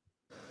called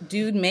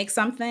Dude Make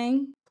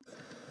Something,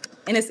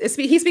 and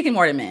he's speaking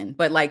more to men,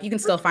 but like you can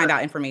still find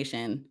out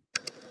information.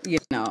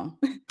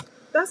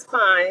 That's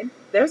fine.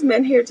 There's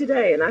men here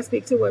today, and I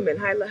speak to women.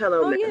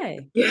 Hello, men.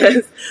 Yay.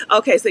 Yes.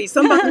 Okay, so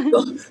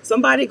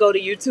somebody go to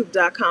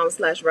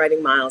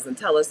youtube.com/writingmiles and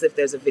tell us if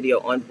there's a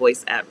video on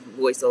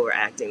voiceover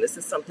acting. This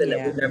is something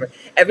that we've never.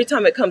 Every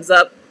time it comes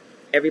up,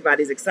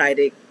 everybody's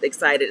excited,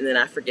 and then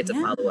I forget to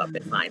follow up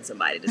and find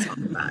somebody to talk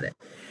about it,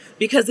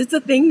 because it's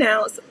a thing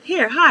now. So,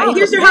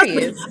 here's your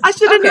husband. I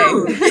should have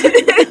known.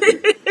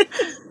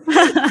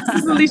 This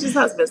is Alicia's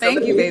husband. So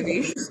Thank you,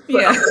 baby.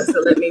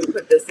 So let me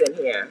put this in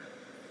here.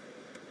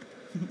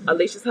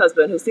 Alicia's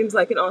husband, who seems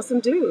like an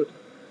awesome dude.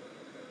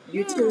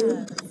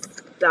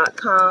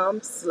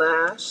 YouTube.com/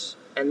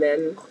 and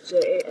then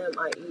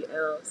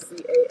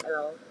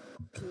JAMIELCALPINVO.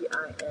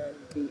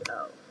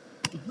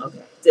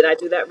 Okay. Did I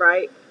do that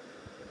right?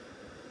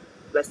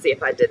 Let's see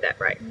if I did that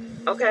right.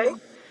 Okay.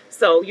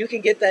 So you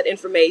can get that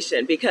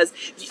information, because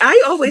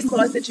I always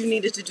thought that you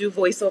needed to do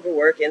voiceover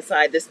work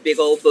inside this big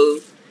old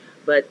booth,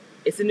 but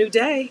it's a new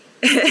day.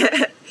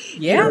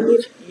 Yeah.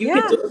 You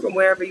can do it from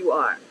wherever you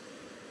are.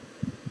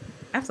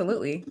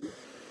 Absolutely.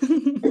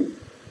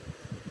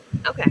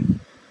 Okay.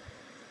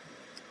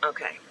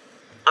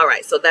 All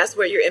right. So that's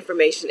where your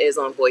information is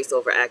on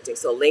voiceover acting.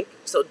 So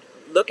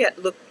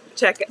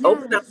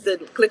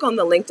click on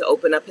the link to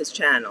open up his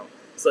channel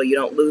so you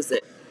don't lose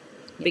it.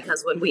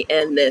 Because when we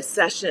end this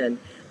session,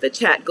 the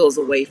chat goes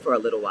away for a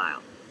little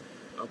while.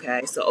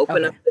 Okay. So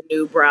open up the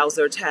new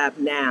browser tab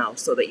now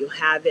so that you'll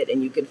have it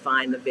and you can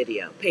find the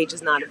video. Page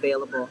is not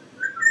available.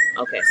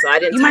 Okay. So I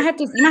didn't. You might have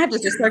to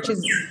just search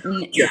his.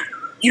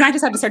 You might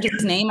just have to search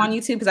his name on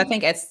YouTube, because I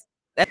think at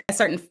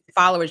certain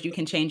followers you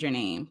can change your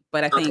name.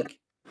 But I think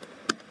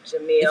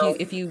Jamil,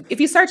 if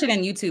you search it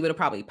in YouTube, it'll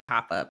probably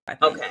pop up, I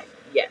think. Okay.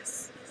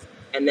 Yes.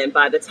 And then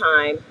by the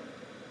time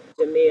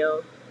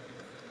Jamil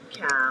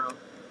Cal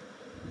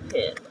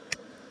Pin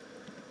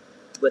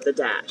with a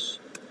dash,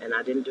 and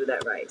I didn't do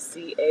that right.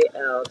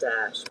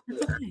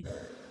 CAL-PIN.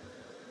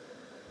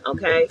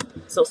 Okay.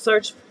 So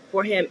search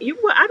for him.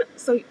 I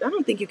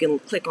don't think you can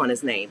click on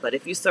his name, but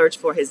if you search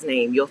for his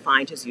name, you'll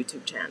find his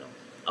YouTube channel.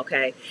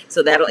 Okay.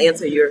 So that'll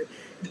answer your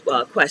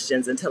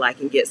questions until I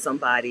can get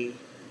somebody.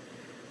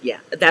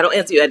 Yeah, that'll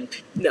answer you.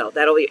 No,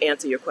 that'll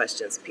answer your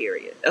questions,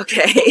 period.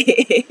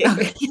 Okay.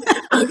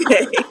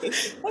 Okay.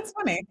 That's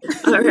funny.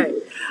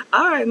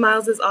 All right.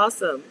 Miles is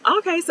awesome.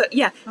 Okay. So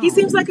he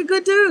seems like a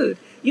good dude,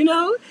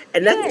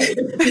 and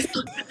that's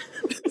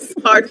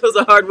hard. Those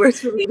are hard words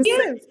for me to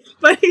say.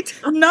 But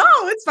no,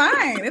 it's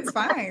fine. It's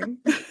fine.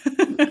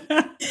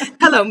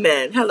 Hello,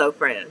 men. Hello,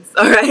 friends.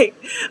 All right.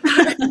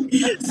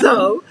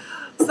 So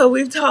So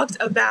we've talked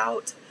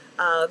about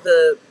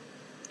the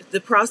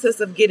process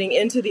of getting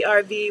into the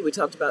RV. We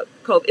talked about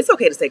COVID. It's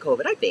okay to say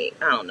COVID, I think.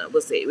 I don't know.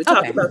 We'll see. We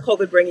talked about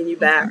COVID bringing you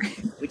back.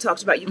 We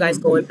talked about you guys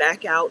going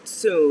back out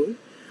soon.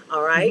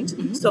 All right.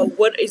 So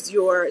what is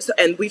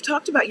and we've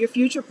talked about your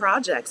future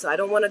projects. So I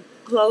don't want to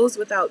close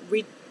without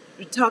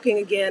talking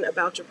again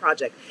about your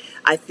project.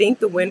 I think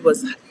the wind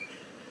was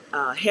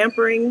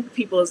hampering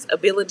people's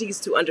abilities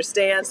to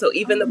understand. So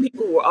even the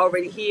people who are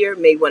already here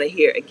may want to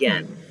hear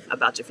again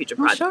about your future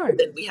project. Sure.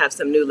 Then we have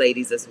some new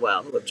ladies as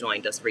well who have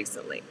joined us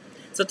recently.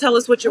 So tell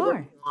us what you're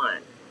working on.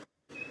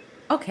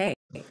 Okay.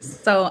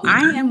 So I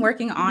am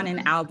working on an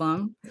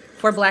album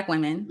for Black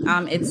women.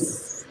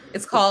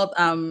 It's called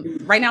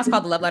right now it's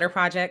called the Love Letter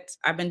Project.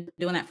 I've been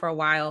doing that for a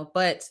while,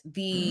 but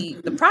the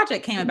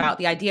project came about,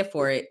 the idea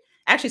for it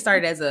actually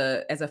started as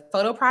a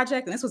photo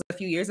project, and this was a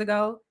few years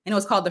ago, and it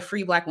was called The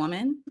Free Black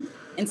Woman.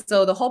 And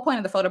so the whole point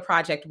of the photo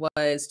project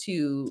was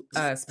to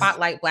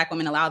spotlight Black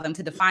women, allow them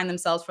to define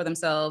themselves for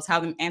themselves,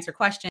 have them answer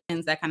questions,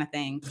 that kind of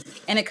thing.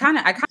 And I kind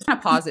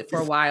of paused it for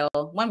a while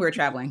when we were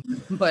traveling,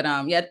 but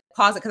yeah,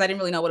 paused it because I didn't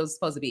really know what it was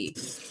supposed to be.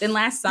 Then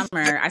last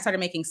summer, I started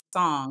making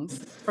songs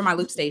for my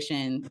loop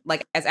station,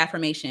 like as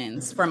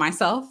affirmations for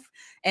myself.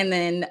 And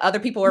then other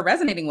people were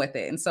resonating with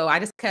it. And so I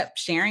just kept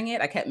sharing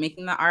it. I kept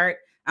making the art.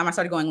 I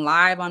started going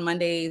live on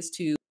Mondays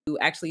to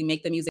actually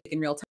make the music in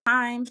real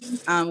time,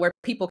 where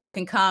people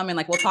can come and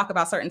like, we'll talk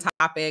about certain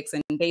topics,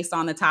 and based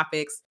on the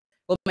topics,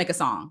 we'll make a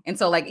song. And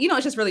so like,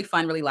 it's just really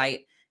fun, really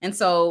light. And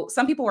so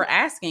some people were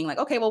asking like,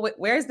 okay, well,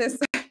 where's this?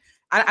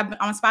 I'm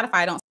on Spotify,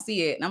 I don't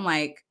see it. And I'm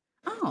like,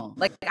 oh,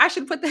 like I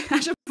should put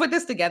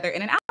this together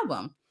in an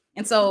album.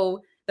 And so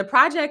the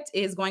project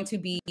is going to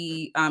be,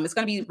 it's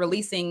going to be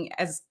releasing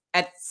a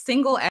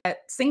single at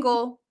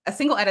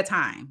a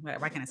time.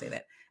 Why can't I say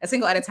that? A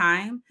single at a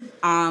time.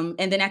 And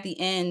then at the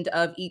end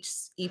of each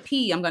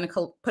EP, I'm going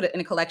to put it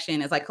in a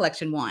collection as like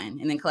collection 1,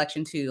 and then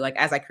collection 2, like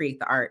as I create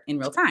the art in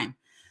real time.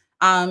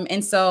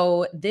 And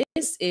so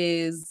this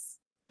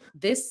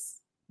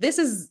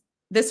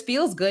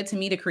feels good to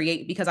me to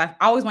create, because I've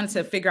always wanted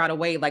to figure out a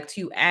way like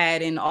to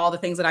add in all the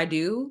things that I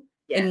do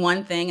in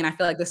one thing. And I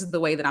feel like this is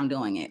the way that I'm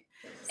doing it.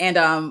 And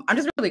I'm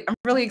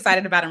really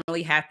excited about it. I'm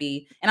really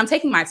happy. And I'm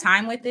taking my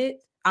time with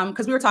it.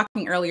 Because we were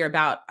talking earlier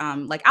about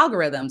like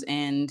algorithms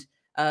and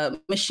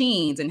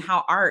machines, and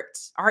how art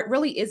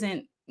really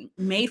isn't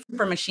made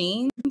for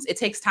machines. It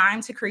takes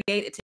time to create.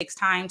 It takes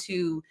time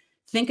to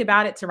think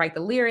about it, to write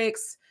the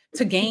lyrics,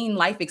 to gain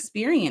life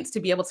experience, to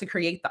be able to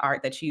create the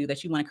art that you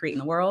want to create in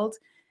the world.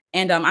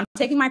 And I'm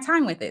taking my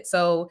time with it.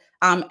 So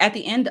at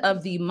the end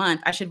of the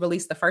month, I should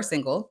release the first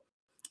single.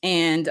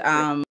 And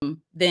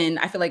then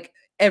I feel like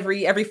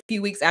every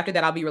few weeks after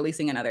that, I'll be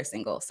releasing another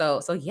single.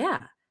 So yeah.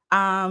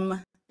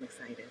 I'm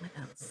excited. What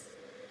else?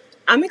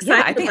 I'm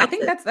excited. Yeah, I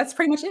think that's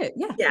pretty much it.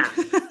 Yeah. Yeah.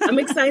 I'm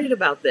excited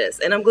about this.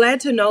 And I'm glad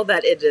to know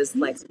that it is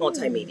like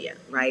multimedia,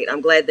 right?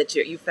 I'm glad that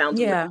you found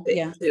a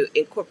way to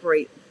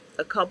incorporate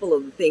a couple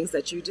of the things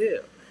that you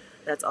do.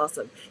 That's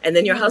awesome. And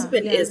then your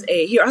husband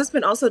your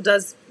husband also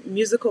does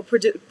musical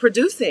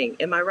producing.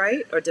 Am I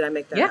right? Or did I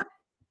make that up?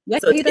 Yeah,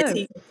 so he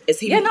does. Is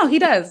he? Yeah, no, he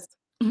does.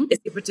 Is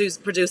he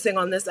producing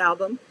on this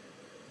album?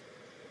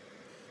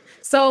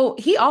 So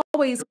he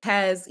always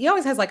has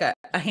like a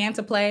hand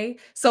to play.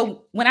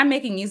 So when I'm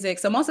making music,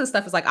 so most of the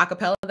stuff is like a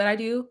cappella that I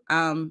do,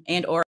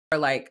 and or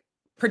like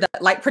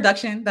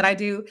production that I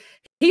do.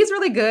 He's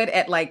really good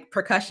at like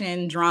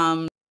percussion,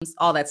 drums,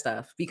 all that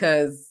stuff,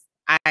 because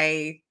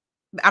I'm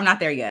not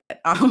there yet.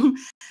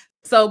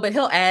 But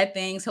he'll add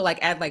things. He'll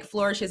add like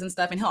flourishes and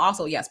stuff, and he'll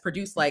also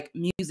produce like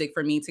music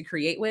for me to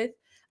create with,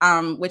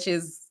 which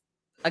is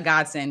a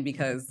godsend,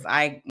 because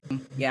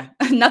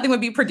nothing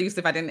would be produced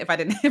if I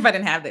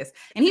didn't have this.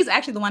 And he's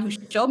actually the one who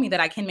showed me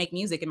that I can make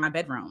music in my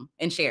bedroom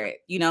and share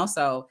it,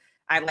 so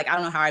I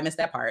don't know how I missed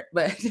that part,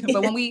 but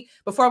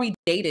before we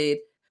dated,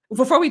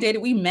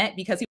 we met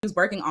because he was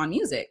working on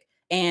music,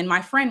 and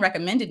my friend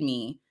recommended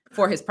me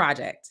for his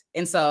project.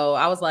 And so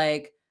I was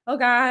like, oh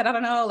God, I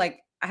don't know, like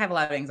I have a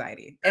lot of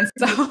anxiety. And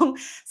so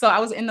I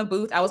was in the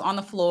booth, I was on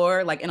the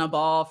floor, like in a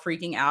ball,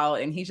 freaking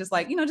out. And he's just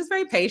like, just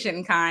very patient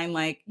and kind,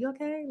 like, you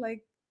okay?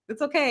 Like,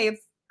 it's okay.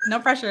 It's no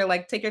pressure.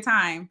 Like, take your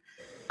time.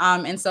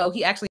 And so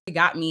he actually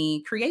got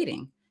me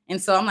creating.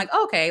 And so I'm like,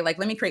 okay, like,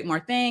 let me create more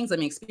things. Let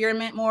me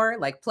experiment more,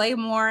 like play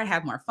more,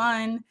 have more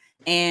fun.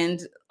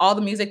 And all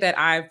the music that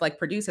I've like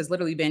produced has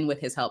literally been with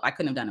his help. I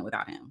couldn't have done it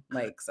without him.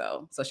 Like,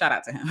 so shout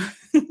out to him.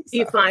 Do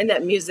you find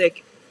that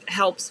music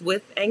helps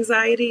with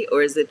anxiety,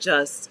 or is it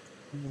just,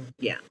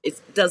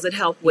 does it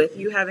help with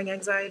you having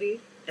anxiety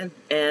and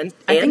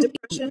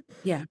depression?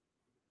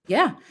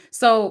 Yeah.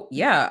 So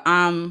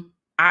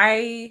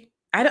I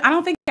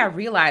don't think I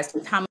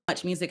realized how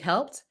much music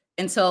helped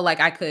until like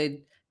I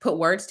could put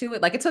words to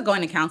it. Like it took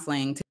going to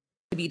counseling to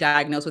be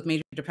diagnosed with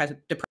major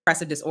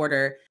depressive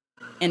disorder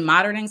and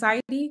moderate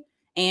anxiety.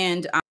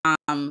 And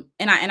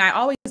I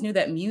always knew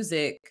that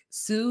music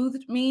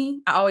soothed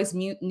me. I always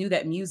knew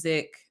that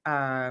music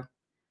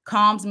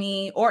calms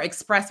me or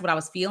express what I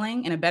was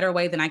feeling in a better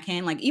way than I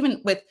can. Like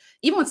even with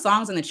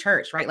songs in the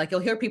church, right? Like you'll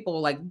hear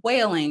people like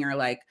wailing or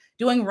like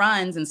doing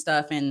runs and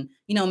stuff, and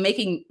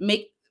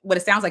make what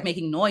it sounds like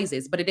making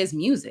noises, but it is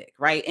music,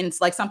 right? And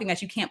it's like something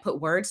that you can't put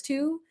words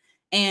to.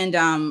 And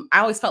I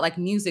always felt like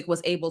music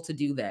was able to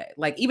do that.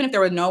 Like even if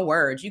there were no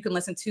words, you can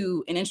listen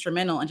to an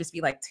instrumental and just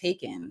be like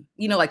taken,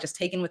 like just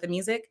taken with the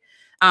music.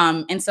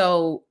 And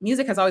so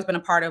music has always been a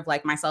part of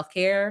like my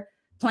self-care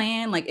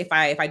plan. Like if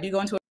I do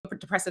go into a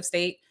depressive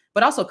state,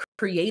 but also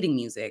creating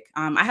music.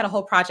 I had a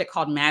whole project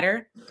called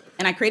Matter,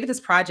 and I created this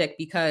project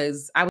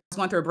because I was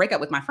going through a breakup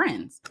with my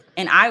friends,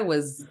 and I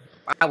was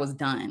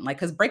done. Like,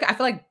 because I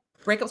feel like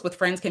breakups with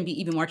friends can be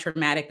even more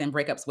traumatic than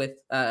breakups with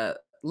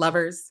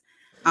lovers,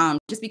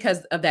 just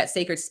because of that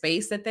sacred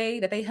space that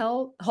they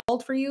hold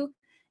for you,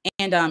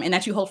 and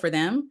that you hold for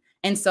them.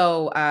 And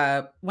so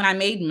when I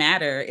made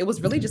Matter, it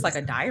was really just like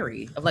a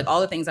diary of like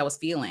all the things I was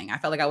feeling. I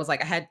felt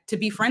like I had to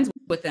be friends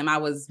with them. I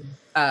was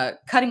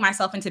cutting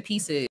myself into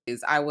pieces.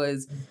 I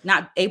was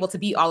not able to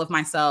be all of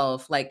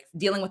myself, like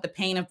dealing with the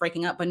pain of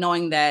breaking up, but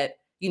knowing that,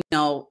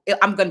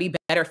 I'm going to be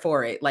better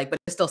for it. Like, but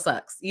it still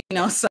sucks,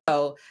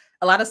 So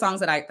a lot of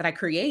songs that I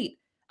create.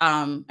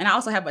 And I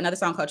also have another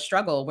song called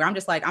Struggle, where I'm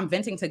just like, I'm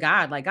venting to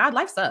God, like, God,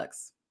 life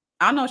sucks.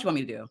 I don't know what you want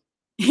me to do.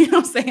 You know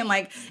what I'm saying?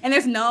 Like, and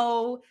there's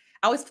no,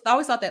 I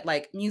always thought that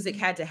like music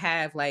had to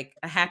have like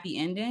a happy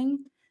ending,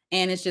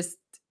 and I just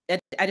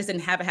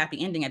didn't have a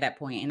happy ending at that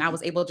point, and I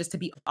was able just to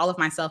be all of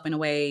myself in a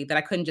way that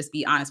I couldn't just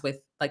be honest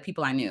with like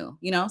people I knew,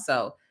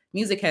 So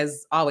music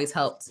has always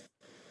helped.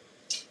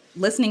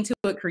 Listening to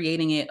it,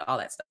 creating it, all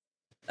that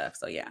stuff.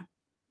 So yeah.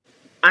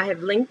 I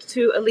have linked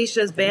to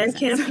Alecia's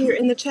Bandcamp here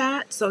in the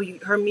chat. So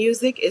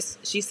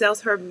she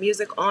sells her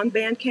music on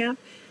Bandcamp,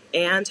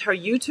 and her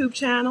YouTube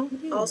channel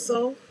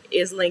also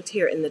is linked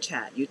here in the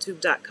chat,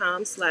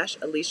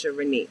 youtube.com/Alecia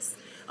Renece.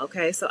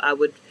 Okay, so I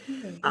would,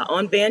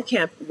 on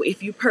Bandcamp,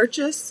 if you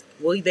purchase,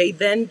 will they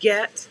then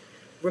get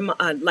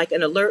like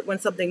an alert when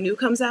something new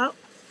comes out?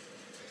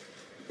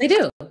 They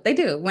do.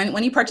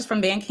 When you purchase from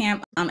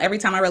Bandcamp, every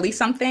time I release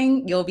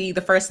something, you'll be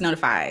the first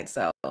notified.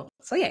 So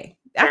yay.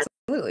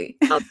 Absolutely.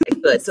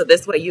 Okay, good. So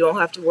this way you don't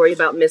have to worry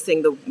about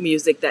missing the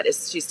music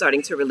she's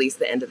starting to release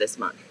the end of this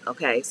month.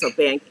 Okay, so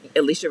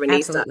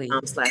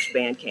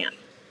AleciaRenece.com/Bandcamp.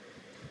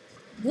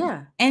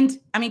 Yeah. And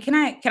I mean, can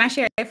I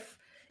share if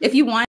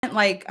you want,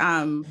 like,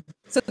 so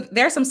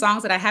there are some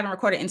songs that I haven't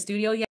recorded in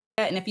studio yet.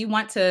 And if you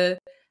want to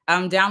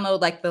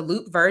download like the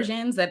loop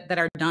versions that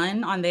are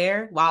done on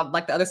there while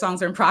like the other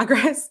songs are in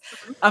progress,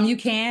 you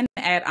can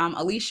at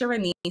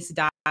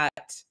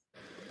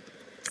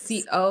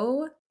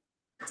AleciaRenece.co.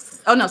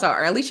 Oh no,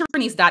 sorry,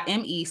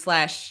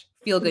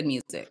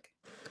 AleciaRenece.me/feelgoodmusic.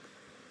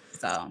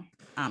 So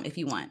if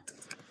you want.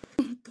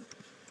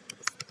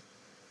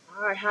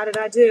 All right, how did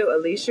I do?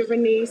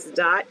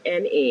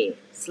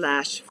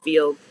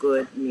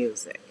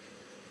 AleciaRenece.ne/feelgoodmusic.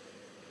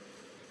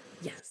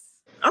 Yes.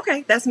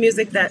 Okay, that's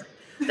music that's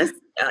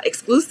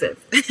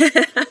exclusive.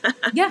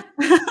 Yeah.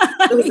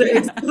 Those are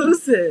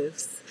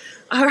exclusives.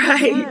 All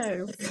right.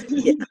 Yes.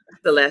 Yeah.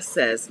 Celeste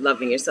says,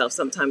 loving yourself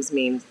sometimes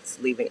means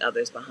leaving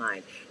others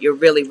behind. You're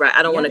really right.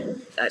 I don't want to,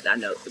 I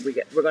know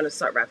we're going to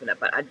start wrapping up,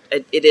 but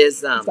it is,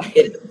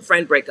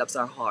 friend breakups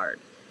are hard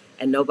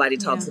and nobody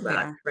talks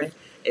about it, right?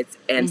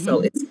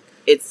 So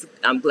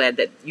I'm glad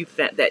that you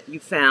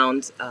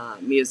found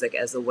music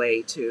as a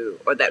way to,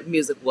 or that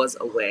music was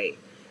a way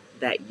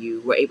that you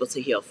were able to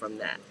heal from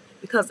that,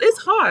 because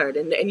it's hard,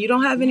 and you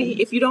don't have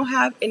any, if you don't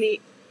have any,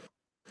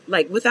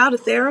 like without a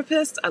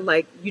therapist,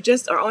 you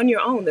just are on your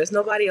own. There's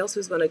nobody else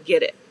who's going to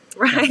get it,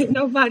 right?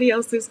 Nobody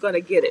else who's going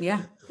to get it.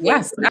 Yeah.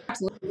 Yes,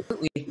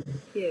 absolutely.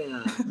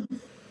 Yeah.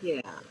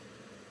 Yeah.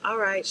 All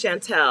right,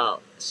 Chantel.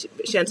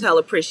 Chantel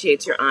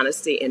appreciates your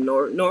honesty in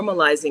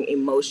normalizing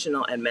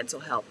emotional and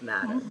mental health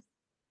matters.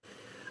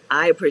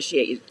 I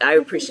appreciate you. I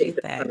appreciate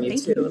that from you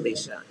too,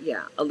 Alecia.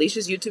 Yeah.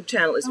 Alicia's YouTube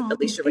channel is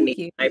Alecia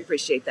Renece. I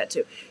appreciate that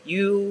too.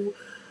 You,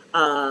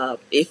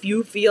 if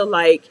you feel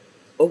like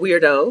a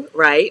weirdo,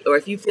 right? Or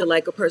if you feel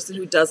like a person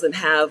who doesn't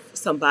have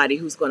somebody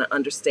who's going to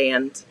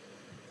understand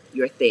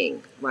your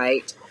thing,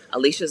 right?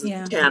 Alicia's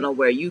channel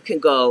where you can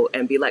go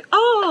and be like,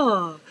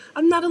 oh,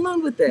 I'm not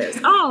alone with this.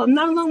 Oh, I'm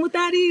not alone with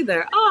that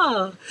either.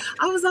 Oh,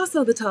 I was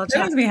also the tall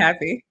child. That makes me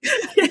happy.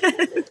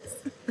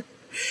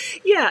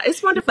 Yeah,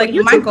 it's wonderful. Like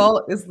my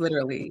goal is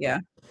literally,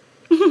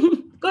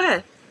 Go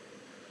ahead.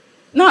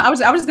 No, I was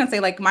just gonna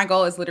say, like, my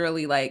goal is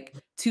literally like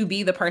to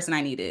be the person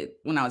I needed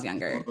when I was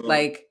younger.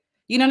 Like,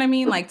 you know what I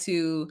mean? Like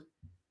to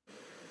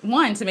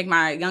make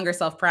my younger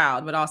self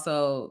proud, but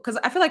also because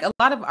I feel like a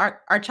lot of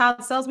our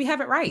child selves, we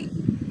have it right.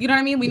 You know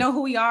what I mean? We know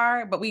who we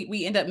are, but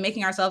we end up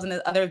making ourselves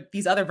into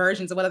these other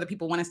versions of what other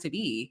people want us to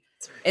be.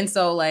 And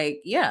so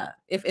like, yeah,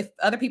 if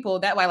other people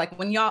that way, like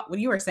when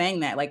you were saying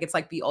that, like, it's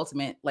like the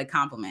ultimate like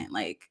compliment,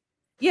 like,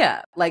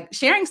 yeah, like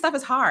sharing stuff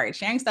is hard.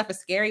 Sharing stuff is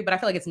scary, but I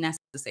feel like it's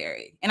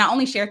necessary. And I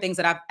only share things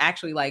that I've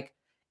actually like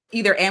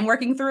either am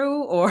working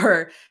through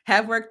or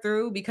have worked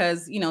through,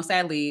 because,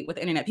 sadly with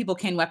the internet, people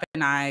can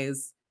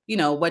weaponize,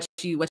 what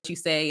you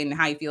say and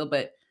how you feel.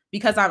 But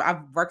because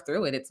I've worked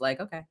through it, it's like,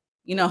 okay,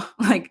 you know,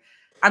 like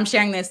I'm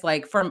sharing this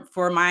like for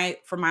my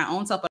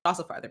own self, but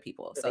also for other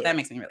people. So that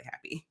makes me really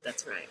happy.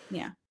 That's right.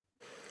 Yeah.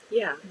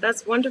 Yeah,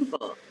 that's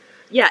wonderful.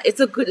 Yeah, it's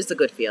a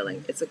good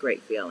feeling. It's a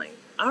great feeling.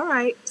 All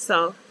right.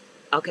 So,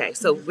 okay.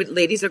 So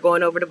ladies are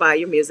going over to buy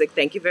your music.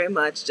 Thank you very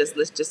much.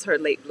 Just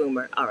heard Late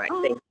Bloomer. All right.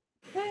 Oh,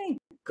 thanks.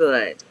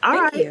 Good.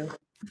 All Thank right. you.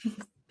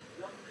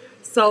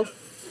 So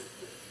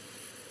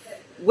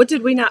what do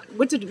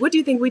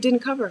you think we didn't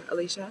cover,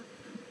 Alecia?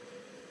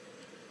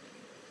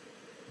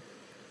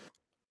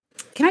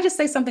 Can I just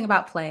say something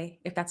about play,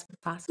 if that's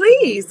possible?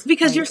 Please,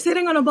 because like, you're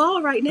sitting on a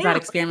ball right now. About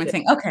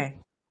experimenting. Okay.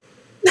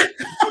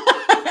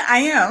 I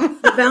am.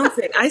 You're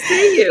bouncing. I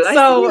see you.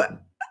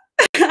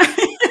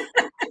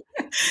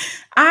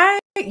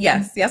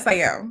 Yes, I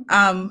am.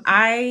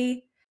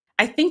 I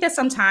think that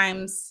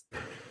sometimes,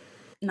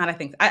 not I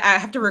think, I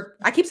have to,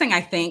 I keep saying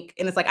I think,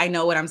 and it's like, I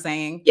know what I'm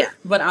saying. Yeah.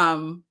 But,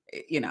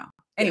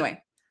 anyway,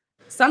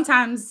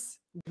 sometimes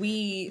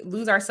we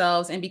lose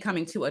ourselves in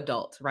becoming too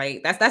adult,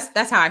 right?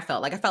 That's how I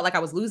felt. Like, I felt like I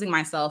was losing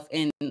myself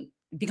in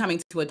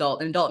becoming too adult.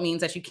 And adult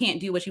means that you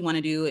can't do what you want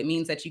to do. It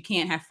means that you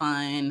can't have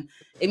fun.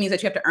 It means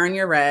that you have to earn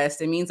your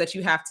rest. It means that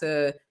you have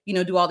to,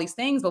 do all these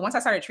things. But once I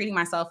started treating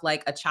myself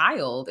like a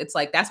child, it's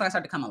like, that's when I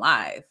started to come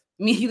alive.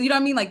 I mean, you know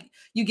what I mean? Like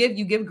you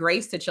give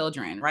grace to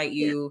children, right?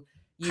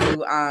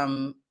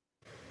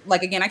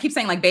 Like, again, I keep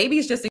saying like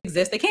babies just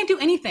exist. They can't do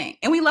anything.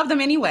 And we love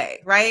them anyway,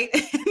 right?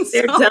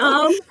 They're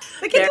dumb.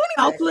 They can't do anything.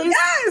 Helpless.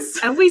 Yes.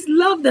 And we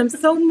love them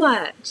so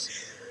much.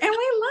 And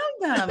we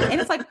love them.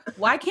 And it's like,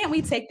 why can't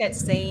we take that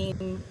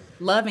same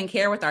love and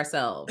care with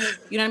ourselves?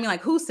 You know what I mean?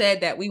 Like, who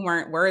said that we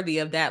weren't worthy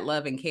of that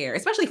love and care,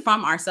 especially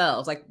from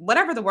ourselves? Like,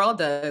 whatever the world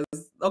does,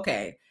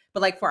 okay. But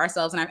like for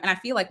ourselves. And I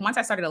feel like once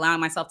I started allowing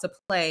myself to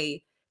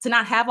play, to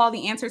not have all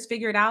the answers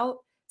figured out,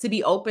 to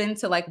be open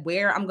to like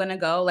where I'm going to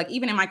go, like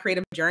even in my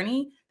creative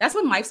journey, that's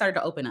when life started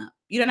to open up.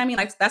 You know what I mean?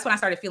 Like, that's when I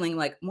started feeling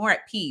like more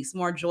at peace,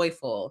 more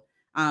joyful.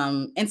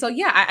 And so,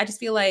 yeah, I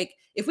just feel like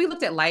if we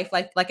looked at life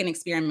like an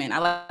experiment, I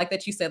like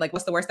that you said, like,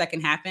 what's the worst that can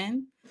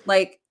happen?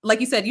 Like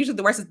you said, usually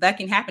the worst that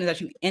can happen is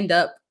that you end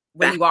up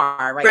where you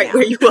are right now.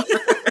 Where you are.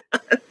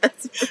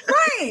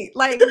 Right.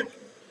 Like,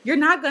 you're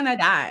not going to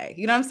die.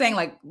 You know what I'm saying?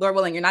 Like, Lord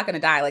willing, you're not going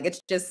to die. Like,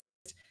 it's just,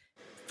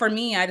 for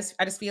me, I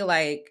just feel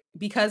like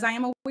because I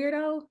am a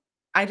weirdo,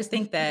 I just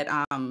think that,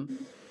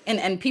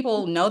 and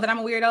people know that I'm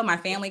a weirdo. My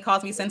family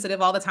calls me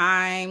sensitive all the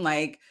time.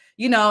 Like,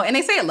 and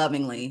they say it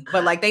lovingly,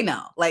 but like, they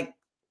know, like,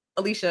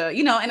 Alecia,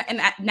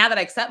 and now that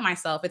I accept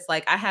myself, it's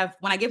like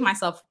when I give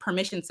myself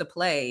permission to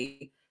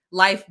play,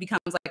 life becomes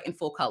like in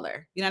full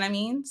color. You know what I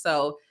mean?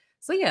 So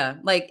yeah,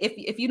 like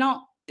if you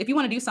want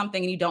to do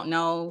something and you don't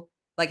know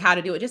like how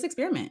to do it, just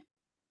experiment.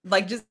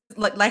 Like just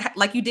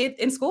like you did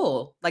in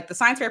school, like the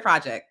science fair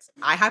project.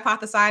 I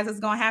hypothesize it's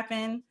going to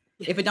happen.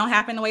 If it don't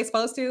happen the way it's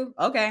supposed to,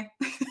 okay,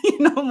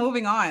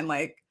 moving on.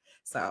 Like,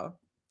 so.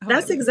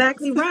 That's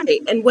exactly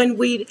right. And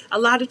a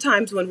lot of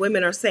times when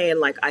women are saying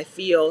like, I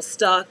feel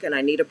stuck and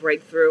I need a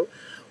breakthrough,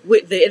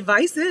 the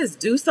advice is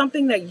do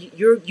something that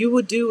you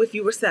would do if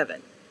you were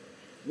 7.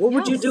 What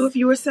would you do if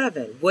you were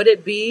 7? Would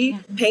it be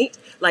paint?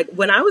 Like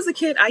when I was a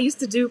kid, I used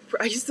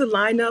to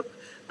line up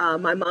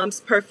my mom's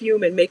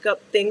perfume and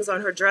makeup things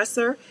on her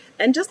dresser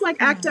and just like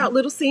act out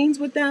little scenes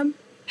with them.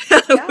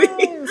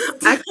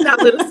 Acting out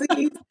little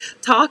scenes,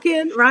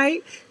 talking,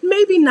 right?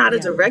 Maybe not a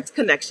direct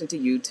connection to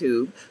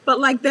YouTube,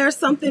 but like there's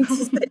something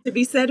to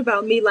be said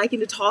about me liking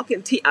to talk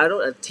and teach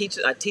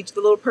the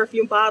little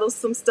perfume bottles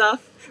some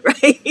stuff,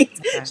 right?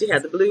 Yes. She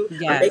had the blue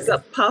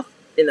makeup puff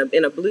in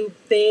a blue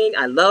thing.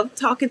 I love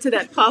talking to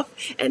that puff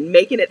and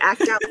making it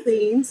act out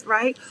scenes,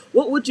 right?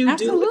 What would you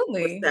do if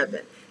you were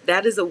 7?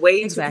 That is a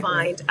way to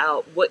find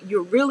out what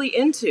you're really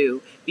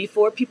into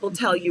before people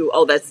tell you,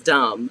 oh, that's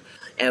dumb.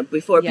 And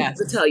before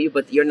people tell you,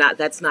 but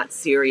that's not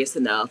serious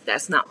enough.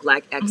 That's not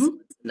Black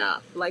excellence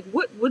enough. Like,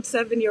 what would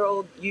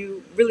 7-year-old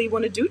you really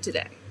want to do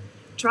today?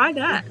 Try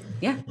that.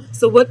 Yeah.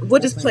 So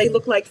what does play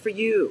look like for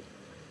you?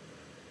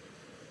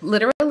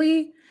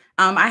 Literally,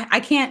 I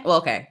can't, well,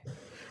 okay.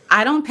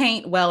 I don't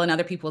paint well in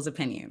other people's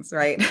opinions,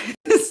 right?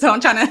 So I'm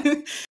trying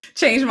to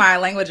change my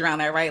language around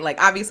that, right? Like,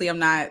 obviously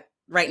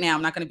right now,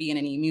 I'm not going to be in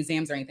any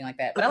museums or anything like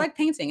that, but I like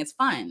painting. It's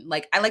fun.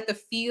 Like, I like the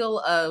feel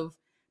of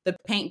the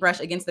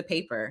paintbrush against the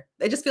paper.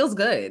 It just feels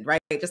good,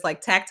 right? Just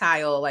like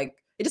tactile, like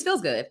it just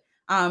feels good.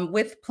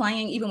 With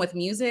playing, even with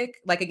music,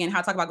 like again, how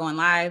I talk about going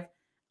live,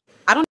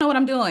 I don't know what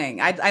I'm doing.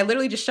 I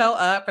literally just show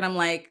up and I'm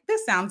like,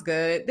 this sounds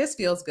good. This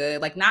feels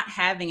good. Like not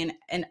having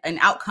an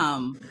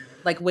outcome,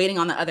 like waiting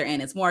on the other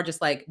end. It's more just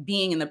like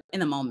being in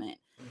the moment.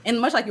 And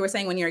much like you were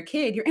saying, when you're a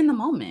kid, you're in the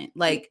moment.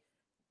 Like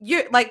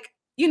you're like,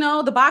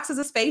 the box is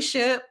a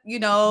spaceship,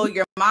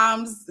 your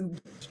mom's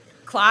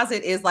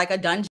closet is like a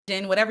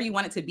dungeon, whatever you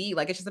want it to be.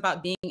 Like, it's just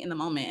about being in the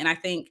moment. And I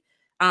think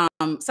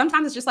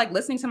sometimes it's just like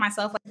listening to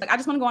myself. Like I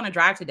just want to go on a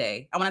drive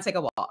today. I want to take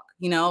a walk.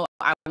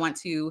 I want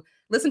to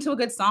listen to a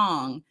good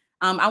song.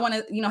 I want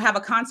to, have a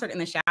concert in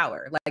the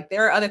shower. Like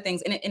there are other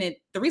things. And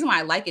the reason why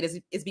I like it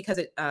is because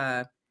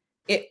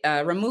it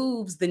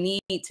removes the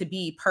need to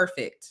be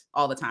perfect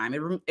all the time.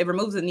 It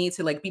removes the need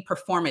to like be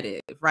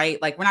performative,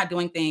 right? Like we're not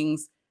doing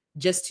things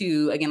just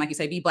to, again, like you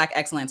say, be Black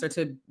excellence or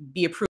to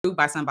be approved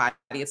by somebody.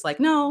 It's like,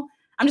 no,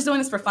 I'm just doing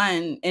this for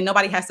fun and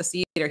nobody has to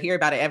see it or hear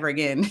about it ever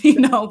again,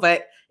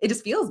 but it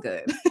just feels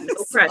good. No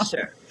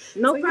pressure.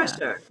 No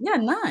pressure. Yeah,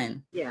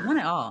 none. Yeah. None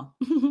at all.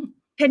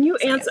 Can you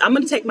answer? I'm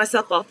going to take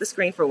myself off the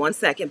screen for 1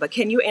 second, but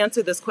can you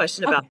answer this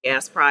question about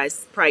gas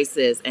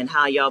prices and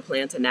how y'all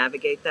plan to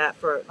navigate that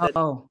for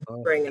the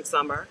spring and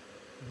summer?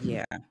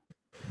 Yeah.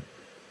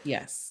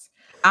 Yes.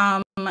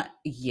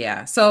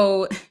 Yeah.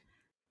 So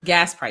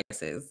gas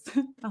prices.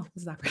 Oh,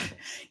 this is awkward.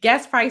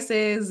 Gas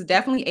prices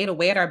definitely ate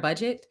away at our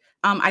budget.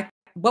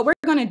 What we're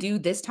going to do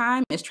this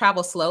time is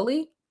travel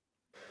slowly.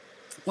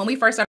 When we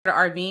first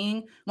started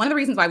RVing, one of the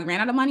reasons why we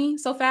ran out of money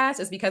so fast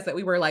is because that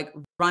we were like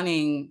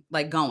running,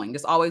 like going,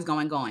 just always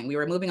going. We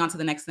were moving on to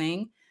the next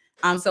thing.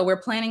 So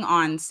we're planning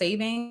on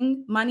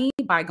saving money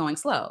by going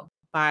slow,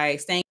 by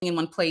staying in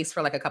one place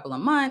for like a couple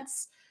of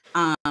months,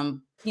 by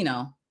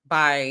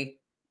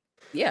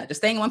just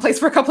staying in one place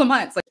for a couple of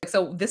months. Like,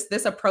 so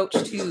this approach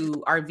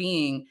to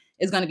RVing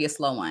is going to be a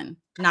slow one,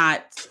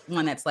 not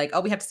one that's like,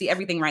 oh, we have to see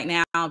everything right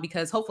now,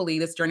 because hopefully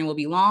this journey will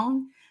be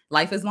long.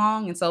 Life is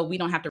long. And so we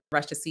don't have to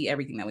rush to see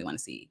everything that we want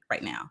to see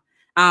right now.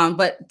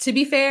 But to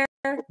be fair,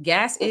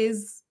 gas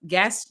is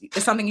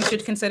something you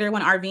should consider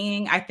when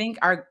RVing. I think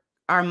our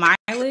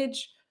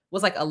mileage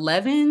was like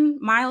 11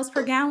 miles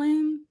per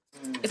gallon,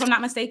 if I'm not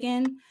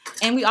mistaken.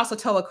 And we also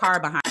tow a car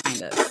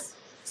behind us.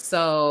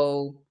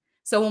 So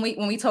when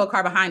we tow a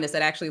car behind us,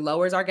 that actually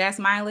lowers our gas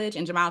mileage.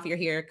 And Jamal, if you're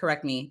here,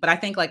 correct me. But I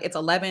think like it's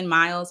 11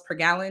 miles per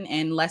gallon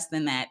and less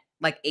than that,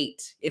 like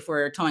 8 if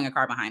we're towing a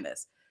car behind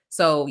us.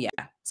 So yeah,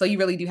 so you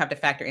really do have to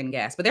factor in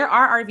gas. But there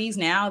are RVs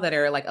now that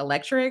are like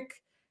electric.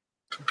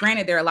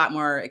 Granted, they're a lot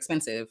more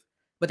expensive,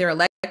 but they're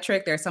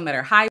electric. There are some that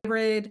are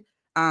hybrid.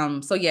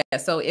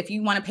 So if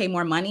you want to pay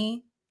more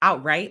money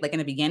outright, like in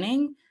the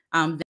beginning,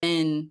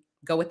 then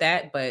go with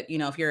that. But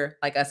if you're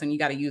like us and you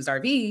got to use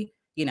RV,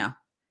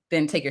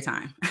 then take your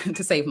time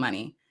to save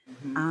money.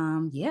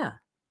 Mm-hmm.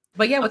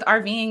 But with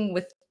RVing,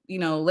 with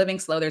living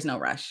slow, there's no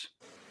rush,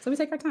 so we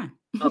take our time.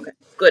 Okay,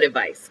 good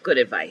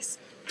advice.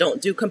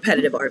 Don't do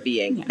competitive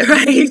RVing,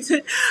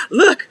 right?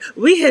 Look,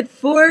 we hit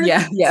 4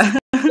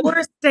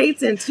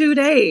 states in 2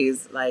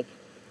 days. Like,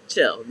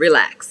 chill,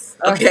 relax.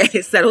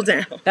 Okay, settle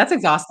down. That's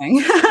exhausting.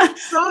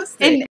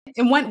 Exhausting.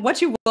 And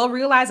what you will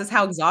realize is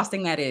how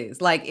exhausting that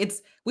is. Like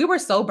we were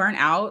so burnt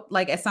out,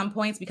 like at some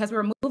points, because we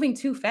were moving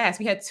too fast.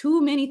 We had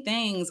too many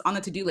things on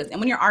the to-do list. And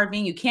when you're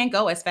RVing, you can't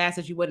go as fast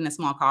as you would in a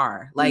small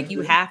car. Like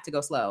you have to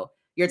go slow.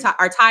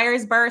 Our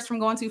tires burst from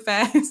going too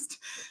fast,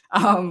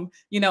 and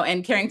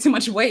carrying too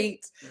much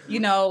weight,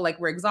 like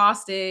we're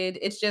exhausted.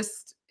 It's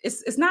just,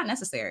 it's not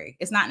necessary.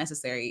 It's not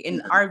necessary.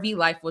 And RV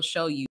life will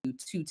show you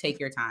to take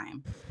your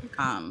time.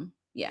 Oh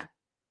yeah.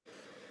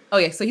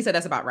 So he said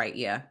that's about right.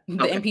 Yeah.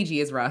 The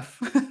MPG is rough.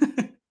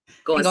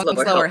 Going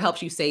slower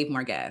helps you save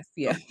more gas.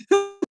 Yeah.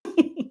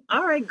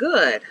 All right,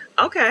 good.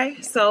 Okay.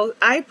 So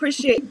I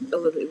appreciate,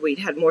 we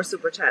had more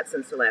super chats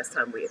since the last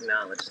time we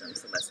acknowledged them.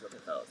 So let's look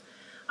at those.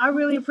 I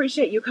really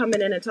appreciate you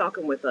coming in and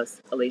talking with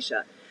us,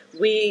 Alecia.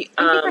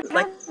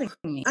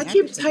 I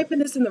keep typing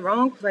this in the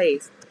wrong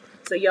place.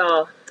 So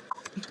y'all,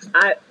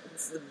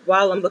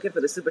 while I'm looking for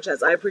the super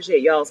chats, I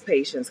appreciate y'all's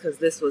patience,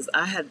 because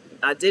I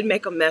did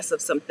make a mess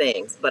of some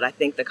things, but I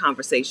think the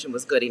conversation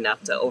was good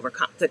enough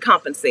to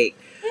compensate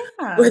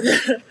for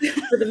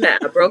the mess.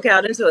 I broke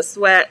out into a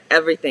sweat.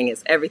 Everything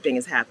is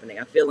happening.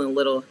 I'm feeling a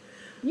little.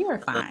 You are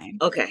fine.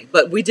 Okay,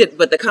 but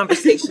the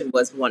conversation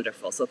was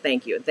wonderful. So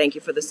thank you. And thank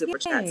you for the super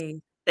chats.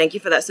 Thank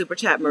you for that super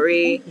chat,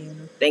 Marie.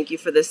 Thank you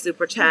for the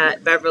super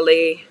chat,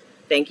 Beverly.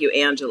 Thank you,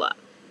 Angela.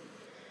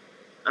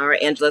 All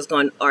right, Angela's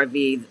going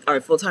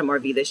full-time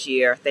RV this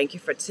year. Thank you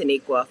for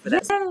Taniqua for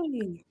that.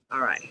 Yay. All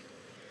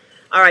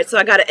right. So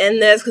I got to end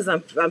this because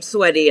I'm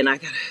sweaty and I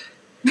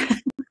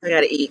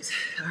gotta eat.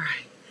 All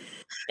right.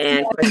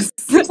 And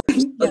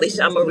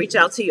Alecia, I'm gonna reach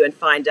out to you and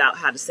find out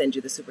how to send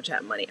you the super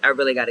chat money. I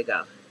really got to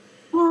go.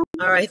 All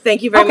right.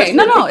 Thank you very much.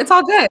 No, it's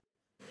all good.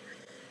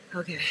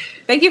 Okay.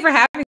 Thank you for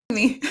having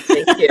me.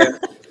 Thank you.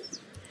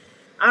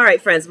 All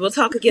right, friends. We'll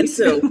talk again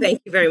soon.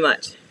 Thank you very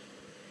much.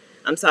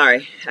 I'm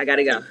sorry. I got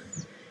to go.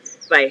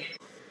 Bye.